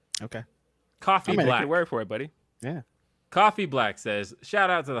 Okay. Coffee Black. Black. Take your word for it, buddy. Yeah. Coffee Black says, shout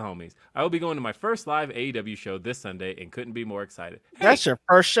out to the homies. I will be going to my first live AEW show this Sunday and couldn't be more excited. Hey, that's your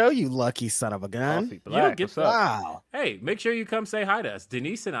first show, you lucky son of a gun. Coffee Black. What's up? Wow. Hey, make sure you come say hi to us.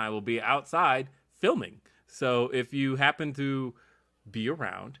 Denise and I will be outside filming. So if you happen to be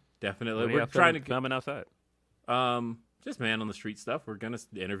around, definitely. We're trying to coming outside. Just man on the street stuff. We're gonna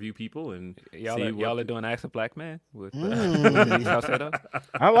interview people and y'all are doing Ask a Black Man with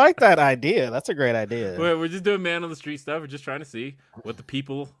I like that idea. That's a great idea. We're just doing man on the street stuff. We're just trying to see what the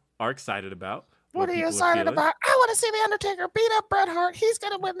people are excited about. What are you excited about? I want to see The Undertaker beat up Bret Hart. He's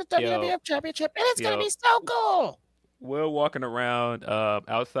gonna win the WWF Championship, and it's gonna be so cool. We're walking around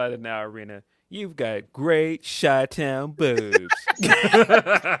outside of Now Arena. You've got great Chi-Town boobs.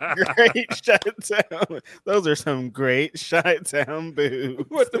 Great Chi-Town. Those are some great Chi-Town boobs.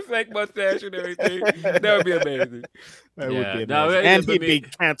 With the fake mustache and everything. That would be amazing. That would be amazing. And he'd be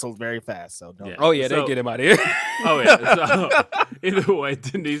canceled very fast. So don't. Yeah. Oh, yeah, they get him out of here. Oh, yeah. So, either way,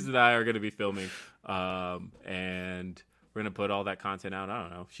 Denise and I are going to be filming. And we're going to put all that content out. I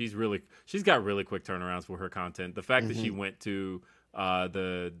don't know. She's got really quick turnarounds for her content. The fact that she went to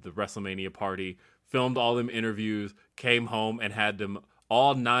the WrestleMania party, filmed all them interviews, came home and had them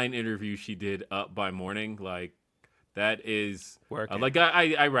all 9 interviews she did up by morning. Like, that is like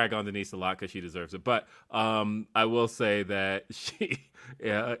I rag on Denise a lot because she deserves it, but I will say that she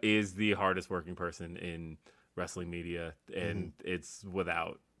is the hardest working person in wrestling media, and it's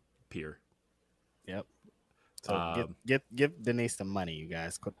without peer. Yep. So give Denise some money, you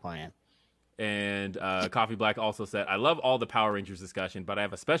guys. Quit playing. And Coffee Black also said, I love all the Power Rangers discussion, but I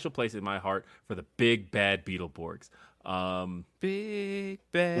have a special place in my heart for the big bad Beetleborgs. Big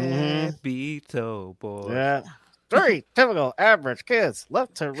bad Beetleborgs. Yeah. 3 typical average kids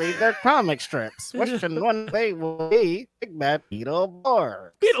love to read their comic strips. Which one they will be? Big bad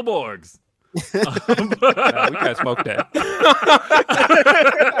Beetleborgs. Beetleborgs. We can't smoke that.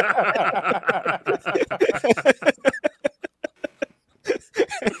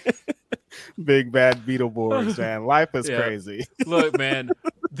 Big bad Beetleborgs, man. Life is crazy. Look, man,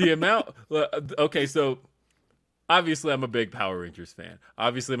 the amount. Okay, so obviously I'm a big Power Rangers fan.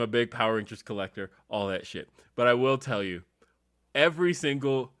 Obviously I'm a big Power Rangers collector, all that shit. But I will tell you, every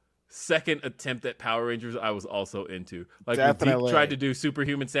single second attempt at Power Rangers I was also into. Like when Deke tried to do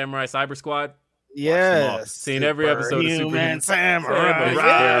Superhuman Samurai Cyber Squad. Yes. Seen every episode of Superhuman Samurai.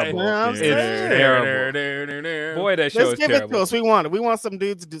 It's terrible. Boy, that show is terrible. Let's give it to us. We want some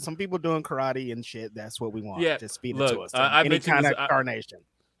dudes to do some people doing karate and shit. That's what we want. Yeah. Just feed it to us. Any kind of carnation.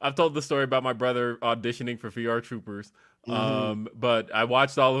 I've told the story about my brother auditioning for VR Troopers. But I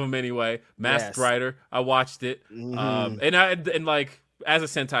watched all of them anyway. Masked Rider, I watched it. And like as a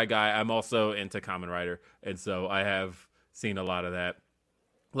Sentai guy, I'm also into Kamen Rider, and so I have seen a lot of that.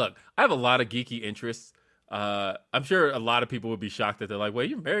 Look, I have a lot of geeky interests. I'm sure a lot of people would be shocked that they're like, "Wait,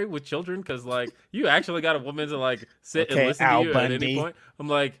 you're married with children?" Because like you actually got a woman to like sit and listen to you at any point. I'm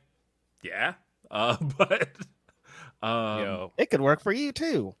like, yeah, but it could work for you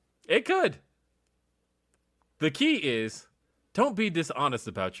too. It could. The key is don't be dishonest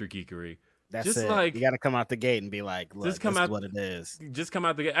about your geekery. That's just it. Like, you got to come out the gate and be like, look, this is what it is. Just come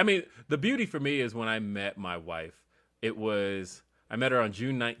out the gate. I mean, the beauty for me is when I met my wife, I met her on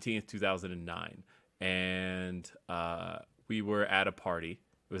June 19th, 2009. And we were at a party.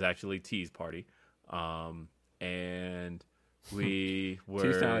 It was actually T's party. And we were...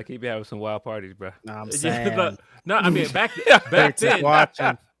 T sound like he be having some wild parties, bro. No, I'm saying. I mean, back then...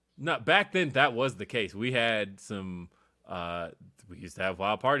 back then, that was the case. We had some... we used to have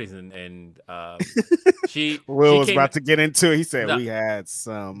wild parties, and she was about to get into it. He said we had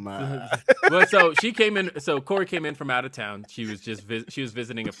some. Well, so she came in. So Corey came in from out of town. She was she was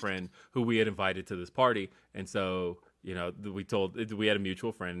visiting a friend who we had invited to this party, and so we had a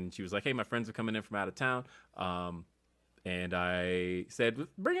mutual friend, and she was like, "Hey, my friends are coming in from out of town," and I said,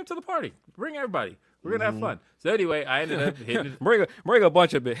 "Bring them to the party. Bring everybody. We're gonna have fun." So anyway, I ended up hitting bring a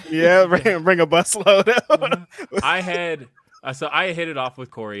bunch of it. Yeah, bring a busload. I had hit it off with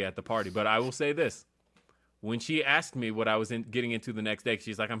Corey at the party, but I will say this: when she asked me what I was getting into the next day,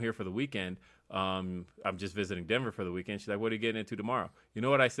 she's like, "I'm here for the weekend. I'm just visiting Denver for the weekend." She's like, "What are you getting into tomorrow?" You know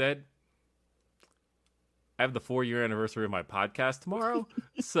what I said? I have the 4-year anniversary of my podcast tomorrow,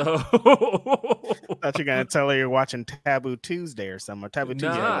 so. I thought you're gonna tell her you're watching Taboo Tuesday or something. Taboo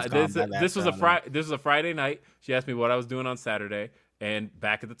Tuesday. This was a Friday night. She asked me what I was doing on Saturday, and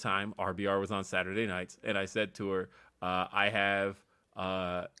back at the time, RBR was on Saturday nights, and I said to her, "I have."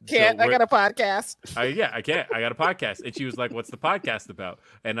 I got a podcast. I can't. I got a podcast. And she was like, "What's the podcast about?"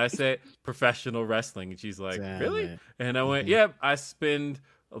 And I said, "Professional wrestling." And she's like, "Really?" And I went, "Yeah, I spend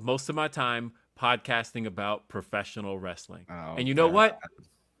most of my time podcasting about professional wrestling." And you know what?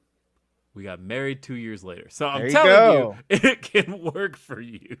 We got married 2 years later. So I'm telling you, it can work for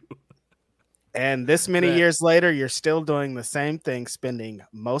you. And this many years later, you're still doing the same thing, spending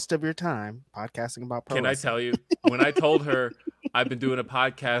most of your time podcasting about pro wrestling. I tell you, when I told her I've been doing a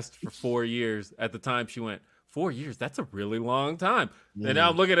podcast for 4 years, at the time she went, 4 years? That's a really long time. And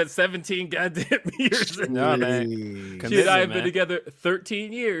now I'm looking at 17 goddamn years. No, man. She and I have been together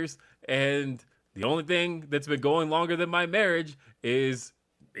 13 years, and the only thing that's been going longer than my marriage is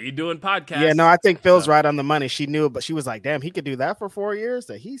me doing podcasts. Yeah, no, I think Phil's right on the money. She knew it, but she was like, damn, he could do that for 4 years?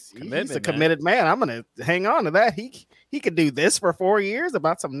 He's a committed man. I'm going to hang on to that. He could do this for 4 years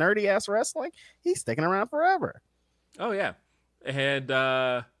about some nerdy-ass wrestling. He's sticking around forever. Oh, yeah. And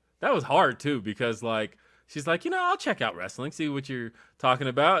that was hard, too, because, like, she's like, I'll check out wrestling, see what you're talking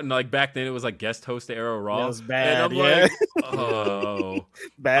about. And, like, back then it was, like, guest host to Arrow Raw. It was bad, and I'm like, oh.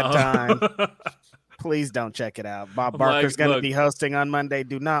 Bad time. Please don't check it out. Bob Barker's going to be hosting on Monday.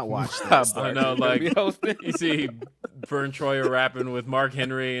 Do not watch this. I know, like, you see Vern Troyer rapping with Mark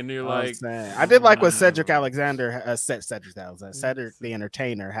Henry, and you're like... I did like what Cedric Alexander, Cedric the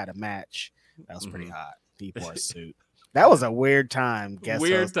Entertainer had a match. That was pretty hot. He wore a suit. That was a weird time.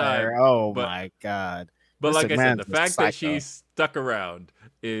 Weird time. There. Oh, my God. But like I said, the fact that she stuck around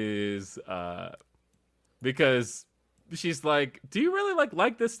is because she's like, "Do you really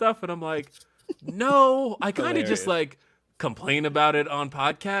like this stuff?" And I'm like, "No, I kind of just like complain about it on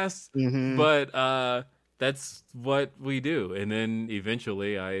podcasts, but that's what we do." And then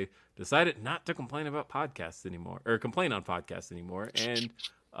eventually I decided not to complain about podcasts anymore, or complain on podcasts anymore. And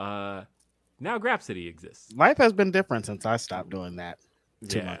now Grapsody exists. Life has been different since I stopped doing that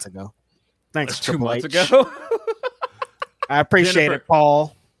 2 months ago. Thanks, 2 months H. ago. I appreciate it,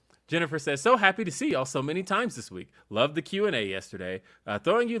 Paul. Jennifer says, "So happy to see y'all so many times this week. Love the Q&A yesterday.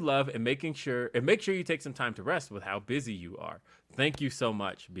 Throwing you love and make sure you take some time to rest with how busy you are. Thank you so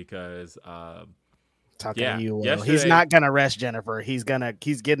much." Because talking to you, he's not gonna rest, Jennifer. He's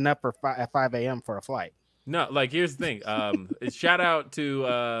getting up at 5 a.m. for a flight. No, like here's the thing. Shout out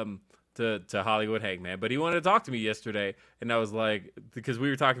to Hollywood Hangman, but he wanted to talk to me yesterday, and I was like, because we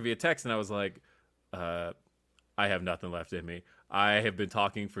were talking via text, and I was like, I have nothing left in me. I have been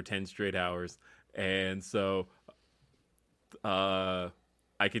talking for 10 straight hours, and so I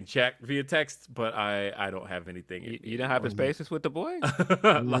can check via text, but I don't have anything. You don't have the spaces with the boy?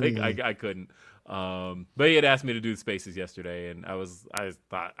 I couldn't. But he had asked me to do the spaces yesterday, and I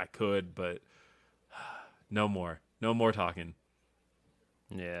thought I could, but no more talking.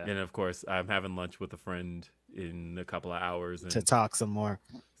 Yeah. And of course, I'm having lunch with a friend in a couple of hours. And to talk some more.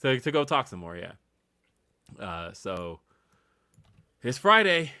 So to go talk some more, yeah. So it's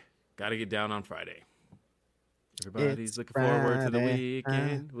Friday. Got to get down on Friday. Everybody's looking forward to the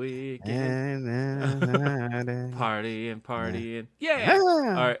weekend. Partying. Yeah.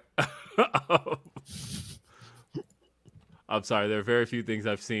 All right. I'm sorry. There are very few things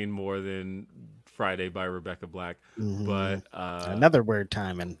I've seen more than Friday by Rebecca Black. But another weird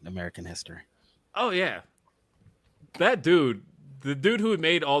time in American history. Oh, yeah. That dude, the dude who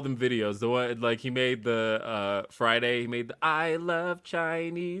made all them videos, the one, like, he made the Friday, he made the I love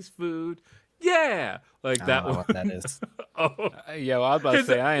Chinese food. Yeah. Like that one. What that is. Yo, I was about to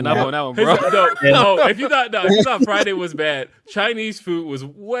say, I ain't up on that one, bro. If you thought Friday was bad, Chinese food was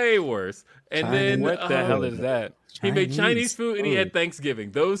way worse. And then what the hell is that? He made Chinese food and he had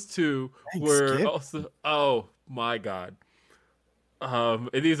Thanksgiving. Those two were also, oh my God. And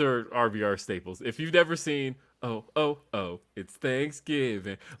these are RBR staples. If you've never seen it's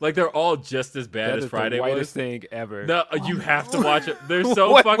Thanksgiving, like they're all just as bad as Friday was. The whitest thing ever. No, you have to watch it. They're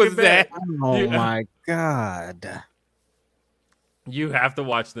so fucking bad. Oh my God. You have to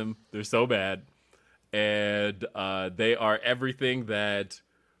watch them. They're so bad. And they are everything that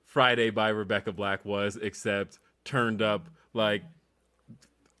Friday by Rebecca Black was, except turned up. Like,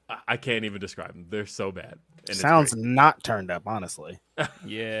 I can't even describe them. They're so bad. And sounds not turned up, honestly.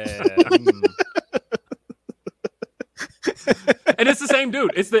 Yeah. And it's the same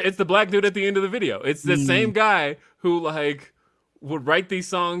dude. It's the black dude at the end of the video. It's the same guy who like would write these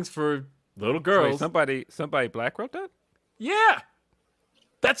songs for little girls. Wait, somebody black wrote that? Yeah.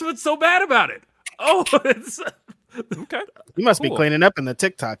 That's what's so bad about it. Oh, it's okay. You must be cleaning up in the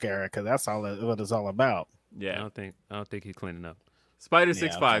TikTok era, because that's all what it's all about. Yeah. I don't think he's cleaning up.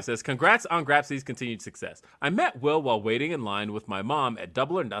 Spider65 says, congrats on Grapsy's continued success. I met Will while waiting in line with my mom at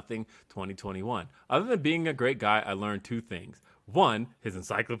Double or Nothing 2021. Other than being a great guy, I learned two things. One, his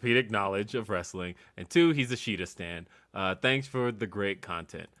encyclopedic knowledge of wrestling. And two, he's a Sheeta stan. Thanks for the great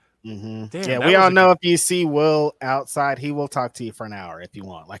content. Damn, yeah, we all know if you see Will outside, he will talk to you for an hour if you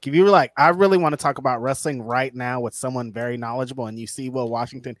want. Like if you were like, I really want to talk about wrestling right now with someone very knowledgeable, and you see Will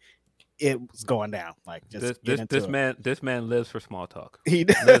Washington, it's going down. Like just this man lives for small talk. He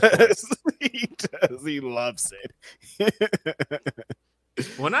does. He does. He loves it.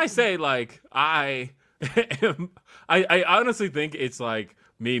 When I say like I honestly think it's like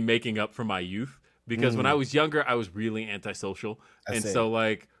me making up for my youth, because when I was younger, I was really antisocial, so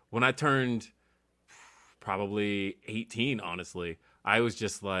like when I turned probably 18, honestly, I was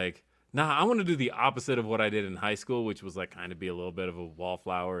just like, nah, I want to do the opposite of what I did in high school, which was like kind of be a little bit of a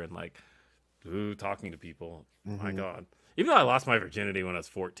wallflower and like talking to people. My God. Even though I lost my virginity when I was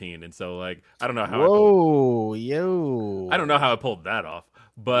 14, and so like I don't know how I don't know how I pulled that off.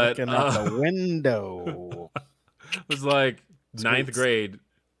 But looking out the window. It was like ninth grade.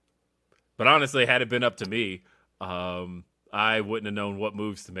 But honestly, had it been up to me, I wouldn't have known what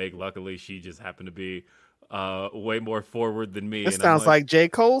moves to make. Luckily, she just happened to be way more forward than me. This sounds like J.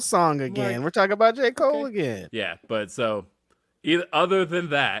 Cole's song again. Like, we're talking about J. Cole again. Yeah, but so other than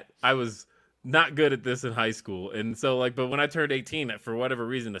that, I was not good at this in high school. And so like, but when I turned 18, for whatever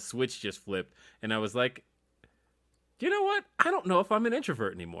reason, a switch just flipped. And I was like, you know what? I don't know if I'm an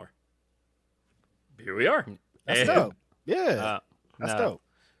introvert anymore. Here we are. That's dope. Yeah. That's dope.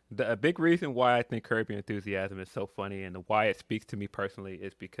 A big reason why I think Curb Your Enthusiasm is so funny and why it speaks to me personally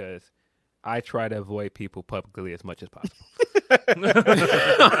is because I try to avoid people publicly as much as possible.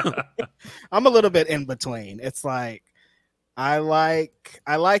 I'm a little bit in between. It's like I like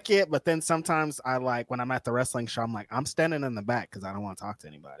it, but then sometimes I like when I'm at the wrestling show, I'm like, I'm standing in the back because I don't want to talk to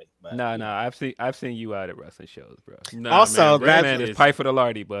anybody. But no, I've seen you out at wrestling shows, bro. No, also, man is pipe for the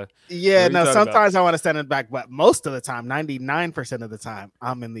Lardy, but yeah, no. Sometimes I want to stand in the back, but most of the time, 99% of the time,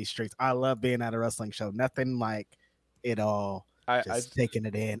 I'm in these streets. I love being at a wrestling show. Nothing like it all. Just taking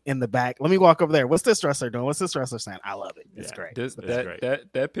it in the back. Let me walk over there. What's this wrestler doing? What's this wrestler saying? I love it. It's great.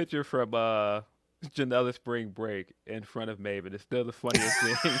 That picture from Janela Spring Break in front of Maven is still the funniest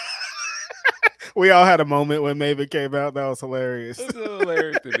thing. We all had a moment when Maven came out. That was hilarious. It's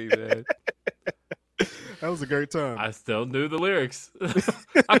hilarious to me, man. That was a great time. I still knew the lyrics.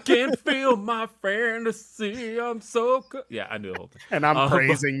 I can feel my fantasy. I'm so good. Yeah, I knew the whole thing. And I'm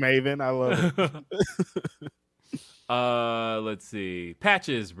praising Maven. I love it. Let's see.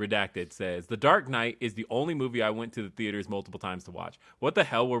 Patches Redacted says, The Dark Knight is the only movie I went to the theaters multiple times to watch. What the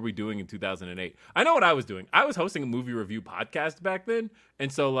hell were we doing in 2008? I know what I was doing. I was hosting a movie review podcast back then. And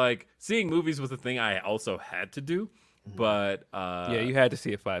so like seeing movies was a thing I also had to do. But yeah, you had to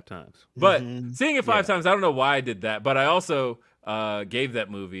see it 5 times. But seeing it 5 times, I don't know why I did that. But I also gave that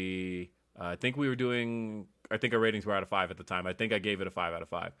movie, I think our ratings were out of 5 at the time. I think I gave it a 5 out of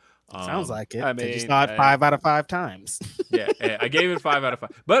 5. Sounds like it. I mean, just not 5 out of 5 times. Yeah, I gave it 5 out of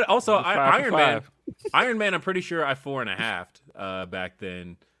 5. But also, Iron Man. Iron Man, I'm pretty sure I 4.5 back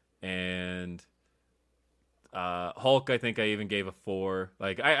then, and Hulk, I think I even gave a 4.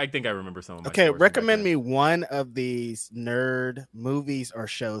 Like I think I remember some of my. Okay, scores from back recommend then. me one of these nerd movies or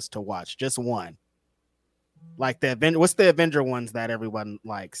shows to watch. Just one. Like what's the Avenger ones that everyone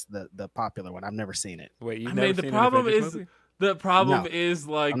likes? The popular one. I've never seen it. Wait, you've I never mean, seen an Avengers movie? the problem No, is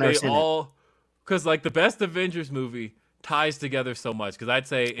like I've never they seen it. all, because like the best Avengers movie ties together so much. Because I'd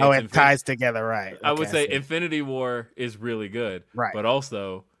say It ties together, right? I would say see. Infinity War is really good, Right. But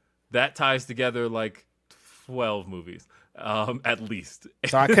also that ties together like 12 movies, at least.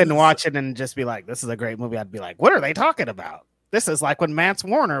 So I couldn't watch it and just be like, "This is a great movie." I'd be like, "What are they talking about?" This is like when Mance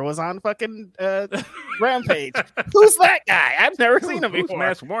Warner was on fucking Rampage. Who's that guy? I've never seen him Who's before.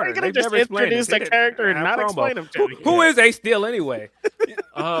 Mance Warner? You're gonna They've just never explained introduce it. a character and not Promo. explain him to me. Who is A Steel anyway?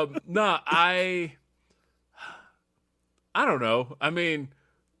 No, I don't know. I mean,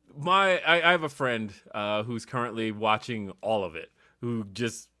 I have a friend who's currently watching all of it, who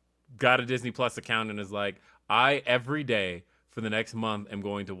just got a Disney Plus account and is like, I every day for the next month am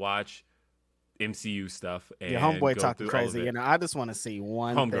going to watch MCU stuff. And Your homeboy go talking through all of crazy, it. and I just want to see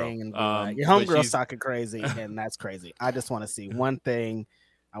one Homegirl. thing. And be like, your But homegirl's she's- talking crazy, and that's crazy. I just want to see one thing.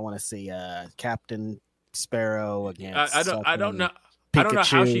 I want to see Captain Sparrow against. I don't know. Pikachu. I don't know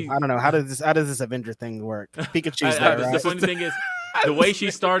how she. I don't know how does this Avenger thing work? Pikachu's there, The right? funny thing is, the way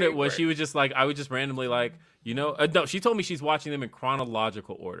she started was she was just like, I would just randomly like, no, she told me she's watching them in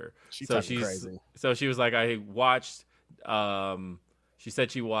chronological order. She's so talking crazy. So she was like, I watched. She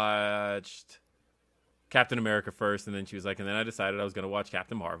said she watched Captain America first, and then she was like, and then I decided I was going to watch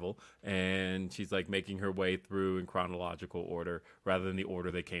Captain Marvel, and she's like making her way through in chronological order rather than the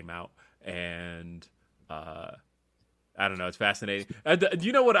order they came out, and I don't know, it's fascinating.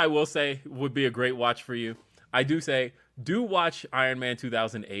 You know what I will say would be a great watch for you? I do say, do watch Iron Man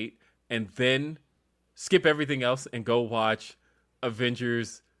 2008, and then skip everything else and go watch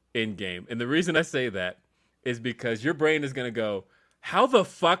Avengers Endgame. And the reason I say that is because your brain is going to go, how the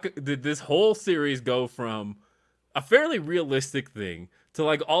fuck did this whole series go from a fairly realistic thing to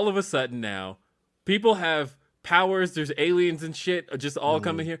like all of a sudden now people have powers, there's aliens and shit just all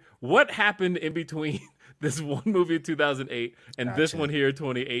coming here. What happened in between this one movie in 2008 and this one here in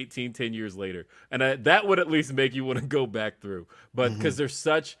 2018, 10 years later? And that would at least make you want to go back through. But because there's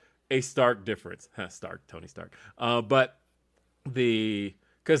such a stark difference. Tony Stark. But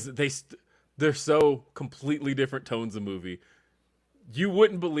because they're so completely different tones of movie. You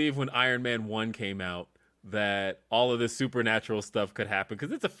wouldn't believe when Iron Man 1 came out that all of this supernatural stuff could happen,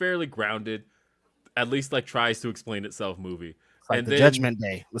 because it's a fairly grounded, at least like tries to explain itself movie. It's like the Judgment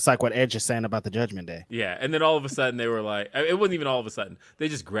Day. It's like what Edge is saying about the Judgment Day. Yeah, and then all of a sudden they were like, it wasn't even all of a sudden. They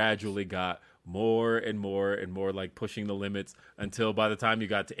just gradually got more and more and more like pushing the limits until by the time you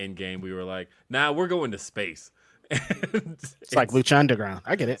got to Endgame, we were like, nah, we're going to space. It's like Lucha Underground.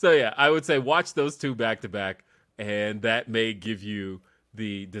 I get it. So yeah, I would say watch those two back to back, and that may give you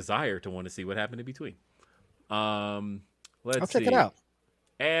the desire to want to see what happened in between. Let's I'll check see. it out.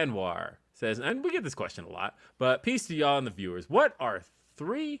 Anwar says, and we get this question a lot, but peace to y'all and the viewers. What are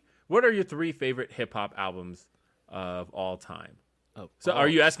your 3 favorite hip hop albums of all time? So are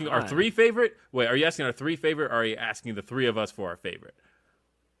you asking our 3 favorite? Wait, are you asking our 3 favorite, or are you asking the 3 of us for our favorite?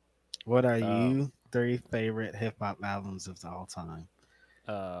 What are you 3 favorite hip hop albums of all time?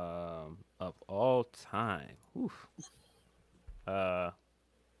 Of all time. Oof.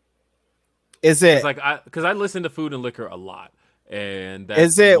 Is it It's like because I listen to Food and Liquor a lot, and that's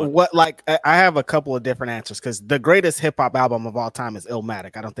is it what like I have a couple of different answers, because the greatest hip hop album of all time is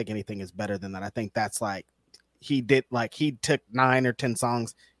Illmatic. I don't think anything is better than that. I think that's like he took 9 or 10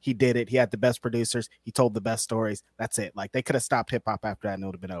 songs, he did it. He had the best producers, he told the best stories. That's it. Like they could have stopped hip hop after that and it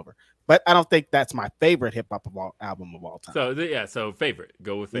would have been over. But I don't think that's my favorite hip hop album of all time. So favorite.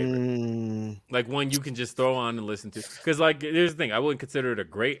 Go with favorite. Like one you can just throw on and listen to. Because like here's the thing, I wouldn't consider it a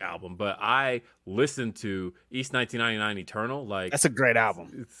great album, but I listened to East 1999 Eternal. Like That's a great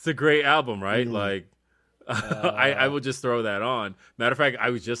album. It's a great album, right? Like I would just throw that on. Matter of fact, I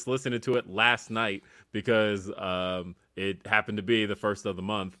was just listening to it last night because it happened to be the first of the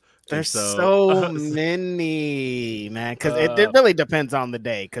month. There's so many, man, because it really depends on the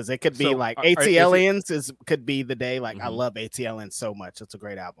day. Because it could be like ATLiens could be the day. Like I love ATLiens so much; it's a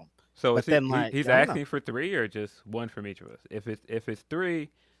great album. So but then he's asking for 3 or just one from each of us. If it's 3,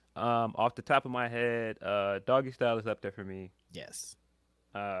 off the top of my head, Doggy Style is up there for me. Yes.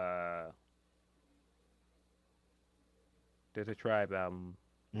 There's a Tribe album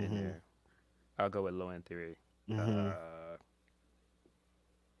in there. I'll go with Low End Theory.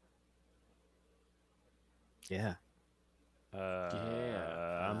 Yeah.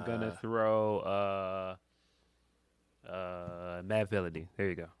 I'm I'm gonna throw Matt Villainy. There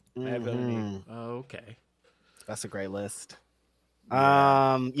you go. Matt Villainy. Okay. That's a great list.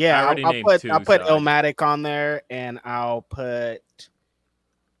 Yeah. Yeah, I already named two, I'll put so Illmatic on there, and I'll put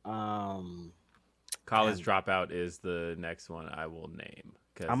College Dropout is the next one I will name.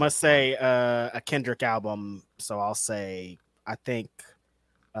 I must say a Kendrick album, so I'll say I think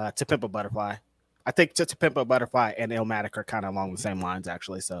To Pimp a Butterfly. I think To Pimp a Butterfly and Illmatic are kind of along the same lines,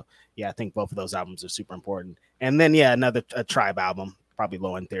 actually. So yeah, I think both of those albums are super important. And then yeah, another Tribe album, probably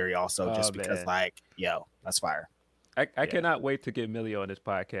Low End Theory, also just because like, yo, that's fire. I cannot wait to get Millie on this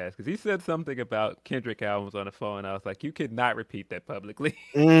podcast because he said something about Kendrick albums on the phone. And I was like, you could not repeat that publicly.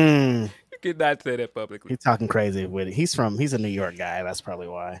 You could not say that publicly. He's talking crazy with it. He's a New York guy. That's probably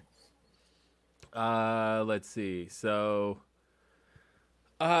why. Let's see. So,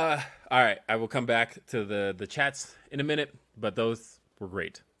 all right. I will come back to the chats in a minute, but those were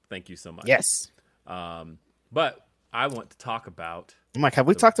great. Thank you so much. Yes. But I want to talk about. I'm like, have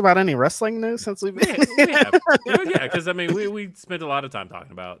we talked about any wrestling news since we've been? Yeah, because I mean, we spent a lot of time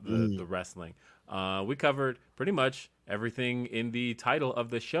talking about the wrestling. We covered pretty much everything in the title of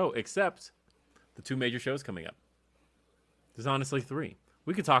the show except the two major shows coming up. There's honestly three.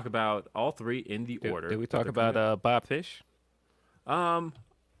 We could talk about all three in the order. Did we talk about Bob Fish? We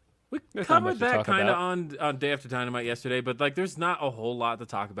covered that kind of on Day After Dynamite yesterday, but like, there's not a whole lot to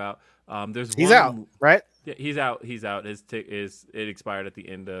talk about. He's out, right? Yeah, he's out. He's out. It expired at the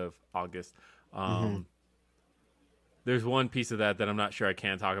end of August. There's one piece of that I'm not sure I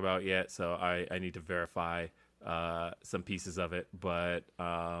can talk about yet, so I need to verify some pieces of it. But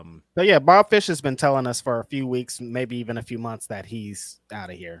yeah, Bob Fish has been telling us for a few weeks, maybe even a few months, that he's out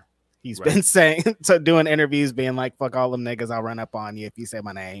of here. He's been saying, doing interviews, being like, "Fuck all them niggas, I'll run up on you if you say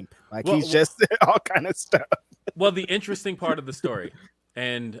my name." Like, he's just all kind of stuff. Well, the interesting part of the story,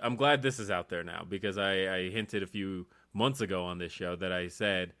 and I'm glad this is out there now because I hinted a few months ago on this show that I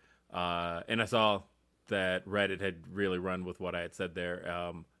said, and I saw that Reddit had really run with what I had said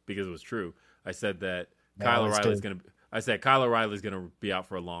there because it was true. I said that Kyle O'Reilly's going to. I said Kyle O'Reilly's going to be out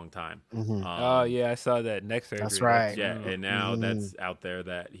for a long time. Oh yeah, I saw that neck surgery. That's right. Yeah, and now that's out there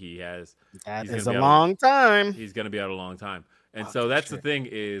that he has. That is a long time. He's going to be out a long time, and so that's the thing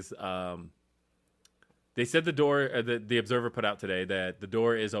is, they said the door. The Observer put out today that the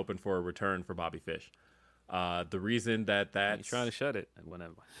door is open for a return for Bobby Fish. The reason that's he's trying to shut it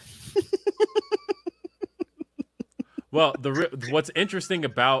whenever. Well, what's interesting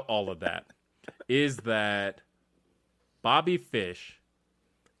about all of that is that Bobby Fish,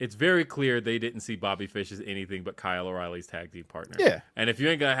 it's very clear they didn't see Bobby Fish as anything but Kyle O'Reilly's tag team partner. Yeah. And if you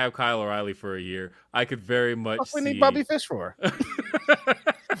ain't going to have Kyle O'Reilly for a year, I could very much what see... we need Bobby Fish for?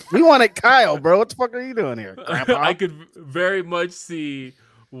 We wanted Kyle, bro. What the fuck are you doing here, Grandpa? I could very much see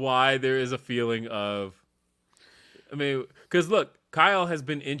why there is a feeling of... I mean, because look, Kyle has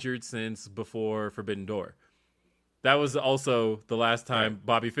been injured since before Forbidden Door. That was also the last time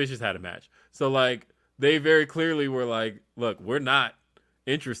Bobby Fish has had a match. So, like... They very clearly were like, look, we're not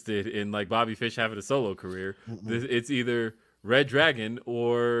interested in like Bobby Fish having a solo career. It's either Red Dragon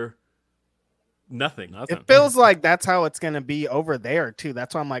or nothing. It feels like that's how it's going to be over there, too.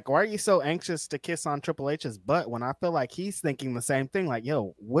 That's why I'm like, why are you so anxious to kiss on Triple H's butt when I feel like he's thinking the same thing? Like,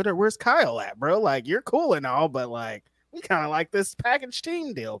 yo, where's Kyle at, bro? Like, you're cool and all, but like, we kind of like this package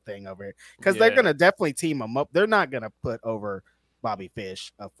team deal thing over here because they're going to definitely team him up. They're not going to put over Bobby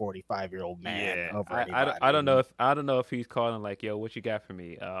Fish, a 45-year-old man. Yeah, I don't know if he's calling like, yo, what you got for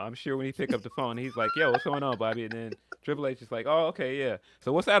me? I'm sure when he pick up the phone, he's like, yo, what's going on, Bobby? And then Triple H is like, oh, okay, yeah.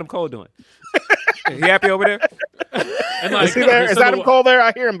 So what's Adam Cole doing? Is he happy over there? And like, is he there? Is Adam Cole there?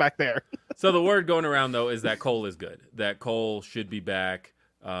 I hear him back there. So the word going around though is that Cole is good. That Cole should be back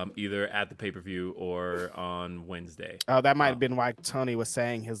either at the pay-per-view or on Wednesday. Oh, that might have been why Tony was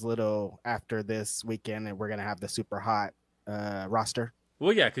saying his little after this weekend, and we're gonna have the super hot roster.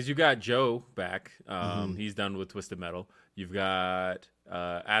 Well, yeah, because you got Joe back. He's done with Twisted Metal. You've got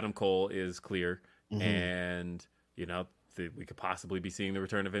Adam Cole is clear, and you know we could possibly be seeing the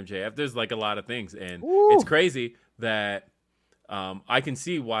return of MJF. There's like a lot of things, and it's crazy that I can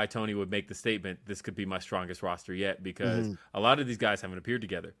see why Tony would make the statement, this could be my strongest roster yet, because a lot of these guys haven't appeared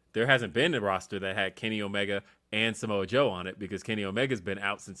together. There hasn't been a roster that had Kenny Omega and Samoa Joe on it because Kenny Omega's been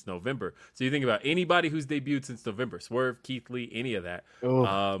out since November. So you think about anybody who's debuted since November, Swerve, Keith Lee, any of that.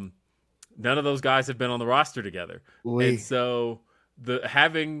 None of those guys have been on the roster together. And so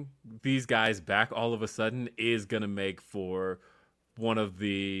having these guys back all of a sudden is going to make for one of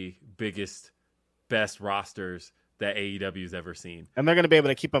the biggest, best rosters that AEW's ever seen. And they're going to be able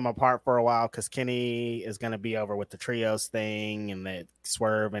to keep them apart for a while because Kenny is going to be over with the trios thing, and that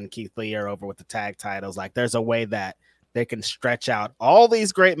Swerve and Keith Lee are over with the tag titles. Like, there's a way that they can stretch out all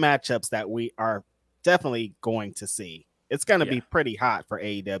these great matchups that we are definitely going to see. It's going to be pretty hot for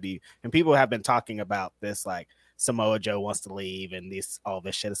AEW. And people have been talking about this, like, Samoa Joe wants to leave and all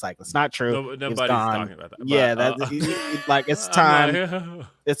this shit. It's like, it's not true. Nobody's talking about that. But, yeah, like, it's time.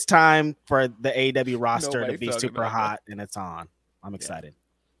 It's time for the AEW roster to be super hot, and it's on. I'm excited.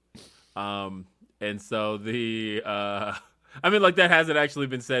 And so I mean, like, that hasn't actually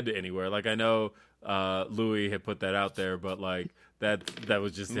been said anywhere. Like, I know Louis had put that out there, but like that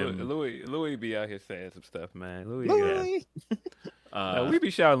was just him. Louis be out here saying some stuff, man. Louis. We be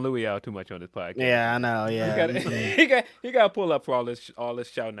shouting Louis out too much on this podcast. Yeah, I know. Yeah, he got to pull up for all this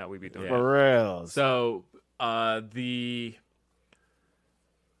shouting out we be doing. For real. So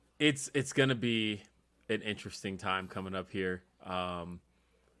it's gonna be an interesting time coming up here. I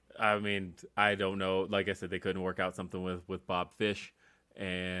mean, I don't know. Like I said, they couldn't work out something with Bob Fish,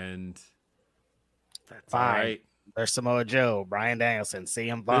 and that's fine. All right. There's Samoa Joe, Bryan Danielson,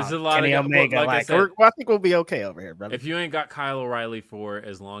 CM Punk, There's a lot Kenny of Omega. I think we'll be okay over here, brother. If you ain't got Kyle O'Reilly for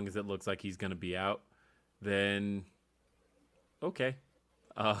as long as it looks like he's gonna be out, then okay.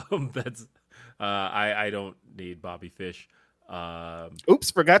 That's I don't need Bobby Fish.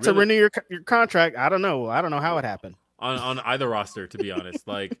 Oops, forgot to renew your contract. I don't know how it happened on either roster, to be honest.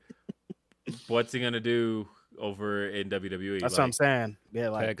 Like, what's he gonna do over in WWE? That's what I'm saying. Yeah,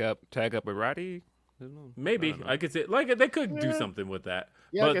 like tag up with Roddy. Maybe I could say, like, they could do something with that.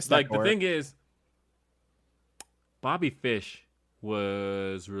 Yeah, but like the thing is, Bobby Fish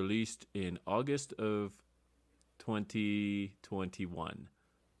was released in August of 2021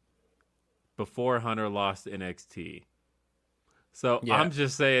 before Hunter lost NXT. So I'm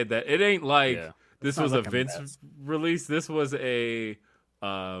just saying that it ain't like this was a Vince release. This was a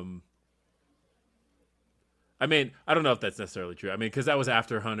I mean, I don't know if that's necessarily true. I mean, because that was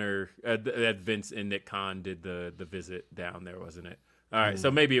after Hunter, that Vince and Nick Khan did the visit down there, wasn't it? All right, so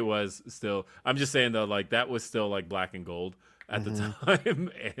maybe it was still. I'm just saying, though, like, that was still, like, black and gold at the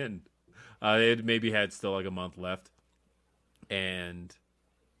time. And it maybe had still, like, a month left. And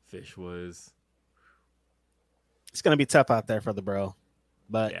Fish was... It's going to be tough out there for the bro.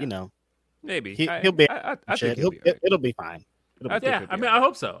 But, you know. Maybe. He'll be... I think it'll be fine. I mean, I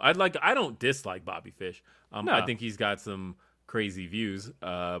hope so. I don't dislike Bobby Fish. No. I think he's got some crazy views,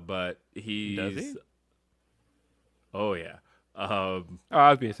 but he's... Does he? Oh, yeah. I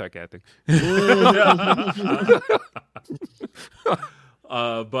was being sarcastic. But,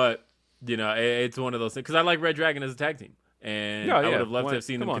 you know, it's one of those things. Because I like Red Dragon as a tag team. And I would have loved to have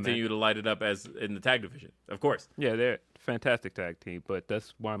seen them continue to light it up as in the tag division. Of course. Yeah, they're a fantastic tag team. But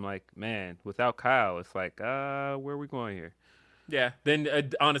that's why I'm like, man, without Kyle, it's like, where are we going here? Yeah, then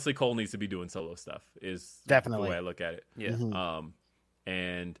honestly, Cole needs to be doing solo stuff. Is definitely the way I look at it. Yeah.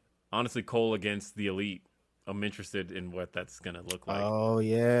 And honestly, Cole against the Elite, I'm interested in what that's gonna look like. Oh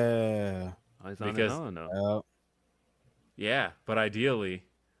yeah, yeah, but ideally,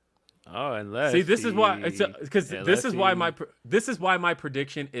 unless this is why this is why my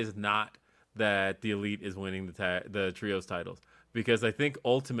prediction is not that the Elite is winning the trios titles, because I think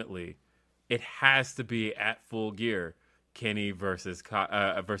ultimately it has to be at Full Gear. Kenny versus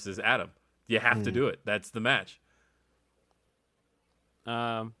Adam. You have to do it. That's the match.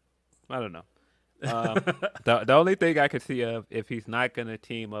 I don't know. The only thing I could see of, if he's not going to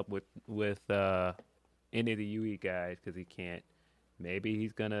team up with any of the UE guys because he can't, maybe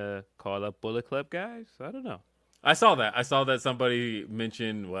he's going to call up Bullet Club guys. I don't know. I saw that somebody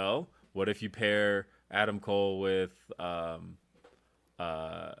mentioned, well, what if you pair Adam Cole with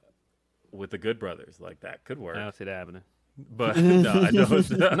the Good Brothers? Like, that could work. I don't see that happening. But no, I don't.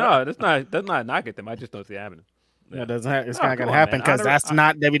 No, that's not knocking them. I just don't see it happening. Yeah, it's not going to happen because that's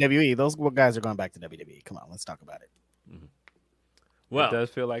not WWE. Those guys are going back to WWE. Come on, let's talk about it. Mm-hmm. Well, it does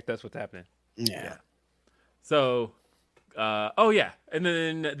feel like that's what's happening. Yeah. So, and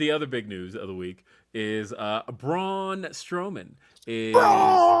then the other big news of the week is Braun Strowman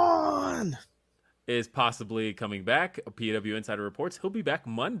is possibly coming back. PW Insider reports he'll be back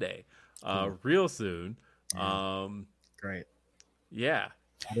Monday, real soon. Great. Yeah.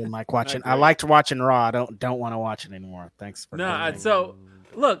 I didn't like watching. I liked watching Raw. I don't want to watch it anymore. Thanks for. So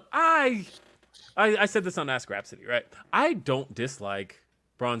look, I said this on Ask Rhapsody, right? I don't dislike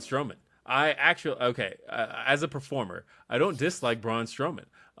Braun Strowman. I actually as a performer, I don't dislike Braun Strowman.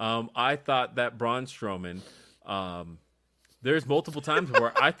 I thought that Braun Strowman, there's multiple times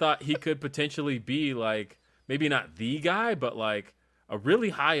where I thought he could potentially be like, maybe not the guy, but like a really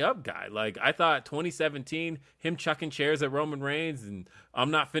high up guy. Like, I thought 2017, him chucking chairs at Roman Reigns and I'm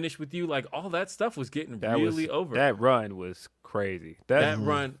not finished with you, like all that stuff was getting really over. That run was crazy. That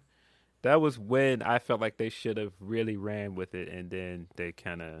run. That was when I felt like they should have really ran with it, and then they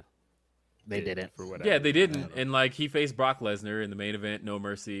kind of didn't for whatever. Yeah, they didn't. And like he faced Brock Lesnar in the main event, No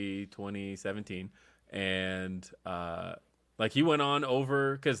Mercy 2017, and like he went on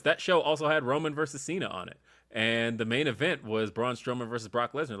over because that show also had Roman versus Cena on it, and the main event was Braun Strowman versus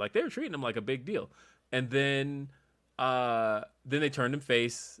Brock Lesnar. Like they were treating him like a big deal, and then they turned him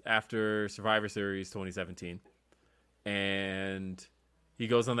face after Survivor Series 2017, and he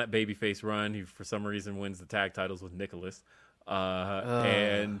goes on that babyface run. He for some reason wins the tag titles with Nicholas,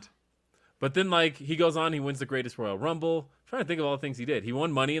 but then like he goes on, he wins the Greatest Royal Rumble. I'm trying to think of all the things he did. He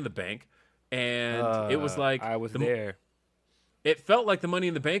won Money in the Bank, and it was like I was there. It felt like the Money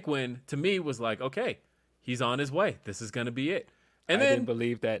in the Bank win to me was like, okay, he's on his way. This is going to be it. And I then didn't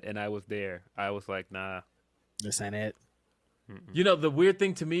believe that, and I was there. I was like, nah, this ain't it. You know, the weird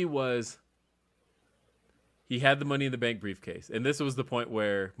thing to me was he had the Money in the Bank briefcase, and this was the point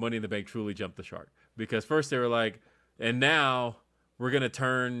where Money in the Bank truly jumped the shark. Because first they were like, and now we're going to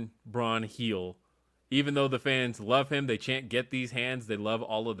turn Braun heel. Even though the fans love him, they chant, get these hands, they love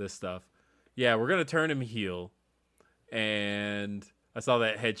all of this stuff. Yeah, we're going to turn him heel. And I saw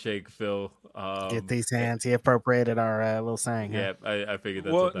that head shake, Phil. Get these hands. He appropriated our little saying. Yeah, I figured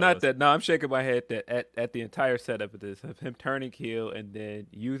that's well, what that not was. that. No, I'm shaking my head that at the entire setup of this, of him turning heel and then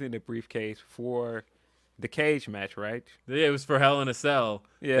using the briefcase for the cage match, right? Yeah, it was for Hell in a Cell.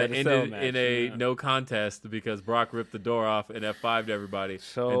 Yeah, that the cell ended match, in a no contest because Brock ripped the door off and F5'd everybody.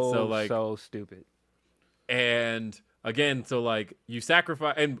 So stupid. And again, so like you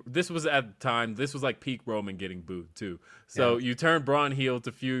sacrifice, and this was at the time, this was like peak Roman getting booed too. So you turn Braun heel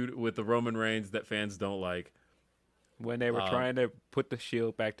to feud with the Roman Reigns that fans don't like. When they were trying to put the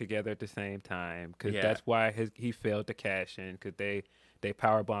Shield back together at the same time, because Yeah. that's why he failed to cash in, because they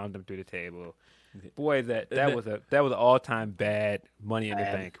power bombed him through the table. Boy, that was an all-time bad Money in the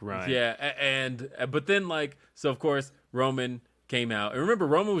Bank run. Yeah, but then like, so of course Roman came out. And remember,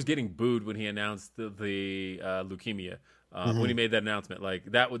 Roman was getting booed when he announced the leukemia. When he made that announcement,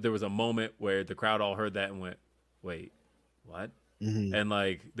 like there was a moment where the crowd all heard that and went, "Wait, what?" And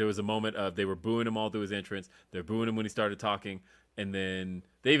like there was a moment of they were booing him all through his entrance. They're booing him when he started talking, and then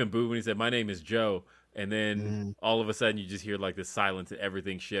they even booed when he said, "My name is Joe." And then all of a sudden, you just hear like this silence and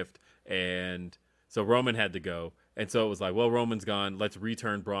everything shift. And so Roman had to go. And so it was like, well, Roman's gone. Let's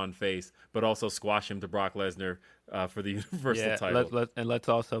return Braun face, but also squash him to Brock Lesnar for the Universal title. Let's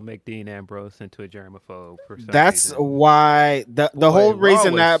also make Dean Ambrose into a germaphobe. That's why the whole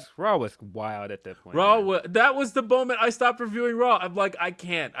reason that Raw was wild at that point. That was the moment I stopped reviewing Raw. I'm like, I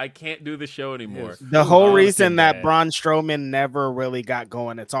can't do the show anymore. The whole reason that Braun Strowman never really got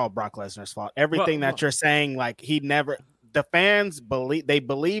going, it's all Brock Lesnar's fault. Everything that you're saying, like the fans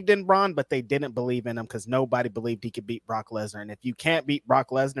believed in Braun, but they didn't believe in him because nobody believed he could beat Brock Lesnar. And if you can't beat Brock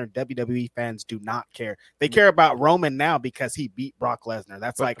Lesnar, WWE fans do not care. They care about Roman now because he beat Brock Lesnar.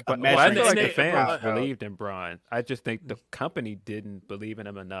 That's a measure. I feel like the fans believed in Braun. I just think the company didn't believe in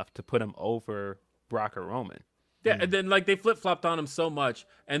him enough to put him over Brock or Roman. Yeah, and then like they flip-flopped on him so much.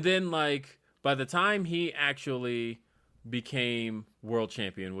 And then like by the time he actually became world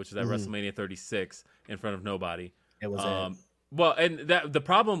champion, which is at WrestleMania 36 in front of nobody, it was well, and the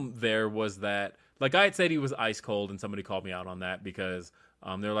problem there was that, like I had said, he was ice cold, and somebody called me out on that because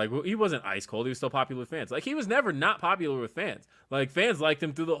they're like, well, he wasn't ice cold; he was still popular with fans. Like he was never not popular with fans. Like fans liked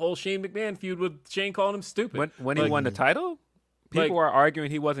him through the whole Shane McMahon feud with Shane calling him stupid. When he won the title, people were arguing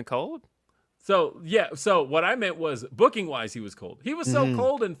he wasn't cold. So yeah, so what I meant was booking wise, he was cold. He was so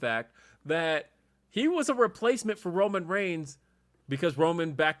cold, in fact, that he was a replacement for Roman Reigns because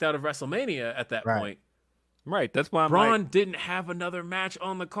Roman backed out of WrestleMania at that point. Right, that's why Braun didn't have another match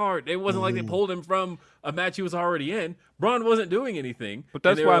on the card. It wasn't like they pulled him from a match he was already in. Braun wasn't doing anything. But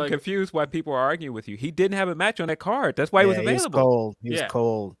that's why I'm confused why people are arguing with you. He didn't have a match on that card. That's why he was available. He was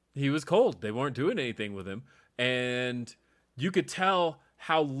cold. He was cold. They weren't doing anything with him. And you could tell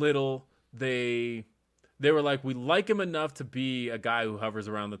how little they were like, we like him enough to be a guy who hovers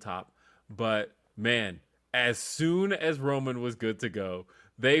around the top. But, man, as soon as Roman was good to go,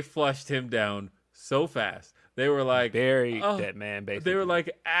 they flushed him down so fast. They were like, buried that man, basically. They were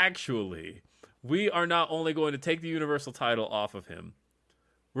like, actually, we are not only going to take the Universal title off of him,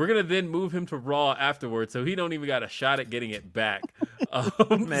 we're going to then move him to Raw afterwards, so he don't even got a shot at getting it back.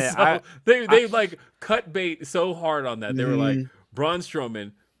 Man, so they like cut bait so hard on that. They were like, Braun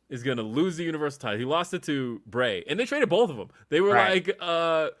Strowman is going to lose the Universal title. He lost it to Bray, and they traded both of them. They were like,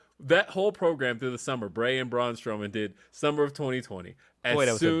 that whole program through the summer, Bray and Braun Strowman did summer of 2020. Boy,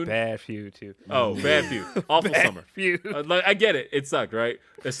 that was a bad feud too. Oh, bad feud. Awful Bad summer. feud. Like, I get it. It sucked, right?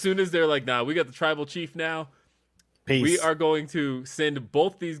 As soon as they're like, nah, we got the tribal chief now. Peace. We are going to send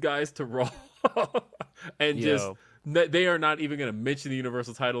both these guys to Raw and they are not even going to mention the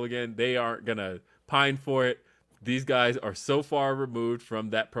Universal title again. They aren't going to pine for it. These guys are so far removed from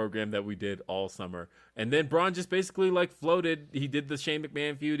that program that we did all summer. And then Braun just basically like floated. He did the Shane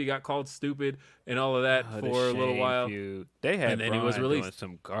McMahon feud. He got called stupid and all of that for a little while. Feud. They had and then Braun he was released. doing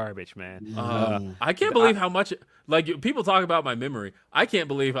some garbage, man. I can't believe how much like people talk about my memory. I can't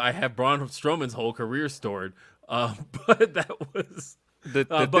believe I have Braun Strowman's whole career stored. But that was the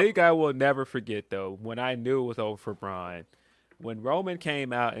thing I will never forget though. When I knew it was over for Braun. When Roman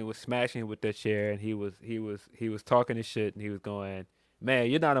came out and was smashing with the chair, and he was talking his shit, and he was going,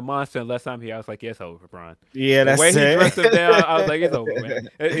 "Man, you're not a monster unless I'm here." I was like, "Yes, over, Braun." Yeah, that's the way it. he dressed him down, I was like, "It's over, man.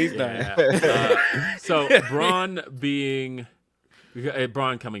 He's done." So Braun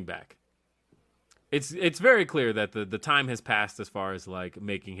coming back. It's very clear that the time has passed as far as like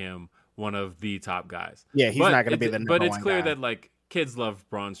making him one of the top guys. Yeah, he's not going to be the number one guy. But it's clear that like kids love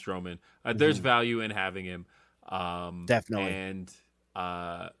Braun Strowman. There's value in having him. Definitely. And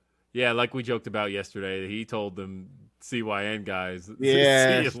like we joked about yesterday, he told them CYN guys,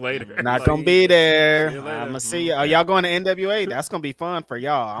 yeah, see you later. Not gonna be there. I'm gonna see you. Are y'all going to NWA? That's gonna be fun for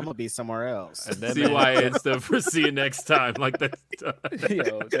y'all. I'm gonna be somewhere else. And then CYN stuff for see you next time. Like that.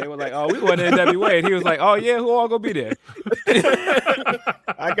 They were like, "Oh, we want to NWA," and he was like, "Oh yeah, who all gonna be there?"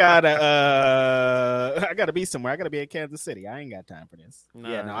 I gotta be somewhere. I gotta be in Kansas City. I ain't got time for this.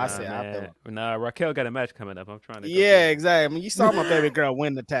 I feel Raquel got a match coming up. I'm trying to. Exactly. I mean, you saw my baby girl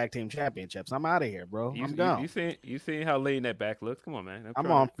win the tag team championships. I'm out of here, bro. I'm gone. You see how lean that back looks? Come on, man. I'm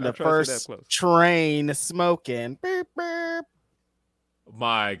on the first train smoking. Beep, beep.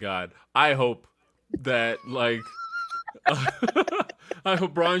 My God, I hope that like. I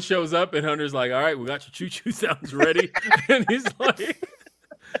hope Braun shows up and Hunter's like, "All right, we got your choo-choo sounds ready," and he's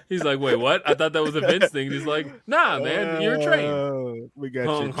like, "Wait, what? I thought that was a Vince thing." And he's like, "Nah, man, you're trained. We got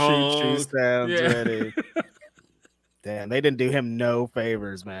your choo-choo sounds ready." Damn, they didn't do him no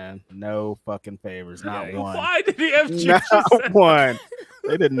favors, man. No fucking favors. Not one. Why did he have choo-choo Not sounds? one.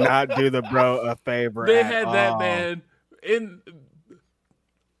 They did not do the bro a favor. They had that man in.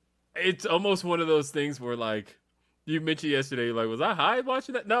 It's almost one of those things where like. You mentioned yesterday, like, was I high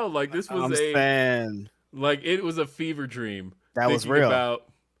watching that? No, like this was like it was a fever dream. That was real.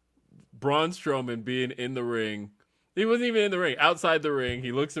 About Braun Strowman being in the ring. He wasn't even in the ring. Outside the ring,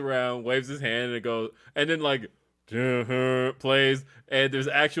 he looks around, waves his hand, and it goes, and then like plays, and there's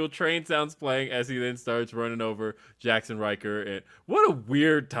actual train sounds playing as he then starts running over Jackson Riker. And what a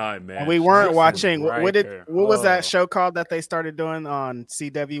weird time, man! And we weren't watching. What was that Oh. show called that they started doing on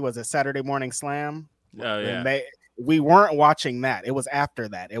CW? Was it Saturday Morning Slam? Oh yeah. We weren't watching that. It was after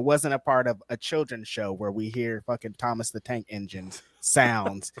that. It wasn't a part of a children's show where we hear fucking Thomas the Tank Engine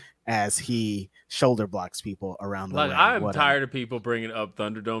sounds as he shoulder blocks people around the ring. I'm tired of people bringing up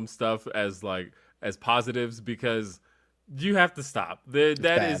Thunderdome stuff as positives because you have to stop. That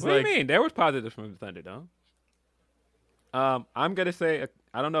is What do you mean? There was positives from the Thunderdome. I'm gonna say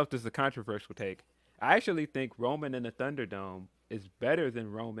I don't know if this is a controversial take. I actually think Roman in the Thunderdome is better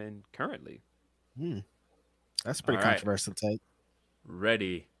than Roman currently. That's a pretty controversial take.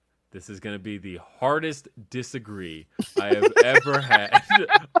 Ready. This is going to be the hardest disagree I have ever had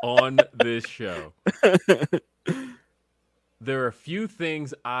on this show. There are a few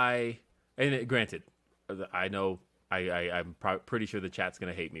things granted, I know I'm pretty sure the chat's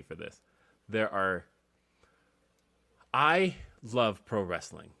going to hate me for this. I love pro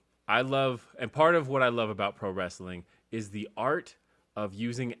wrestling. And part of what I love about pro wrestling is the art of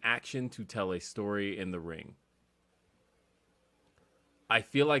using action to tell a story in the ring. I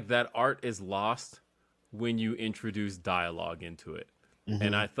feel like that art is lost when you introduce dialogue into it. Mm-hmm.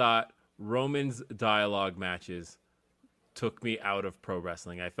 And I thought Roman's dialogue matches took me out of pro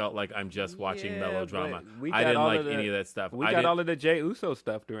wrestling. I felt like I'm just watching melodrama. I didn't like any of that stuff. We got all of the Jey Uso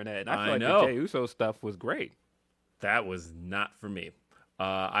stuff during that. And I feel like the Jey Uso stuff was great. That was not for me.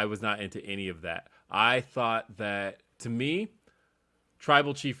 I was not into any of that. I thought that, to me,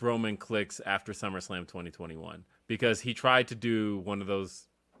 Tribal Chief Roman clicks after SummerSlam 2021 because he tried to do one of those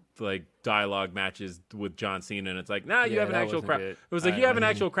like dialogue matches with John Cena, and it's like, nah, you have an actual crowd. It was like, you have an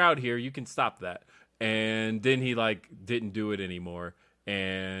actual crowd here. You can stop that. And then he like didn't do it anymore.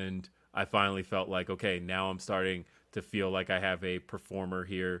 And I finally felt like, okay, now I'm starting to feel like I have a performer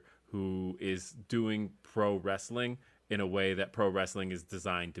here who is doing pro wrestling in a way that pro wrestling is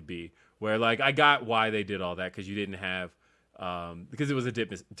designed to be. Where like I got why they did all that because you didn't have because it was a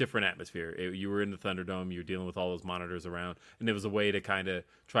different atmosphere. You were in the Thunderdome, you were dealing with all those monitors around, and it was a way to kind of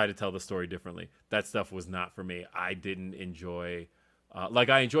try to tell the story differently. That stuff was not for me. I didn't enjoy,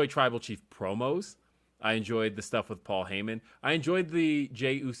 I enjoyed Tribal Chief promos. I enjoyed the stuff with Paul Heyman. I enjoyed the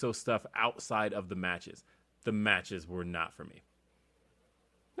Jey Uso stuff outside of the matches. The matches were not for me.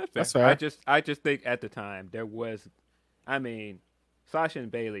 That's fair. I just think at the time there was, Sasha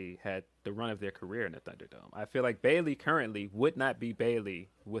and Bayley had the run of their career in the Thunderdome. I feel like Bayley currently would not be Bayley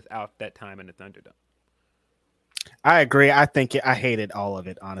without that time in the Thunderdome. I agree. I hated all of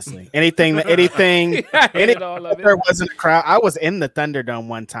it, honestly. Anything all of it. There wasn't a crowd. I was in the Thunderdome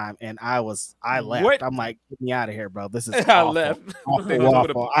one time and I left. What? I'm like, get me out of here, bro. This is awful. I left.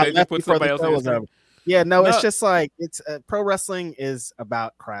 Awful. I left before the show was over. Yeah, no, it's just like pro wrestling is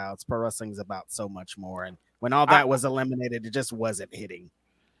about crowds. Pro wrestling is about so much more. And when all that was eliminated, it just wasn't hitting.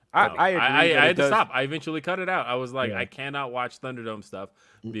 I had to stop. I eventually cut it out. I was like, I cannot watch Thunderdome stuff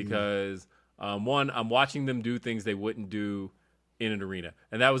because one, I'm watching them do things they wouldn't do in an arena,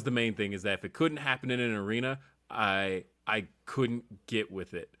 and that was the main thing. Is that if it couldn't happen in an arena, I couldn't get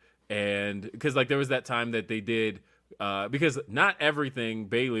with it, and because there was that time that they did. Because not everything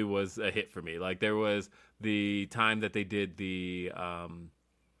Bayley was a hit for me. Like there was the time that they did the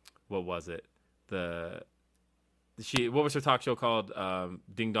what was it? What was her talk show called?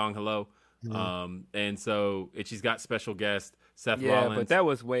 Ding Dong Hello. And she's got special guest Seth Rollins. But that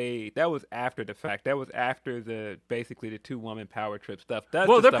was after the fact. That was after basically the 2-woman power trip stuff. That's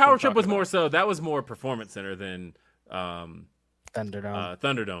their power trip was more so. That was more Performance Center than Thunderdome.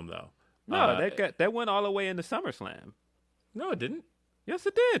 Thunderdome though. No, that went all the way into SummerSlam. No, it didn't. Yes,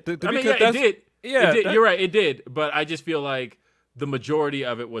 it did. It did. Yeah, it did. You're right. It did. But I just feel like the majority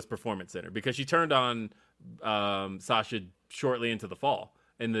of it was Performance Center because she turned on Sasha shortly into the fall,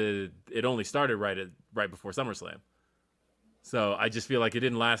 and it only started right before SummerSlam. So I just feel like it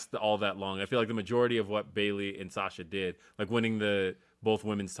didn't last all that long. I feel like the majority of what Bayley and Sasha did, like winning both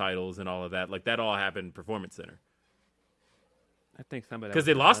women's titles and all of that, that all happened Performance Center. I think some of that because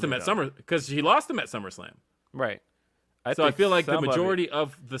they lost him at because he lost him at SummerSlam, right? I feel like the majority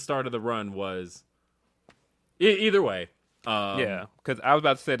of the start of the run was either way. Because I was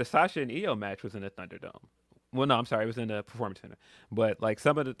about to say the Sasha and Io match was in the Thunderdome. Well, no, I'm sorry, it was in the Performance Center. But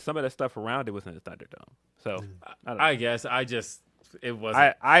some of the stuff around it was in the Thunderdome. So I guess it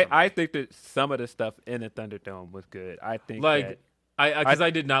wasn't. I think that some of the stuff in the Thunderdome was good. I think I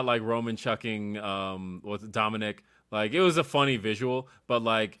did not like Roman chucking Dominic. It was a funny visual, but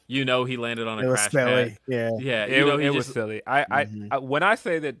he landed on a crash pad. Yeah, it was silly. I when I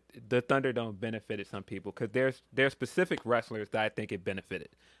say that the Thunderdome benefited some people, because there's specific wrestlers that I think it benefited.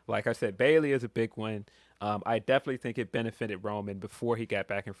 Like I said, Bayley is a big one. I definitely think it benefited Roman before he got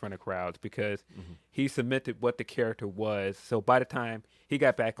back in front of crowds because he cemented what the character was. So by the time he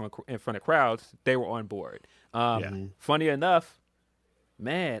got back in front of crowds, they were on board. Funny enough,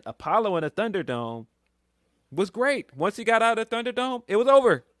 man, Apollo in the Thunderdome was great. Once he got out of the Thunderdome, it was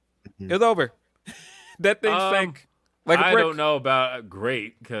over. It was over. That thing sank like a brick. I don't know about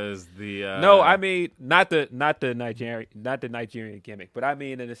great because the no, I mean not the Nigerian gimmick, but I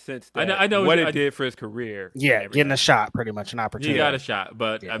mean in the sense that I know what it did for his career. Yeah, getting a shot, pretty much an opportunity. He got a shot,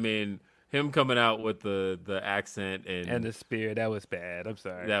 but I mean him coming out with the accent and the spear, that was bad. I'm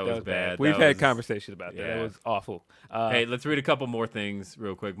sorry. That was bad. We've had conversations about that. It was awful. Hey, let's read a couple more things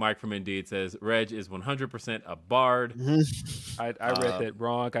real quick. Mike from Indeed says, Reg is 100% a bard. I read that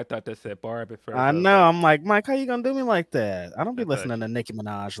wrong. I thought that said Barb at first. I know. I'm like, Mike, how you going to do me like that? I don't be listening to Nicki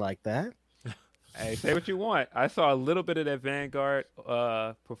Minaj like that. Hey, say what you want. I saw a little bit of that Vanguard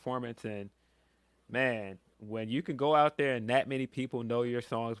performance, and, man, when you can go out there and that many people know your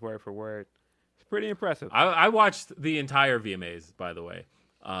songs word for word, it's pretty impressive. I watched the entire VMAs, by the way.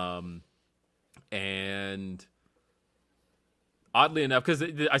 And oddly enough, because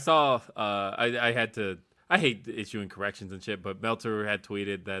I saw, I hate issuing corrections and shit, but Meltzer had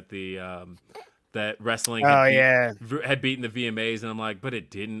tweeted that that wrestling had beaten the VMAs, and I'm like, but it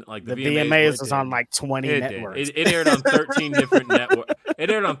didn't. Like the VMAs was on 20 networks. It aired on 13 different networks. It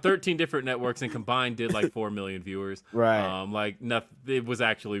aired on 13 different networks and combined did 4 million viewers. Right. It was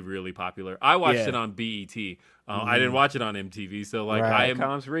actually really popular. I watched it on BET. I didn't watch it on MTV. So I am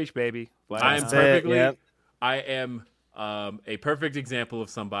Comes reach, baby. I am perfectly. Yep. I am a perfect example of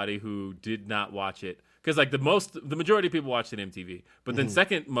somebody who did not watch it. Because the majority of people watched it MTV, but then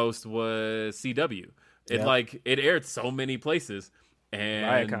second most was CW. It it aired so many places,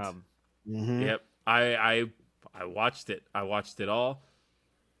 and Viacom. Yep, I watched it. I watched it all.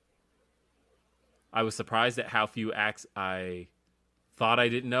 I was surprised at how few acts I thought I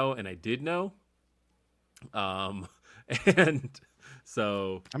didn't know, and I did know. And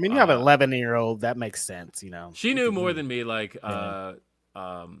so I mean, you have an 11-year-old. That makes sense, you know. She knew more than me. Like,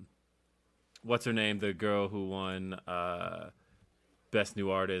 what's her name? The girl who won Best New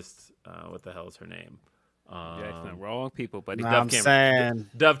Artist. What the hell is her name? Jackson, wrong people, but Dove Cameron.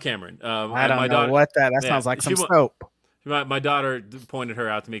 Dove Cameron. I don't know what that sounds like some soap. My daughter pointed her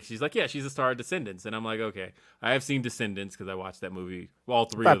out to me. She's like, yeah, she's a star of Descendants. And I'm like, okay. I have seen Descendants because I watched that movie. All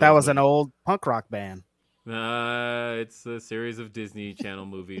three I thought of that was movies. An old punk rock band. It's a series of Disney Channel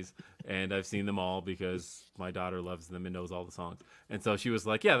movies, and I've seen them all because my daughter loves them and knows all the songs. And so she was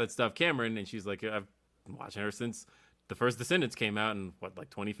like, yeah, that's Dove Cameron. And she's like, I've been watching her since the first Descendants came out in,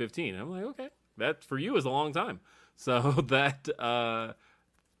 2015. And I'm like, okay. That for you is a long time. So that's a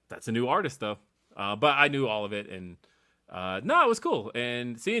new artist though. But I knew all of it, and no, it was cool.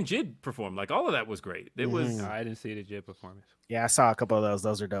 And seeing Jid perform, like all of that was great. It was. No, I didn't see the Jid performance. Yeah, I saw a couple of those.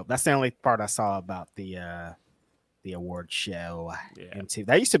 Those are dope. That's the only part I saw about the award show. Yeah. MTV.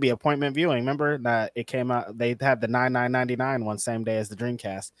 That used to be appointment viewing. Remember that it came out? They had the $99.99 one same day as the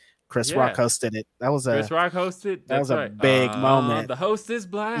Dreamcast. Chris Rock hosted it. Chris Rock hosted. That was a big moment. The host is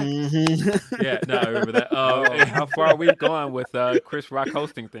black. Mm-hmm. Yeah, no, I remember that. How far are we going with Chris Rock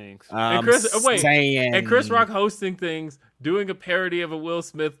hosting things? And Chris Rock hosting things, doing a parody of a Will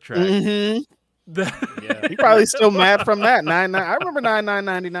Smith track. Mm-hmm. He probably still mad from that. I remember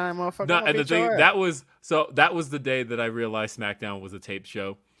 $99.99, motherfucker. No, and the thing that was the day that I realized SmackDown was a taped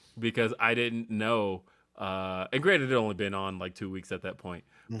show because I didn't know. And granted, it had only been on like 2 weeks at that point.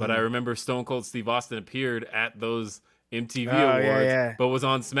 But I remember Stone Cold Steve Austin appeared at those MTV Awards, but was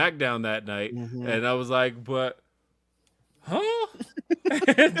on SmackDown that night. And I was like, but, huh? They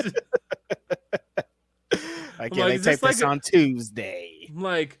taped this on Tuesday. I'm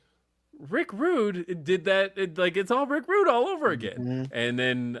like, Rick Rude did that. It's all Rick Rude all over again. And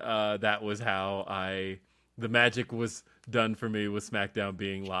then that was how the magic was done for me with SmackDown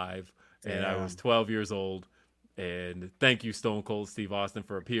being live. And I was 12 years old. And thank you, Stone Cold Steve Austin,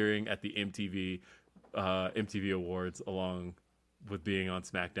 for appearing at the MTV Awards along with being on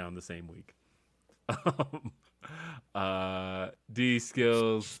SmackDown the same week. D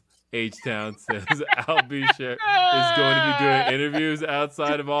Skills H-Town says Al Bisher is going to be doing interviews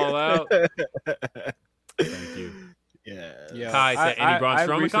outside of All Out. Thank you. Yeah. Kai said any Braun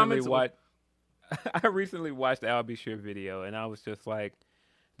Strowman comments? I recently watched the Al Bisher video, and I was just like,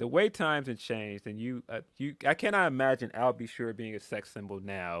 the way times have changed, and I cannot imagine Al Bisher being a sex symbol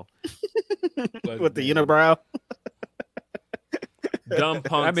now. With the unibrow. Dumb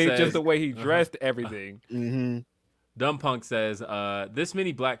Punk says, just the way he dressed, everything. Dumb Punk says, this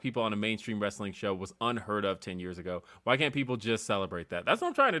many black people on a mainstream wrestling show was unheard of 10 years ago. Why can't people just celebrate that? That's what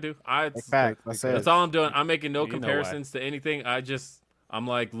I'm trying to do. That's all I'm doing. I'm making no comparisons to anything. I'm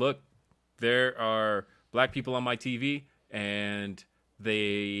like, look, there are black people on my TV, and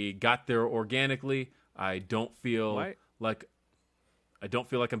they got there organically. I don't feel like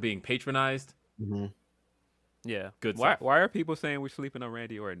I'm being patronized. Yeah. Good. Why are people saying we're sleeping on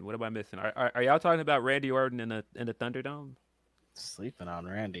Randy Orton? What am I missing? Are y'all talking about Randy Orton in the Thunderdome? Sleeping on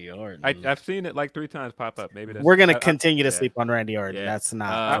Randy Orton. I've seen it like 3 times pop up. Maybe we're gonna continue to sleep on Randy Orton. Yeah. That's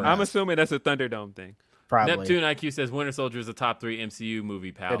not. I'm assuming that's a Thunderdome thing. Probably. Neptune IQ says Winter Soldier is a top 3 MCU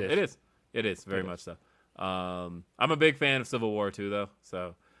movie, pal. It is very much so. I'm a big fan of Civil War too, though.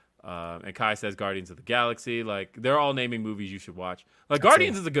 So, and Kai says Guardians of the Galaxy. Like, they're all naming movies you should watch. Like,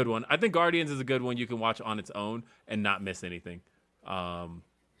 Guardians is a good one. I think Guardians is a good one you can watch on its own and not miss anything.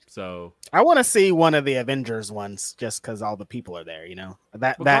 So I want to see one of the Avengers ones just because all the people are there. You know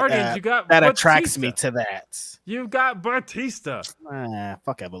that attracts me to that. You've got Batista.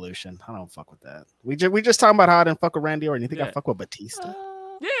 Fuck Evolution. I don't fuck with that. We just talking about how I didn't fuck with Randy Orton. You think I fuck with Batista?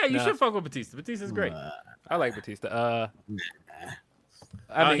 Yeah, you should fuck with Batista. Batista's great. I like Batista.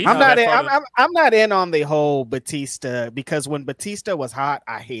 I mean, I'm not in on the whole Batista because when Batista was hot,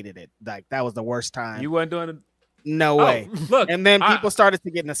 I hated it. Like, that was the worst time. You weren't doing it. No way. Look, and then people started to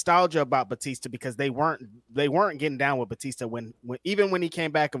get nostalgia about Batista because they weren't getting down with Batista when even when he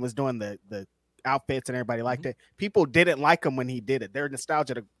came back and was doing the outfits and everybody liked it. People didn't like him when he did it. They're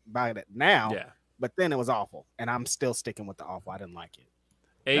nostalgic about it now. Yeah. But then it was awful, and I'm still sticking with the awful. I didn't like it.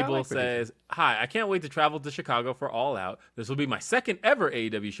 Abel says, hi, I can't wait to travel to Chicago for All Out. This will be my second ever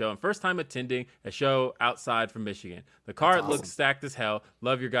AEW show and first time attending a show outside from Michigan. The card looks stacked as hell.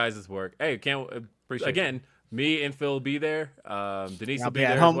 Love your guys' work. Hey, Me and Phil will be there. Denise I'll will be be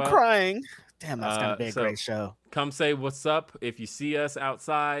at there home as well. crying. Damn, that's gonna be a so great show. Come say what's up. If you see us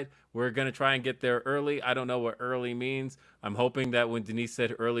outside, we're gonna try and get there early. I don't know what early means. I'm hoping that when Denise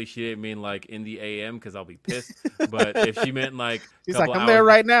said early, she didn't mean like in the AM because I'll be pissed. But if she meant like, He's like, I'm there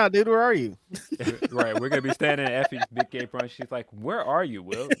right now, dude. Where are you? Right, we're gonna be standing at Effie's Big Gay Brunch. She's like, "Where are you,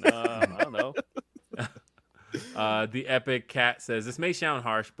 Will?" I don't know. The Epic Cat says, this may sound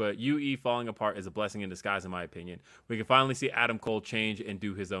harsh, but UE falling apart is a blessing in disguise, in my opinion. We can finally see Adam Cole change and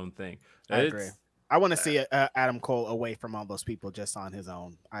do his own thing. I agree. I want to see Adam Cole away from all those people just on his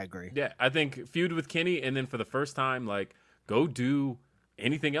own. I agree. Yeah, I think feud with Kenny, and then for the first time, like, go do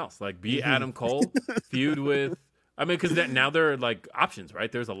anything else. Like, be Adam Cole, feud with... I mean, because now there are, like, options,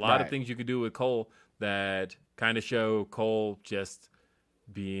 right? There's a lot of things you could do with Cole that kind of show Cole just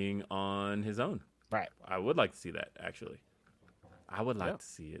being on his own. Right. I would like to see that, actually. I would like to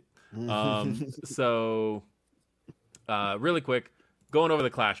see it. So, really quick, going over the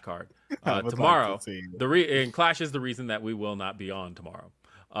Clash card. Tomorrow, and Clash is the reason that we will not be on tomorrow.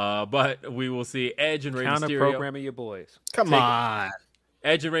 But we will see Edge and Rey Mysterio. Counter-programming your boys. Come on.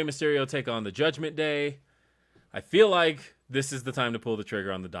 Edge and Rey Mysterio take on the Judgment Day. I feel like this is the time to pull the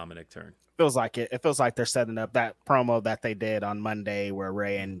trigger on the Dominic turn. Feels like it. It feels like they're setting up that promo that they did on Monday where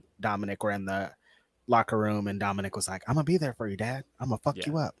Rey and Dominic were in the locker room and Dominic was like, I'm gonna be there for you, Dad. I'm gonna fuck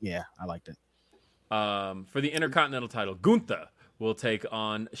you up. Yeah, I liked it. For the Intercontinental title, Gunther will take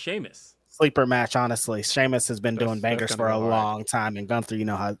on Sheamus. Sleeper match, honestly. Sheamus has been doing bangers for a long time, and Gunther, you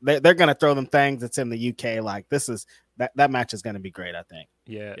know how they're gonna throw them things. It's in the UK. Like this is that match is gonna be great, I think.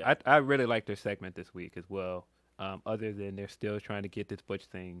 Yeah. I really like their segment this week as well. Other than they're still trying to get this Butch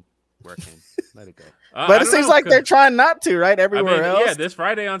thing working. Let it go. But it seems like they're trying not to, right? Everywhere else. Yeah, this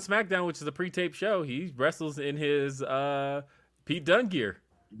Friday on SmackDown, which is a pre-tape show, he wrestles in his Pete Dunne gear.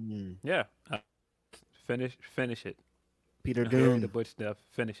 Yeah. Finish it. Peter Dunne. The Butch stuff.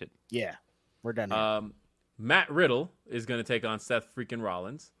 Finish it. Yeah. We're done here. Matt Riddle is going to take on Seth freaking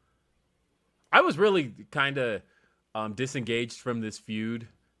Rollins. I was really kind of disengaged from this feud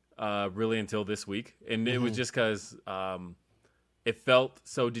really until this week. And it was just because it felt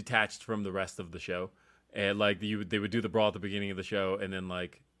so detached from the rest of the show. And like they would do the brawl at the beginning of the show and then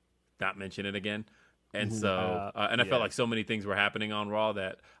like not mention it again. And so I felt like so many things were happening on Raw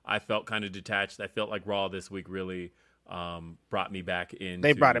that I felt kind of detached. I felt like Raw this week really brought me back in.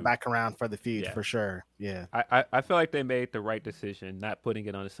 They brought it back around for the feud for sure. Yeah. I feel like they made the right decision not putting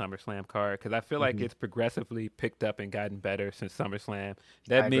it on the SummerSlam card because I feel like it's progressively picked up and gotten better since SummerSlam.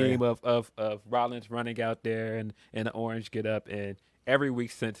 That meme of Rollins running out there and an orange get up, and every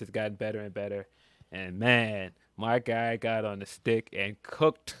week since it's gotten better and better. And man, my guy got on the stick and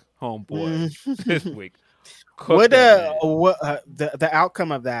cooked homeboy this week. The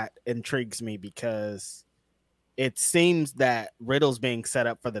outcome of that intrigues me because it seems that Riddle's being set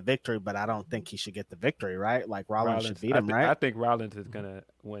up for the victory, but I don't think he should get the victory, right? Like Rollins should beat him, right? I think Rollins is gonna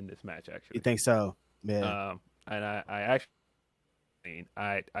win this match. Actually, you think so? Yeah. And I actually,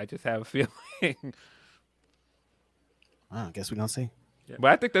 I just have a feeling. I guess we're gonna see. Yeah.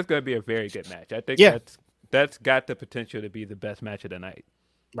 But I think that's gonna be a very good match. I think that's got the potential to be the best match of the night.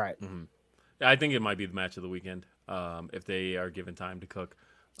 Right. Mm-hmm. I think it might be the match of the weekend if they are given time to cook.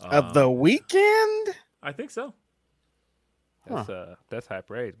 Of the weekend? I think so. That's high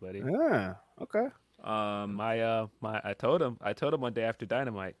praise, buddy. Yeah. Okay. I told him one day after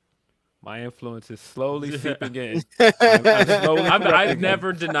Dynamite, my influence is slowly seeping in. I've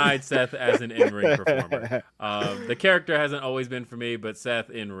never denied Seth as an in-ring performer. The character hasn't always been for me, but Seth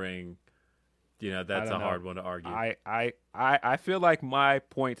in-ring, that's a hard one to argue. I feel like my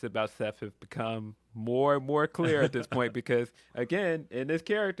points about Seth have become more and more clear at this point because, again, in this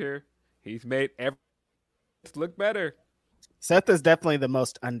character, he's made everything look better. Seth is definitely the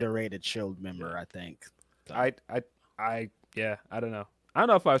most underrated Shield member, I think. So. I don't know. I don't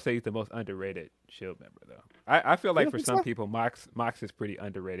know if I would say he's the most underrated Shield member, though. I feel like for some people, Mox is pretty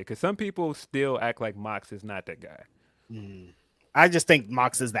underrated because some people still act like Mox is not that guy. I just think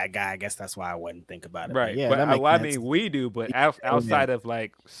Mox is that guy. I guess that's why I wouldn't think about it. Right. But I mean, we do, but outside of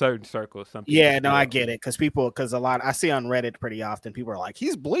like certain circles, some people. Yeah, no, I get it. Because a lot I see on Reddit pretty often, people are like,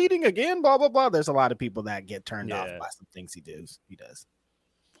 he's bleeding again, blah, blah, blah. There's a lot of people that get turned off by some things he does.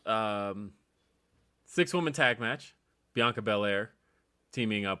 6-woman tag match. Bianca Belair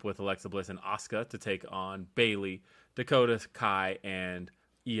teaming up with Alexa Bliss and Asuka to take on Bayley, Dakota Kai, and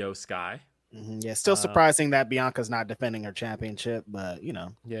Io Sky. Yeah, still surprising that Bianca's not defending her championship, but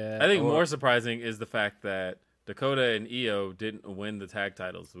Yeah, I think more surprising is the fact that Dakota and Io didn't win the tag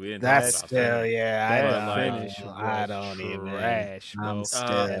titles. We didn't. That's talk about still that. I don't even. Trash, bro. I'm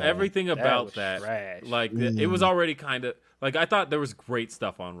still Everything about that that, was trash. like it was already kind of like I thought there was great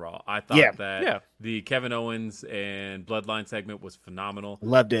stuff on Raw. I thought that the Kevin Owens and Bloodline segment was phenomenal.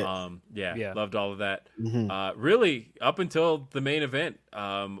 Loved it. Loved all of that. Really, up until the main event,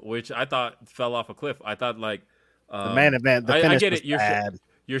 which I thought fell off a cliff. I thought like the main event. The finish I get was it. Your bad.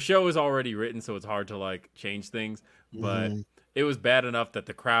 Your show is already written, so it's hard to like change things. But it was bad enough that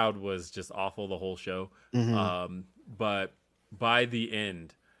the crowd was just awful the whole show. But by the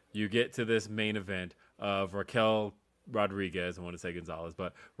end, you get to this main event of Raquel Rodriguez. I want to say Gonzalez,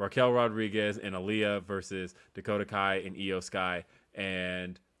 but Raquel Rodriguez and Aaliyah versus Dakota Kai and Io Sky.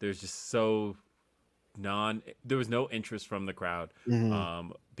 And there's just there was no interest from the crowd.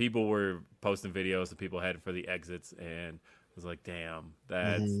 People were posting videos of people heading for the exits, and I was like, damn,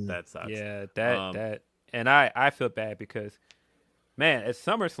 that sucks. Yeah, that and I feel bad because, man, at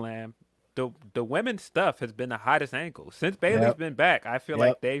SummerSlam, the women's stuff has been the hottest angle since Bayley's been back. I feel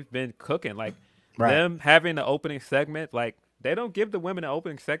like they've been cooking. Like them having the opening segment, like they don't give the women an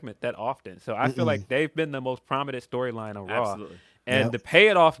opening segment that often. So I feel like they've been the most prominent storyline on Raw. Absolutely. And to pay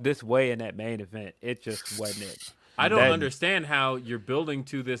it off this way in that main event, it just wasn't it. I don't understand how you're building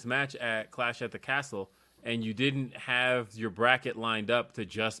to this match at Clash at the Castle and you didn't have your bracket lined up to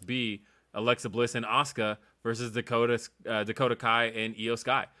just be Alexa Bliss and Asuka versus Dakota Kai and Io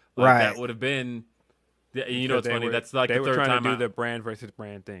Sky. That would have been, you know, it's funny. That's like the third time they were trying to do the brand versus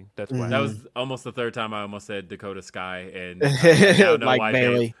brand thing. That's why. That was almost the third time I almost said Dakota Sky, and I now know why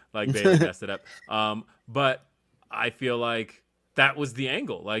Bayley messed it up. But I feel like that was the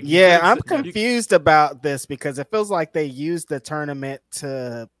angle. Like, I'm confused about this because it feels like they used the tournament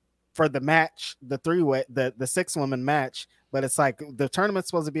for the match, the 3-way, the 6-woman match, but it's like the tournament's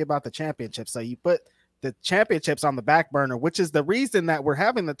supposed to be about the championship. So you put the championships on the back burner, which is the reason that we're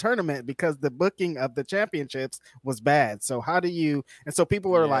having the tournament, because the booking of the championships was bad. So how do you, and so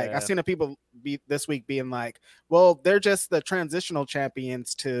people are like, I've seen the people this week being like, well, they're just the transitional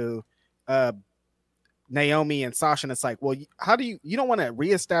champions to Naomi and Sasha. And it's like, well, how do you don't want to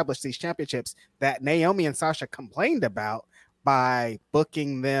reestablish these championships that Naomi and Sasha complained about by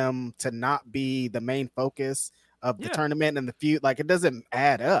booking them to not be the main focus of the tournament and the feud. Like, it doesn't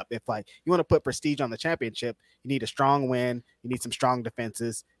add up. If like you want to put prestige on the championship, you need a strong win, you need some strong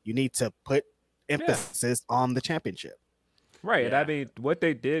defenses, you need to put emphasis on the championship. Right. And I mean, what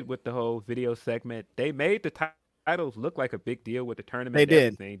they did with the whole video segment, they made the titles look like a big deal with the tournament.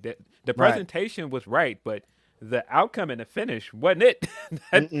 They did. The presentation was right, but the outcome and the finish wasn't it.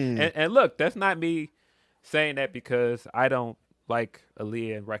 and look, that's not me saying that because I don't like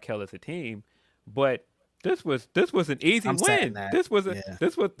Aaliyah and Raquel as a team, but this was an easy win. This was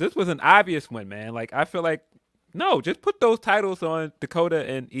an obvious win, man. Like, I feel like, no, just put those titles on Dakota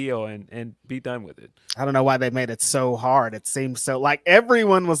and Io and be done with it. I don't know why they made it so hard. It seems so like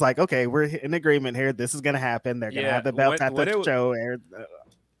everyone was like, okay, we're in agreement here. This is going to happen. They're going to have the belt at the show.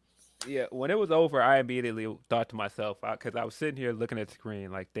 Yeah, when it was over, I immediately thought to myself, because I was sitting here looking at the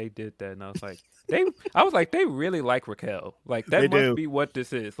screen, like, they did that, and I was like, they really like Raquel. Like, that must be what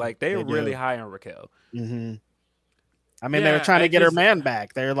this is. Like, they're really high on Raquel. Mm-hmm. I mean, they were trying to get her man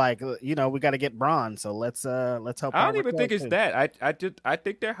back. They're like, we got to get Braun, so let's help. I don't even think it's that. I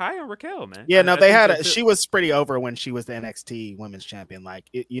think they're high on Raquel, man. Yeah, no, they had. She was pretty over when she was the NXT Women's Champion. Like,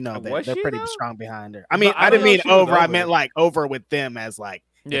 they're pretty strong behind her. I mean, I didn't mean over. I meant like over with them as like.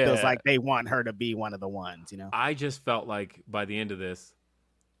 It feels like they want her to be one of the ones, I just felt like by the end of this,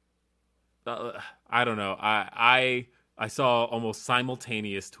 I don't know. I saw almost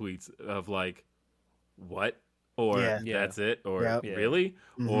simultaneous tweets of like, what? Or that's it? Or really?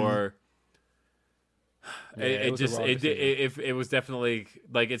 Mm-hmm. Or it was definitely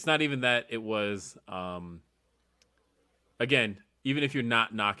like, it's not even that it was, again, even if you're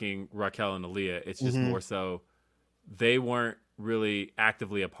not knocking Raquel and Aaliyah, it's just more so they weren't really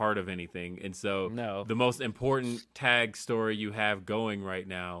actively a part of anything, and so the most important tag story you have going right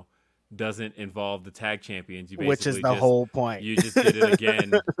now doesn't involve the tag champions. Which is the whole point. You just did it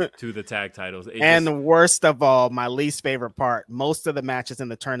again to the tag titles. Worst of all, my least favorite part, most of the matches in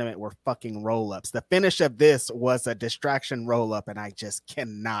the tournament were fucking roll-ups. The finish of this was a distraction roll-up, and I just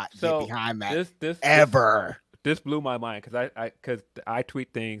cannot get behind that ever. This blew my mind because I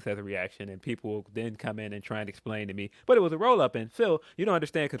tweet things as a reaction, and people will then come in and try and explain to me. But it was a roll up, and Phil, you don't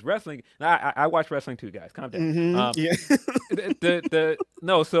understand because wrestling. I watch wrestling too, guys. Calm down.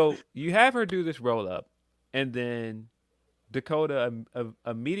 So you have her do this roll up, and then Dakota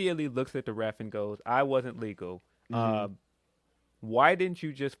immediately looks at the ref and goes, "I wasn't legal. Why didn't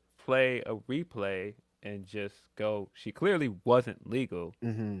you just play a replay and just go. She clearly wasn't legal,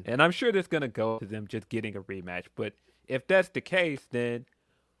 and I'm sure that's gonna go to them just getting a rematch. But if that's the case, then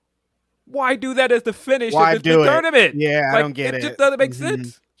why do that as the finish of the tournament? Yeah, I don't get it. It just doesn't make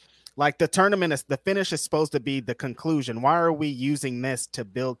sense. Like the finish is supposed to be the conclusion. Why are we using this to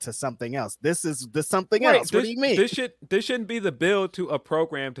build to something else? This is the something else. What do you mean? This shouldn't be the build to a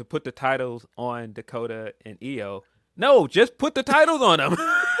program to put the titles on Dakota and Io. No, just put the titles on them.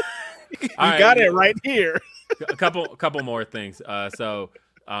 You got it right here. A couple more things. So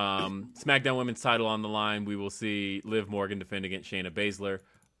SmackDown Women's title on the line. We will see Liv Morgan defend against Shayna Baszler.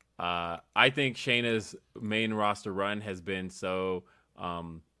 I think Shayna's main roster run has been so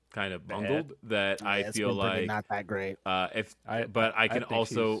kind of bungled that I feel like not that great. I can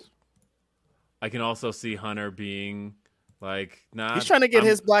also see Hunter being like, nah. He's trying to get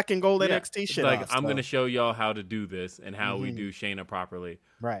his black and gold NXT shit like, off. I'm going to show y'all how to do this and how we do Shayna properly.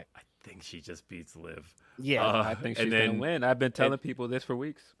 Right. I think she just beats Liv. Yeah, I think she's going to win. I've been telling people this for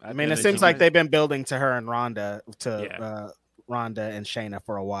weeks. I mean, it seems like they've been building to her and Ronda Ronda and Shayna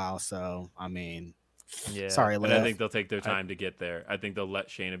for a while. So, I mean, sorry, Liv. But I think they'll take their time to get there. I think they'll let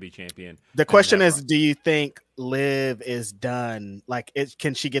Shayna be champion. The question is, do you think Liv is done? Like,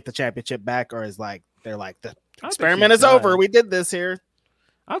 can she get the championship back, or is they're like the experiment is over? We did this here.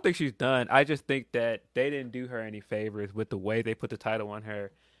 I don't think she's done. I just think that they didn't do her any favors with the way they put the title on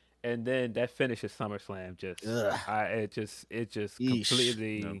her, and then that finish at SummerSlam it just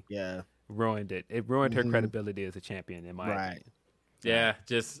completely ruined it. It ruined her credibility as a champion, in my opinion. Yeah,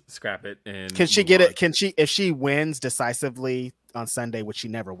 just scrap it. And can she get it? Can she, if she wins decisively on Sunday, which she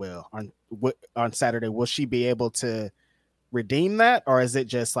never will, on Saturday, will she be able to redeem that, or is it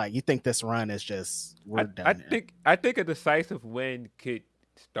just like you think this run is just we're done? I think a decisive win could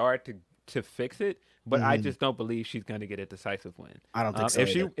start to fix it, but I just don't believe she's going to get a decisive win. I don't think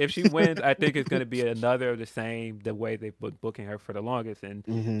so. If she wins, I think it's going to be another of the same, the way they've been booking her for the longest,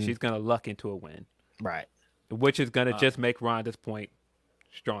 and she's going to luck into a win, right? Which is going to just make Ronda's point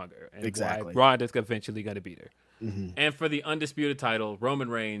stronger, and exactly. Ronda's eventually going to beat her. And for the undisputed title, Roman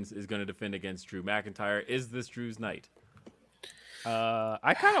Reigns is going to defend against Drew McIntyre. Is this Drew's night?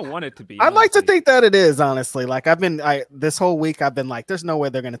 I kind of want it to be. I'd like to think that it is, honestly. Like this whole week I've been like, there's no way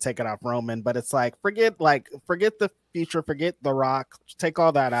they're going to take it off Roman, but it's like, forget the future, forget The Rock, take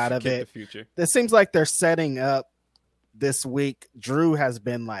all that out of it. The future. It seems like they're setting up this week. Drew has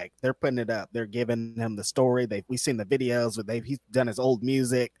been like, they're putting it up. They're giving him the story. We've seen the videos where he's done his old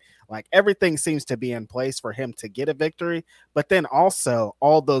music. Like everything seems to be in place for him to get a victory. But then also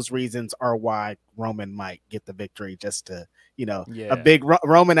all those reasons are why Roman might get the victory, just to, a big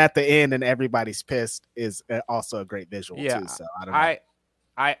Roman at the end and everybody's pissed is also a great visual too. So I don't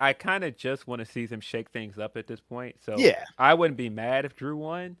know. I kind of just want to see them shake things up at this point. So I wouldn't be mad if Drew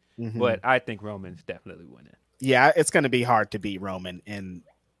won, but I think Roman's definitely winning. Yeah, it's going to be hard to beat Roman in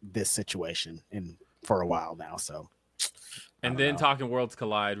this situation for a while now. So, and then talking Worlds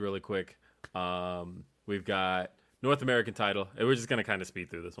Collide really quick. We've got North American title. We're just going to kind of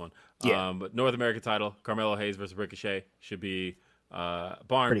speed through this one. But North American title, Carmelo Hayes versus Ricochet should be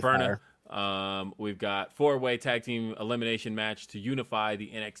barn burner. We've got 4-way tag team elimination match to unify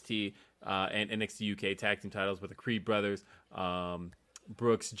the NXT and NXT UK tag team titles with the Creed brothers.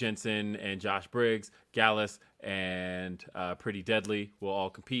 Brooks, Jensen, and Josh Briggs, Gallus, and Pretty Deadly will all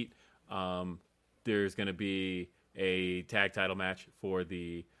compete. There's going to be a tag title match for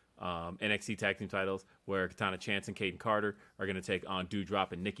the NXT tag team titles where Katana Chance and Kaden Carter are going to take on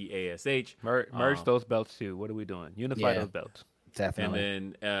Doudrop and Nikki ASH. Merge those belts too. What are we doing? Unify those belts. Definitely.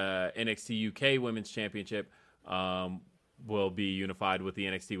 And then NXT UK Women's Championship will be unified with the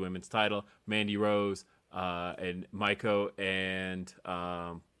NXT Women's title. Mandy Rose, and Maiko and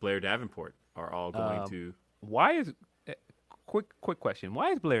Blair Davenport are all going to. Why is quick question?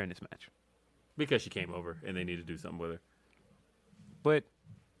 Why is Blair in this match? Because she came over and they need to do something with her. But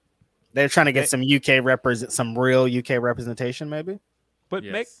they're trying to get some real UK representation, maybe. But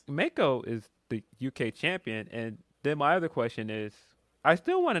yes. Maiko is the UK champion, and then my other question is, I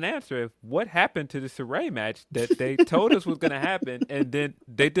still want an answer of what happened to the Saray match that they told us was going to happen, and then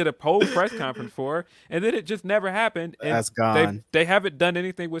they did a whole press conference for, and then it just never happened. And that's gone. They haven't done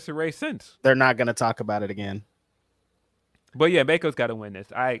anything with Saray since. They're not going to talk about it again. But yeah, Maiko's got to win this.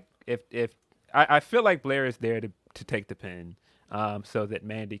 I feel like Blair is there to take the pin, so that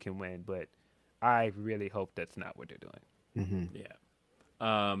Mandy can win, but I really hope that's not what they're doing. Yeah.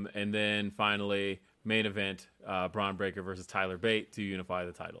 And then finally, main event, Braun Breaker versus Tyler Bate to unify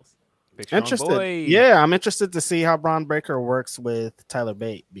the titles. Interested. Boy. Yeah, I'm interested to see how Braun Breaker works with Tyler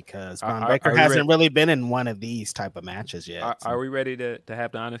Bate, because Braun Breaker hasn't really been in one of these type of matches yet. Are we ready to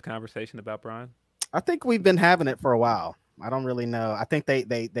have the honest conversation about Braun? I think we've been having it for a while. I don't really know. I think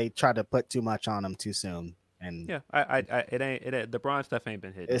they tried to put too much on him too soon. And yeah, it ain't the Braun stuff ain't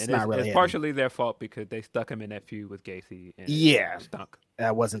been hitting. It's not really. It's partially their fault because they stuck him in that feud with Gacy. And stunk.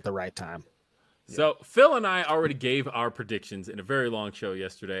 That wasn't the right time. So Phil and I already gave our predictions in a very long show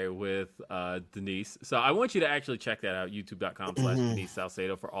yesterday with Denise. So I want you to actually check that out, youtube.com/Denise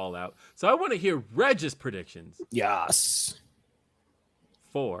Salcedo for All Out. So I want to hear Reg's predictions. Yes.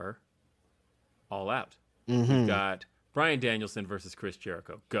 For All Out. We've got Bryan Danielson versus Chris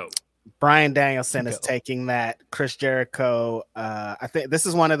Jericho. Go. Bryan Danielson is taking that. Chris Jericho, I think this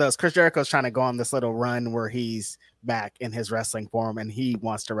is one of those. Chris Jericho's trying to go on this little run where he's back in his wrestling form and he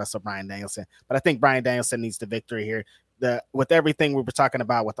wants to wrestle Bryan Danielson. But I think Bryan Danielson needs the victory here. With everything we were talking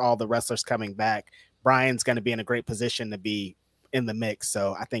about with all the wrestlers coming back, Bryan's going to be in a great position to be in the mix.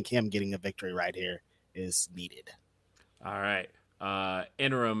 So I think him getting a victory right here is needed. All right.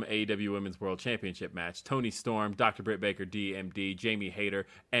 Interim AEW Women's World Championship match. Toni Storm, Dr. Britt Baker, DMD, Jamie Hayter,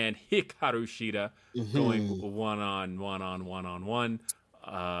 and Hikaru Shida going one-on-one.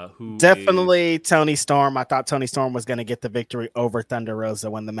 Definitely Toni Storm. I thought Toni Storm was going to get the victory over Thunder Rosa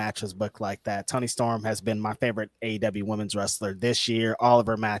when the match was booked like that. Toni Storm has been my favorite AEW women's wrestler this year. All of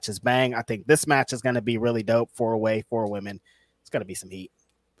her matches bang. I think this match is going to be really dope. 4-way, 4 women. It's going to be some heat.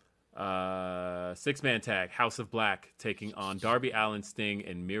 6-man tag, House of Black taking on Darby Allin, Sting,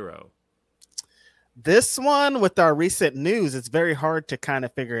 and Miro. This one, with our recent news, it's very hard to kind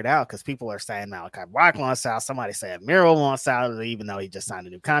of figure it out because people are saying Malachi Black wants out. Somebody saying Miro wants out, even though he just signed a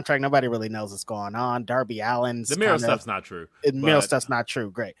new contract. Nobody really knows what's going on. Darby Allin's the Miro stuff's not true. Miro stuff's not true.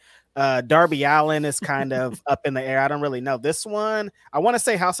 Great. Darby Allin is kind of up in the air. I don't really know. This one, I want to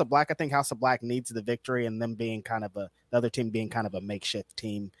say House of Black. I think House of Black needs the victory, and them being kind of the other team being kind of a makeshift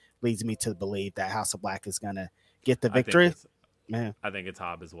team leads me to believe that House of Black is going to get the victory. I think it's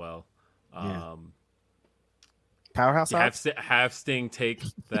Hobb as well. Powerhouse. Have Sting take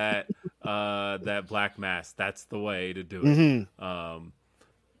that that black mask. That's the way to do it. I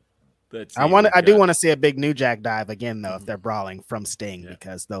do want to see a big New Jack dive again though if they're brawling from Sting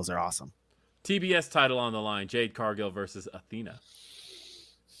because those are awesome. TBS title on the line: Jade Cargill versus Athena.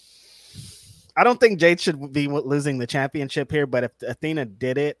 I don't think Jade should be losing the championship here, but if Athena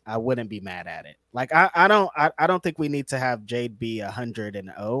did it, I wouldn't be mad at it. Like I don't think we need to have Jade be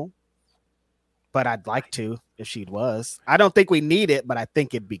 100-0, but I'd like to if she was. I don't think we need it, but I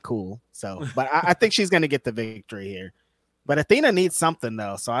think it'd be cool. So, but I think she's going to get the victory here. But Athena needs something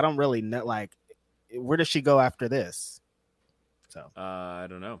though, so I don't really know. Like, where does she go after this? So I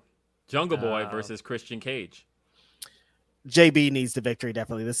don't know. Jungle Boy versus Christian Cage. JB needs the victory.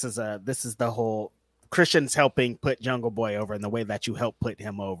 Definitely. This is the whole Christian's helping put Jungle Boy over, and the way that you help put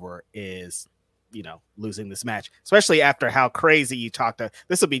him over is, losing this match, especially after how crazy you talked to.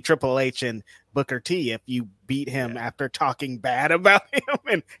 This will be Triple H and Booker T if you beat him after talking bad about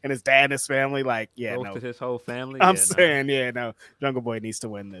him and his dad and his family. Like, roasted his whole family. I'm saying, Jungle Boy needs to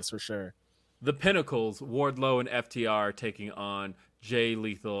win this for sure. The Pinnacles, Wardlow and FTR taking on Jay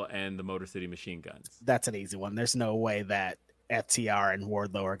Lethal and the Motor City Machine Guns. That's an easy one. There's no way that FTR and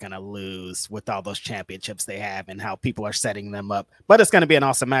Wardlow are going to lose with all those championships they have and how people are setting them up. But it's going to be an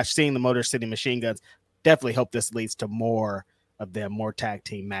awesome match. Seeing the Motor City Machine Guns, definitely hope this leads to more of them, more tag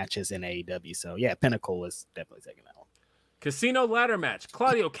team matches in AEW. So, Pinnacle is definitely taking that one. Casino ladder match,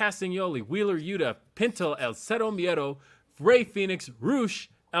 Claudio Castagnoli, Wheeler Yuta, Pinto El Cero Miedo, Rey Fenix,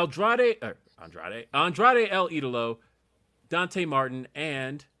 Rush, Andrade El Idolo, Dante Martin,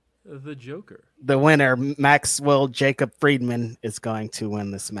 and the Joker. The winner, Maxwell Jacob Friedman, is going to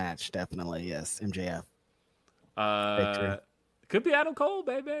win this match. Definitely, yes. MJF. Could be Adam Cole,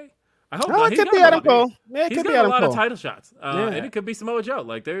 baby. I hope it could be Adam Cole. Yeah, it could be Adam Cole. He's got a lot of title shots, and it could be Samoa Joe.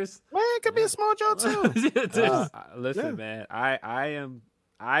 Like it could be a Samoa Joe too. Listen, man,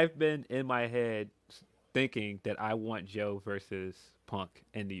 I've been in my head thinking that I want Joe versus Punk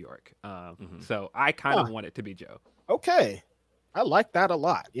in New York. So I kind of want it to be Joe. Okay. I like that a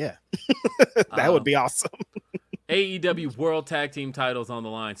lot. Yeah. That would be awesome. AEW World Tag Team titles on the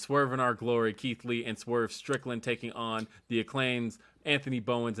line. Swerve in Our Glory, Keith Lee and Swerve Strickland taking on the Acclaims, Anthony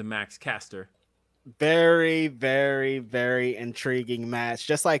Bowens and Max Caster. Very, very, very intriguing match.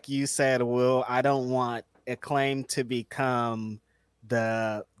 Just like you said, Will, I don't want Acclaim to become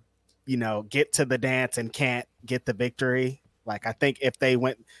the, get to the dance and can't get the victory. Like, I think if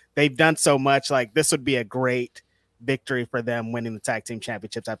they've done so much, like this would be a great victory for them winning the tag team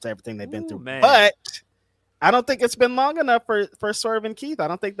championships after everything they've been through. Man. But I don't think it's been long enough for Swerve and Keith. I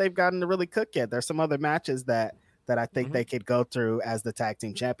don't think they've gotten to really cook yet. There's some other matches that I think they could go through as the tag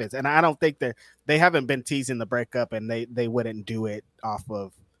team champions. And I don't think they haven't been teasing the breakup, and they wouldn't do it off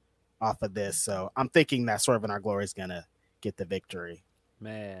of off of this. So I'm thinking that Swerve in Our Glory is gonna get the victory.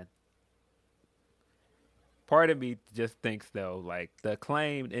 Man, part of me just thinks though, like the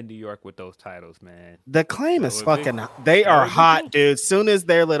Acclaim in New York with those titles, man. The Acclaim is fucking. They are hot, dude. Soon as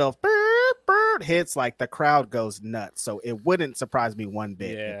their little hits, like the crowd goes nuts. So it wouldn't surprise me one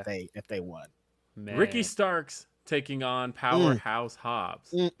bit if they won. Man. Ricky Starks taking on Powerhouse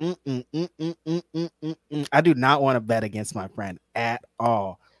Hobbs. I do not want to bet against my friend at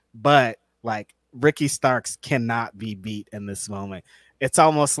all, but like Ricky Starks cannot be beat in this moment. It's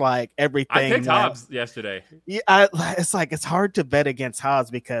almost like everything. I picked Hobbs yesterday. Yeah, it's like it's hard to bet against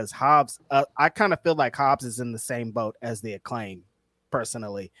Hobbs because Hobbs. I kind of feel like Hobbs is in the same boat as the Acclaim.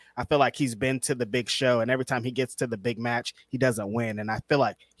 Personally, I feel like he's been to the big show, and every time he gets to the big match, he doesn't win. And I feel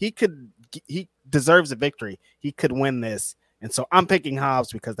like he deserves a victory. He could win this, and so I'm picking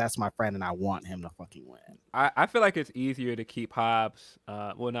Hobbs because that's my friend, and I want him to fucking win. I feel like it's easier to keep Hobbs.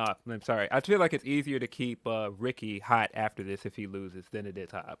 I feel like it's easier to keep Ricky hot after this if he loses than it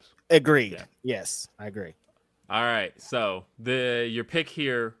is Hobbs. Agreed. Yeah. Yes, I agree. All right, so your pick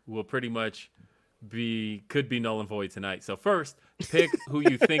here will pretty much could be null and void tonight. So first, pick who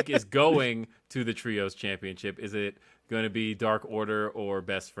you think is going to the Trios Championship. Is it going to be Dark Order or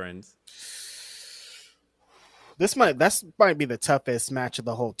Best Friends? That might be the toughest match of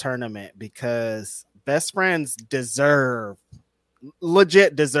the whole tournament because Best Friends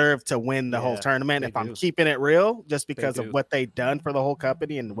legit deserve to win the whole tournament if I'm keeping it real, just because of what they've done for the whole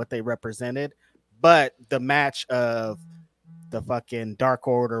company and what they represented. But the match of the fucking Dark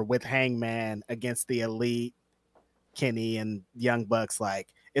Order with Hangman against the Elite, Kenny and Young Bucks, like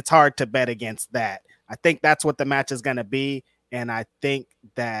it's hard to bet against that. I think that's what the match is going to be. And I think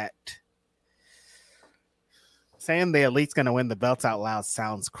that saying the Elite's going to win the belts out loud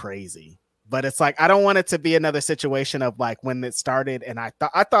sounds crazy, but it's like, I don't want it to be another situation of like when it started. And I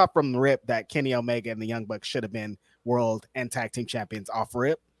thought from the rip that Kenny Omega and the Young Bucks should have been world and tag team champions off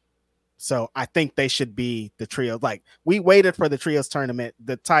rip. So I think they should be the trios. Like we waited for the trios tournament,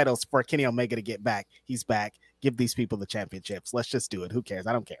 the titles for Kenny Omega to get back. He's back. Give these people the championships. Let's just do it. Who cares?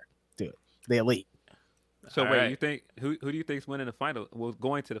 I don't care. Do it. The Elite. So wait, you think who do you think is winning the final? Well,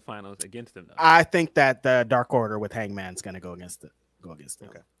 going to the finals against them though? I think that the Dark Order with Hangman's going to go against them.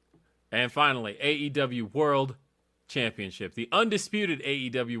 Okay. And finally, AEW World Championship. The undisputed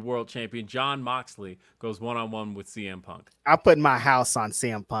AEW World Champion Jon Moxley goes one-on-one with CM Punk. I put my house on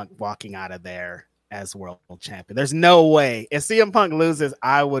CM Punk walking out of there as world champion. There's no way. If CM Punk loses,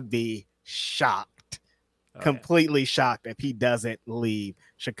 I would be shocked. Completely shocked if he doesn't leave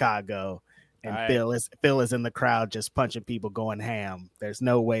Chicago. And Phil is in the crowd just punching people, going ham. There's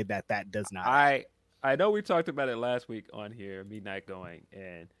no way that does not. I know we talked about it last week on here, Midnight Going,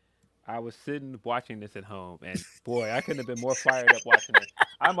 and I was sitting watching this at home, and boy, I couldn't have been more fired up watching it.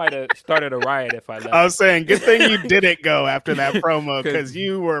 I might have started a riot if I left. I was saying, good thing you didn't go after that promo because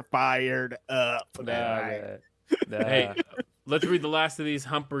you were fired up. Hey, let's read the last of these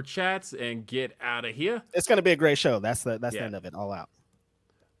Humper chats and get out of here. It's going to be a great show. That's the end of it. All out.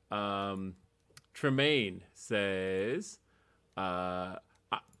 Tremaine says, I'm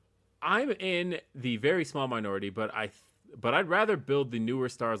in the very small minority, but I'd rather build the newer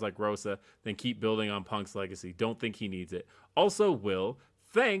stars like Rosa than keep building on Punk's legacy. Don't think he needs it. Also, Will,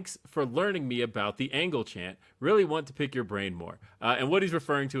 thanks for learning me about the Angle chant. Really want to pick your brain more. And what he's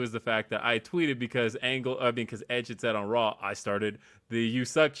referring to is the fact that I tweeted because Edge had said on Raw, I started the "You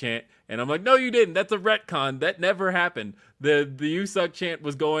Suck" chant, and I'm like, no, you didn't. That's a retcon. That never happened. The "You Suck" chant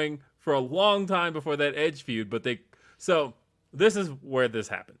was going for a long time before that Edge feud, so this is where this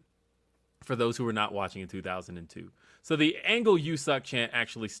happened. For those who were not watching in 2002. So the Angle "You Suck" chant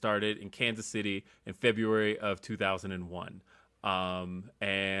actually started in Kansas City in February of 2001.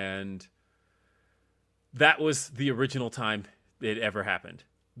 And that was the original time it ever happened.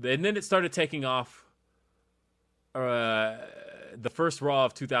 And then it started taking off the first Raw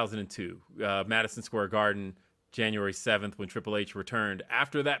of 2002, Madison Square Garden, January 7th, when Triple H returned.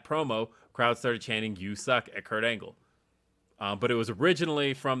 After that promo, crowds started chanting "You Suck" at Kurt Angle. But it was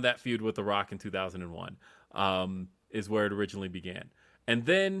originally from that feud with The Rock in 2001, is where it originally began. And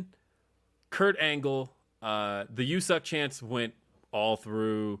then Kurt Angle, the "You Suck" chants went all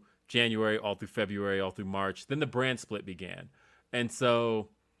through January, all through February, all through March. Then the brand split began. And so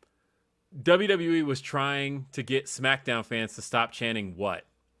WWE was trying to get SmackDown fans to stop chanting "What?"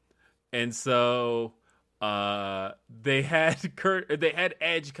 And so they had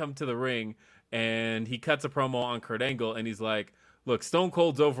Edge come to the ring, and he cuts a promo on Kurt Angle, and he's like, look, Stone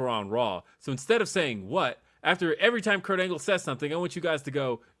Cold's over on Raw. So instead of saying "What?" after every time Kurt Angle says something, I want you guys to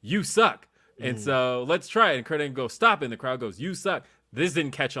go, "You suck." And so let's try it. And Kurt Angle goes, "Stop." And the crowd goes, "You suck." this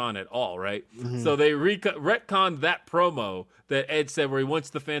didn't catch on at all, right? So they retconned that promo that Edge said where he wants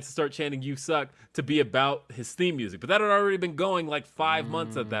the fans to start chanting "You suck" to be about his theme music, but that had already been going like 5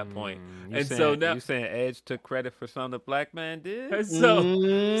 months at that point. So now you saying Edge took credit for something the black man did? And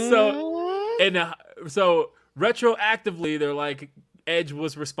so retroactively, they're like, Edge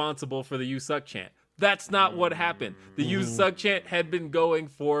was responsible for the "You suck" chant. That's not what happened. The "You suck" chant had been going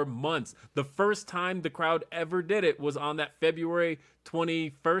for months. The first time the crowd ever did it was on that February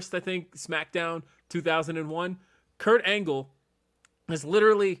 21st, I think, SmackDown 2001. Kurt Angle is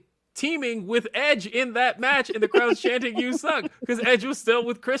literally teaming with Edge in that match, and the crowd's chanting "You suck" because Edge was still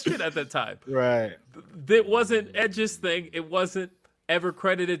with Christian at that time. Right. It wasn't Edge's thing. It wasn't ever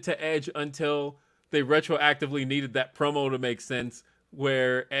credited to Edge until they retroactively needed that promo to make sense,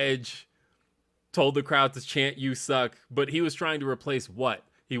 where Edge told the crowd to chant "You suck," but he was trying to replace what?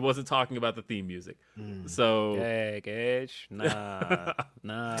 He wasn't talking about the theme music. So Edge,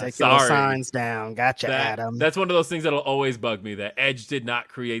 nah. Take your signs down. Gotcha, Adam. That's one of those things that'll always bug me, that Edge did not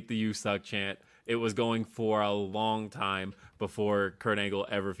create the "You suck" chant. It was going for a long time before Kurt Angle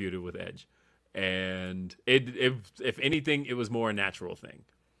ever feuded with Edge. And it if anything, it was more a natural thing.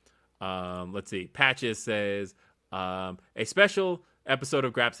 Let's see. Patches says, a special episode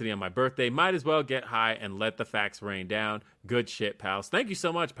of Grapsody on my birthday. Might as well get high and let the facts rain down. Good shit, pals. Thank you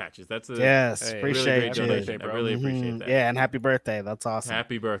so much, Patches. That's a appreciate really great you. donation. I really appreciate that. Yeah, and happy birthday. That's awesome.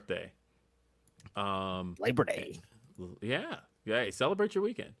 Happy birthday. Labor Day. Yeah. Celebrate your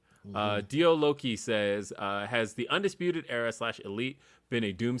weekend. Dio Loki says, has the Undisputed Era / Elite been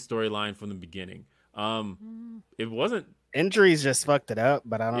a doomed storyline from the beginning? It wasn't. Injuries just fucked it up,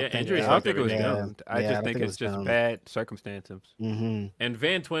 but I don't think injuries. I don't think it was everything. doomed. I just think it's just bad circumstances. And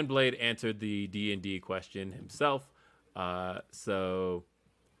Van Twinblade answered the D&D question himself. So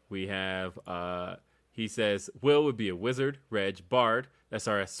we have, he says, Will would be a wizard, Reg, Bard,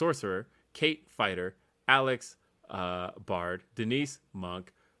 SRS Sorcerer, Kate, Fighter, Alex, Bard, Denise,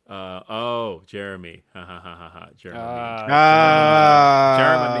 Monk, Jeremy. Jeremy.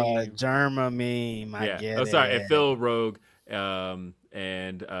 And Phil Rogue.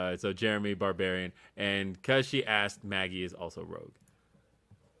 So Jeremy Barbarian. And because she asked, Maggie is also Rogue.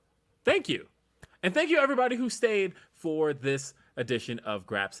 Thank you. And thank you, everybody who stayed for this edition of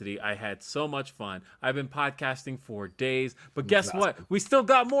Grapsody. I had so much fun. I've been podcasting for days, but guess what? We still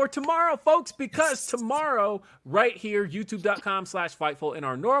got more tomorrow, folks, because tomorrow, right here, youtube.com/Fightful in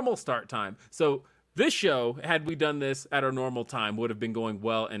our normal start time. So this show, had we done this at our normal time, would have been going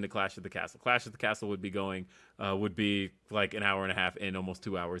well into Clash of the Castle. Clash of the Castle would be going, would be like an hour and a half in, almost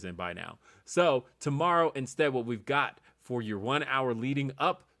 2 hours in by now. So tomorrow, instead, what we've got for your 1 hour leading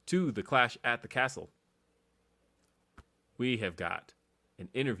up to the Clash at the Castle, we have got an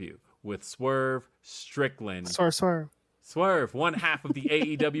interview with Swerve Strickland. Swerve, one half of the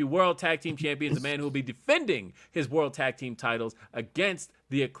AEW World Tag Team Champions, a man who will be defending his World Tag Team titles against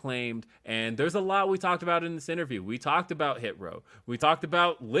the Acclaimed. And there's a lot we talked about in this interview. We talked about Hit Row. We talked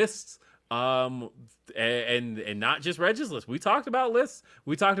about lists, and not just Reg's list. We talked about lists.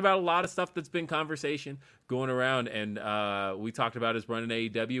 We talked about a lot of stuff that's been conversation going around, and we talked about his run in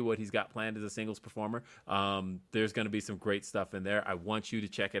AEW, what he's got planned as a singles performer. There's going to be some great stuff in there. I want you to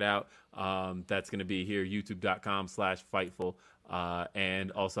check it out. That's going to be here, youtube.com/Fightful.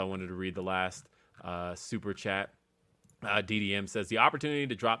 And also I wanted to read the last super chat. DDM says, the opportunity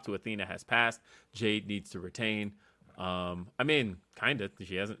to drop to Athena has passed. Jade needs to retain. I mean, kind of.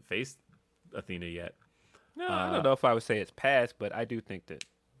 She hasn't faced Athena yet. No, I don't know if I would say it's past, but I do think that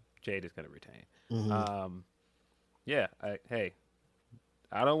Jade is going to retain.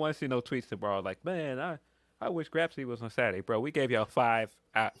 I don't want to see no tweets tomorrow like, man, I wish Grapsody was on Saturday, bro. We gave y'all 5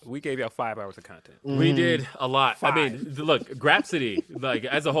 hours of content. We did a lot. 5. I mean, look, Grapsody, like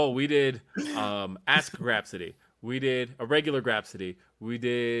as a whole, we did Ask Grapsody. We did a regular Grapsody. We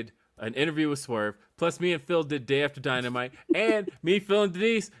did an interview with Swerve. Plus, me and Phil did Day After Dynamite, and me, Phil, and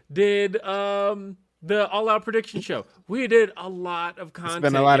Denise did the All Out Prediction Show. We did a lot of content.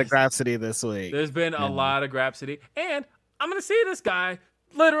 There's been a lot of Grapsody this week. There's been a lot of Grapsody, and I'm gonna see this guy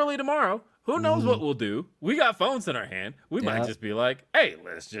literally tomorrow. Who knows what we'll do? We got phones in our hand. We might just be like, "Hey,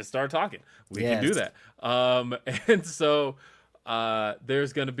 let's just start talking." We can do that. And so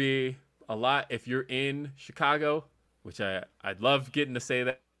there's gonna be a lot. If you're in Chicago, which I'd love getting to say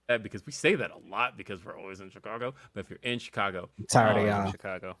that because we say that a lot because we're always in Chicago. But if you're in Chicago, I'm tired of y'all.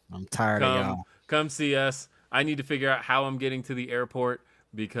 Chicago. I'm tired of y'all. Come see us. I need to figure out how I'm getting to the airport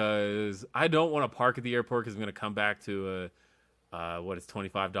because I don't want to park at the airport because I'm going to come back to it's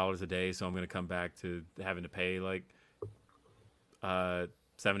 $25 a day. So I'm going to come back to having to pay like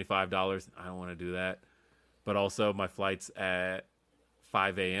 $75. I don't want to do that. But also my flight's at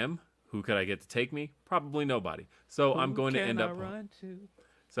 5 a.m., who could I get to take me? Probably nobody. So I'm going to end up.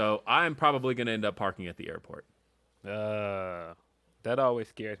 So I'm probably going to end up parking at the airport. That always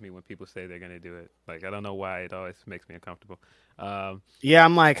scares me when people say they're going to do it. Like, I don't know why. It always makes me uncomfortable. Yeah,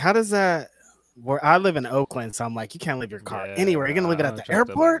 I'm like, how does that? Where I live in Oakland, so I'm like, you can't leave your car anywhere. You're gonna leave it at the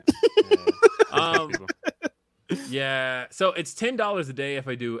airport. Yeah, so it's $10 a day if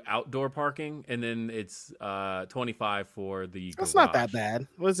I do outdoor parking, and then it's $25 for the garage. That's not that bad.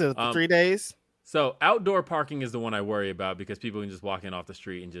 What is it? 3 days? So outdoor parking is the one I worry about because people can just walk in off the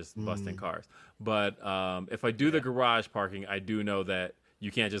street and just bust in cars. But if I do the garage parking, I do know that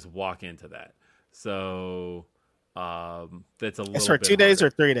you can't just walk into that. So that's a little. It's for bit 2 days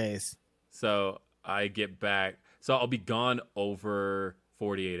harder. or 3 days. So I get back. So I'll be gone over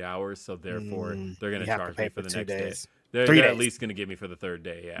 48 hours. So therefore, they're going to charge me for the next day. They're at least going to give me for the third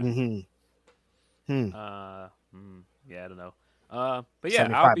day. Yeah. Yeah, I don't know. But yeah,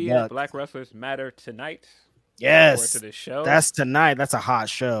 I'll be at Black Wrestlers Matter tonight. Yes. To the show. That's tonight. That's a hot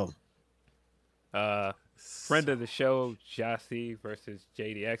show. Friend of the show, Jossie versus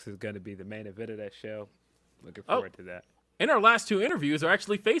JDX is going to be the main event of that show. Looking forward to that. And our last two interviews are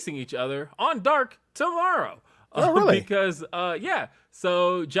actually facing each other on Dark tomorrow. Oh, really? Because,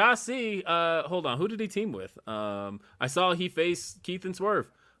 So Jossie, hold on. Who did he team with? I saw he faced Keith and Swerve.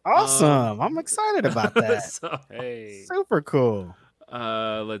 Awesome. I'm excited about that. Hey. Super cool.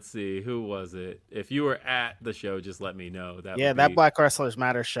 Let's see. Who was it? If you were at the show, just let me know. That Black Wrestlers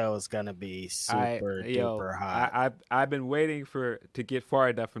Matter show is going to be super duper hot. I've been waiting to get far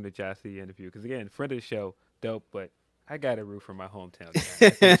enough from the Jossie interview. Because, again, friend of the show, dope, but I got to root for my hometown.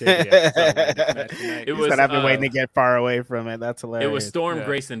 I've been waiting to get far away from it. That's hilarious. It was Storm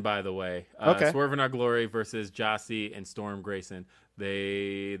Grayson, by the way. Okay. Swerve in Our Glory versus Jossie and Storm Grayson.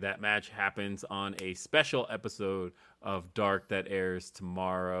 That match happens on a special episode of Dark that airs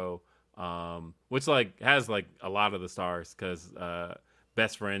tomorrow, which has a lot of the stars because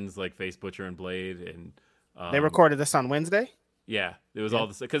best friends like Face Butcher and Blade, and they recorded this on Wednesday. Yeah, it was all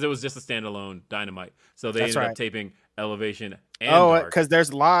this because it was just a standalone Dynamite, so they ended up taping Elevation and Dark. Because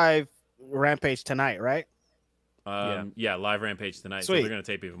there's live Rampage tonight, right? Live Rampage tonight. Sweet. So they're gonna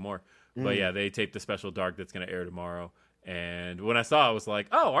tape even more. But yeah, they taped the special Dark that's gonna air tomorrow. And when I saw it, I was like,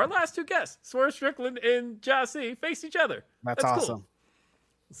 oh, our last two guests, Swerve Strickland and Jossie, face each other. That's awesome. Cool.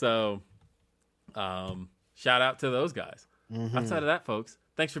 So shout out to those guys. Outside of that, folks,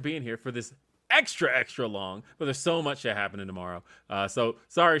 thanks for being here for this extra long, but there's so much that happening tomorrow. So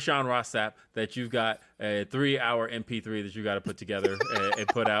sorry, Sean Ross Sapp, that you've got a 3-hour MP3 that you got to put together and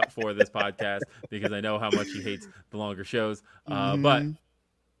put out for this podcast, because I know how much he hates the longer shows. But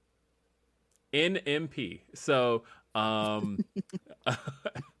NMP. So, and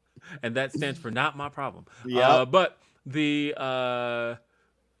that stands for not my problem. But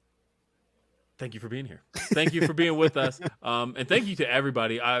thank you for being here. Thank you for being with us. And thank you to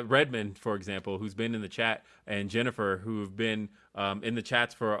everybody. Redmond, for example, who's been in the chat, and Jennifer, who've been in the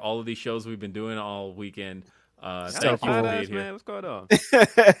chats for all of these shows we've been doing all weekend. Thank you for being here. Man, what's going on?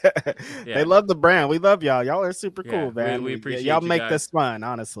 They love the brand. We love y'all. Y'all are super cool, man. We appreciate y'all. You make guys. This fun,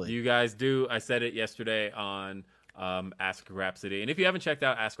 honestly. You guys do. I said it yesterday on Ask Rhapsody. And if you haven't checked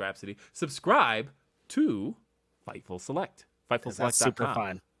out Ask Rhapsody, subscribe to Fightful Select. FightfulSelect.com. That's super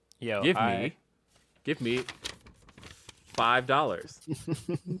fun. Yo, Give me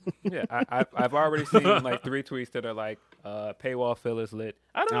 $5. Yeah, I've already seen like 3 tweets that are like, paywall fill is lit.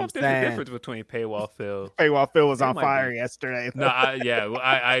 I don't know if there's a difference between paywall fill. Paywall Phil was on fire yesterday. No,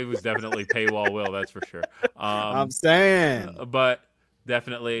 I was definitely paywall Will, that's for sure. I'm saying. But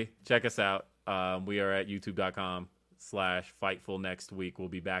definitely check us out. We are at youtube.com/Fightful next week. We'll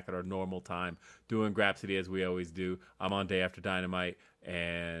be back at our normal time doing Grapsody as we always do. I'm on Day After Dynamite,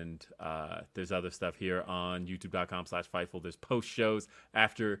 and there's other stuff here on youtube.com/Fightful. There's post shows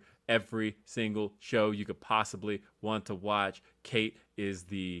after every single show you could possibly want to watch. Kate is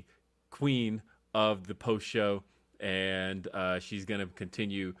the queen of the post show, and she's going to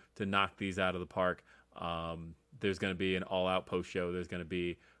continue to knock these out of the park. There's going to be an all-out post show. There's going to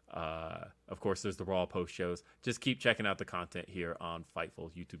be of course, there's the Raw post shows. Just keep checking out the content here on Fightful,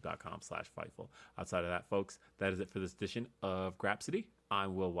 youtube.com/Fightful. Outside of that, folks, that is it for this edition of Grapsody.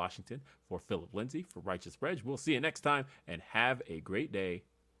 I'm Will Washington for Philip Lindsay for Righteous Reg. We'll see you next time, and have a great day.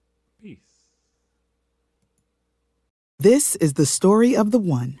 Peace. This is the story of the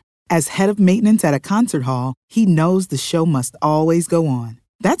one. As head of maintenance at a concert hall, he knows the show must always go on.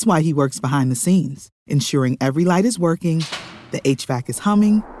 That's why he works behind the scenes, ensuring every light is working, the HVAC is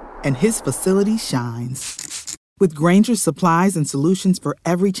humming, and his facility shines. With Granger's supplies and solutions for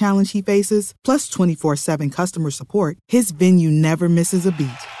every challenge he faces, plus 24/7 customer support, his venue never misses a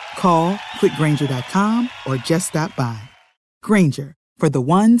beat. Call quickgranger.com or just stop by. Granger, for the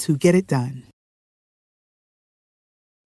ones who get it done.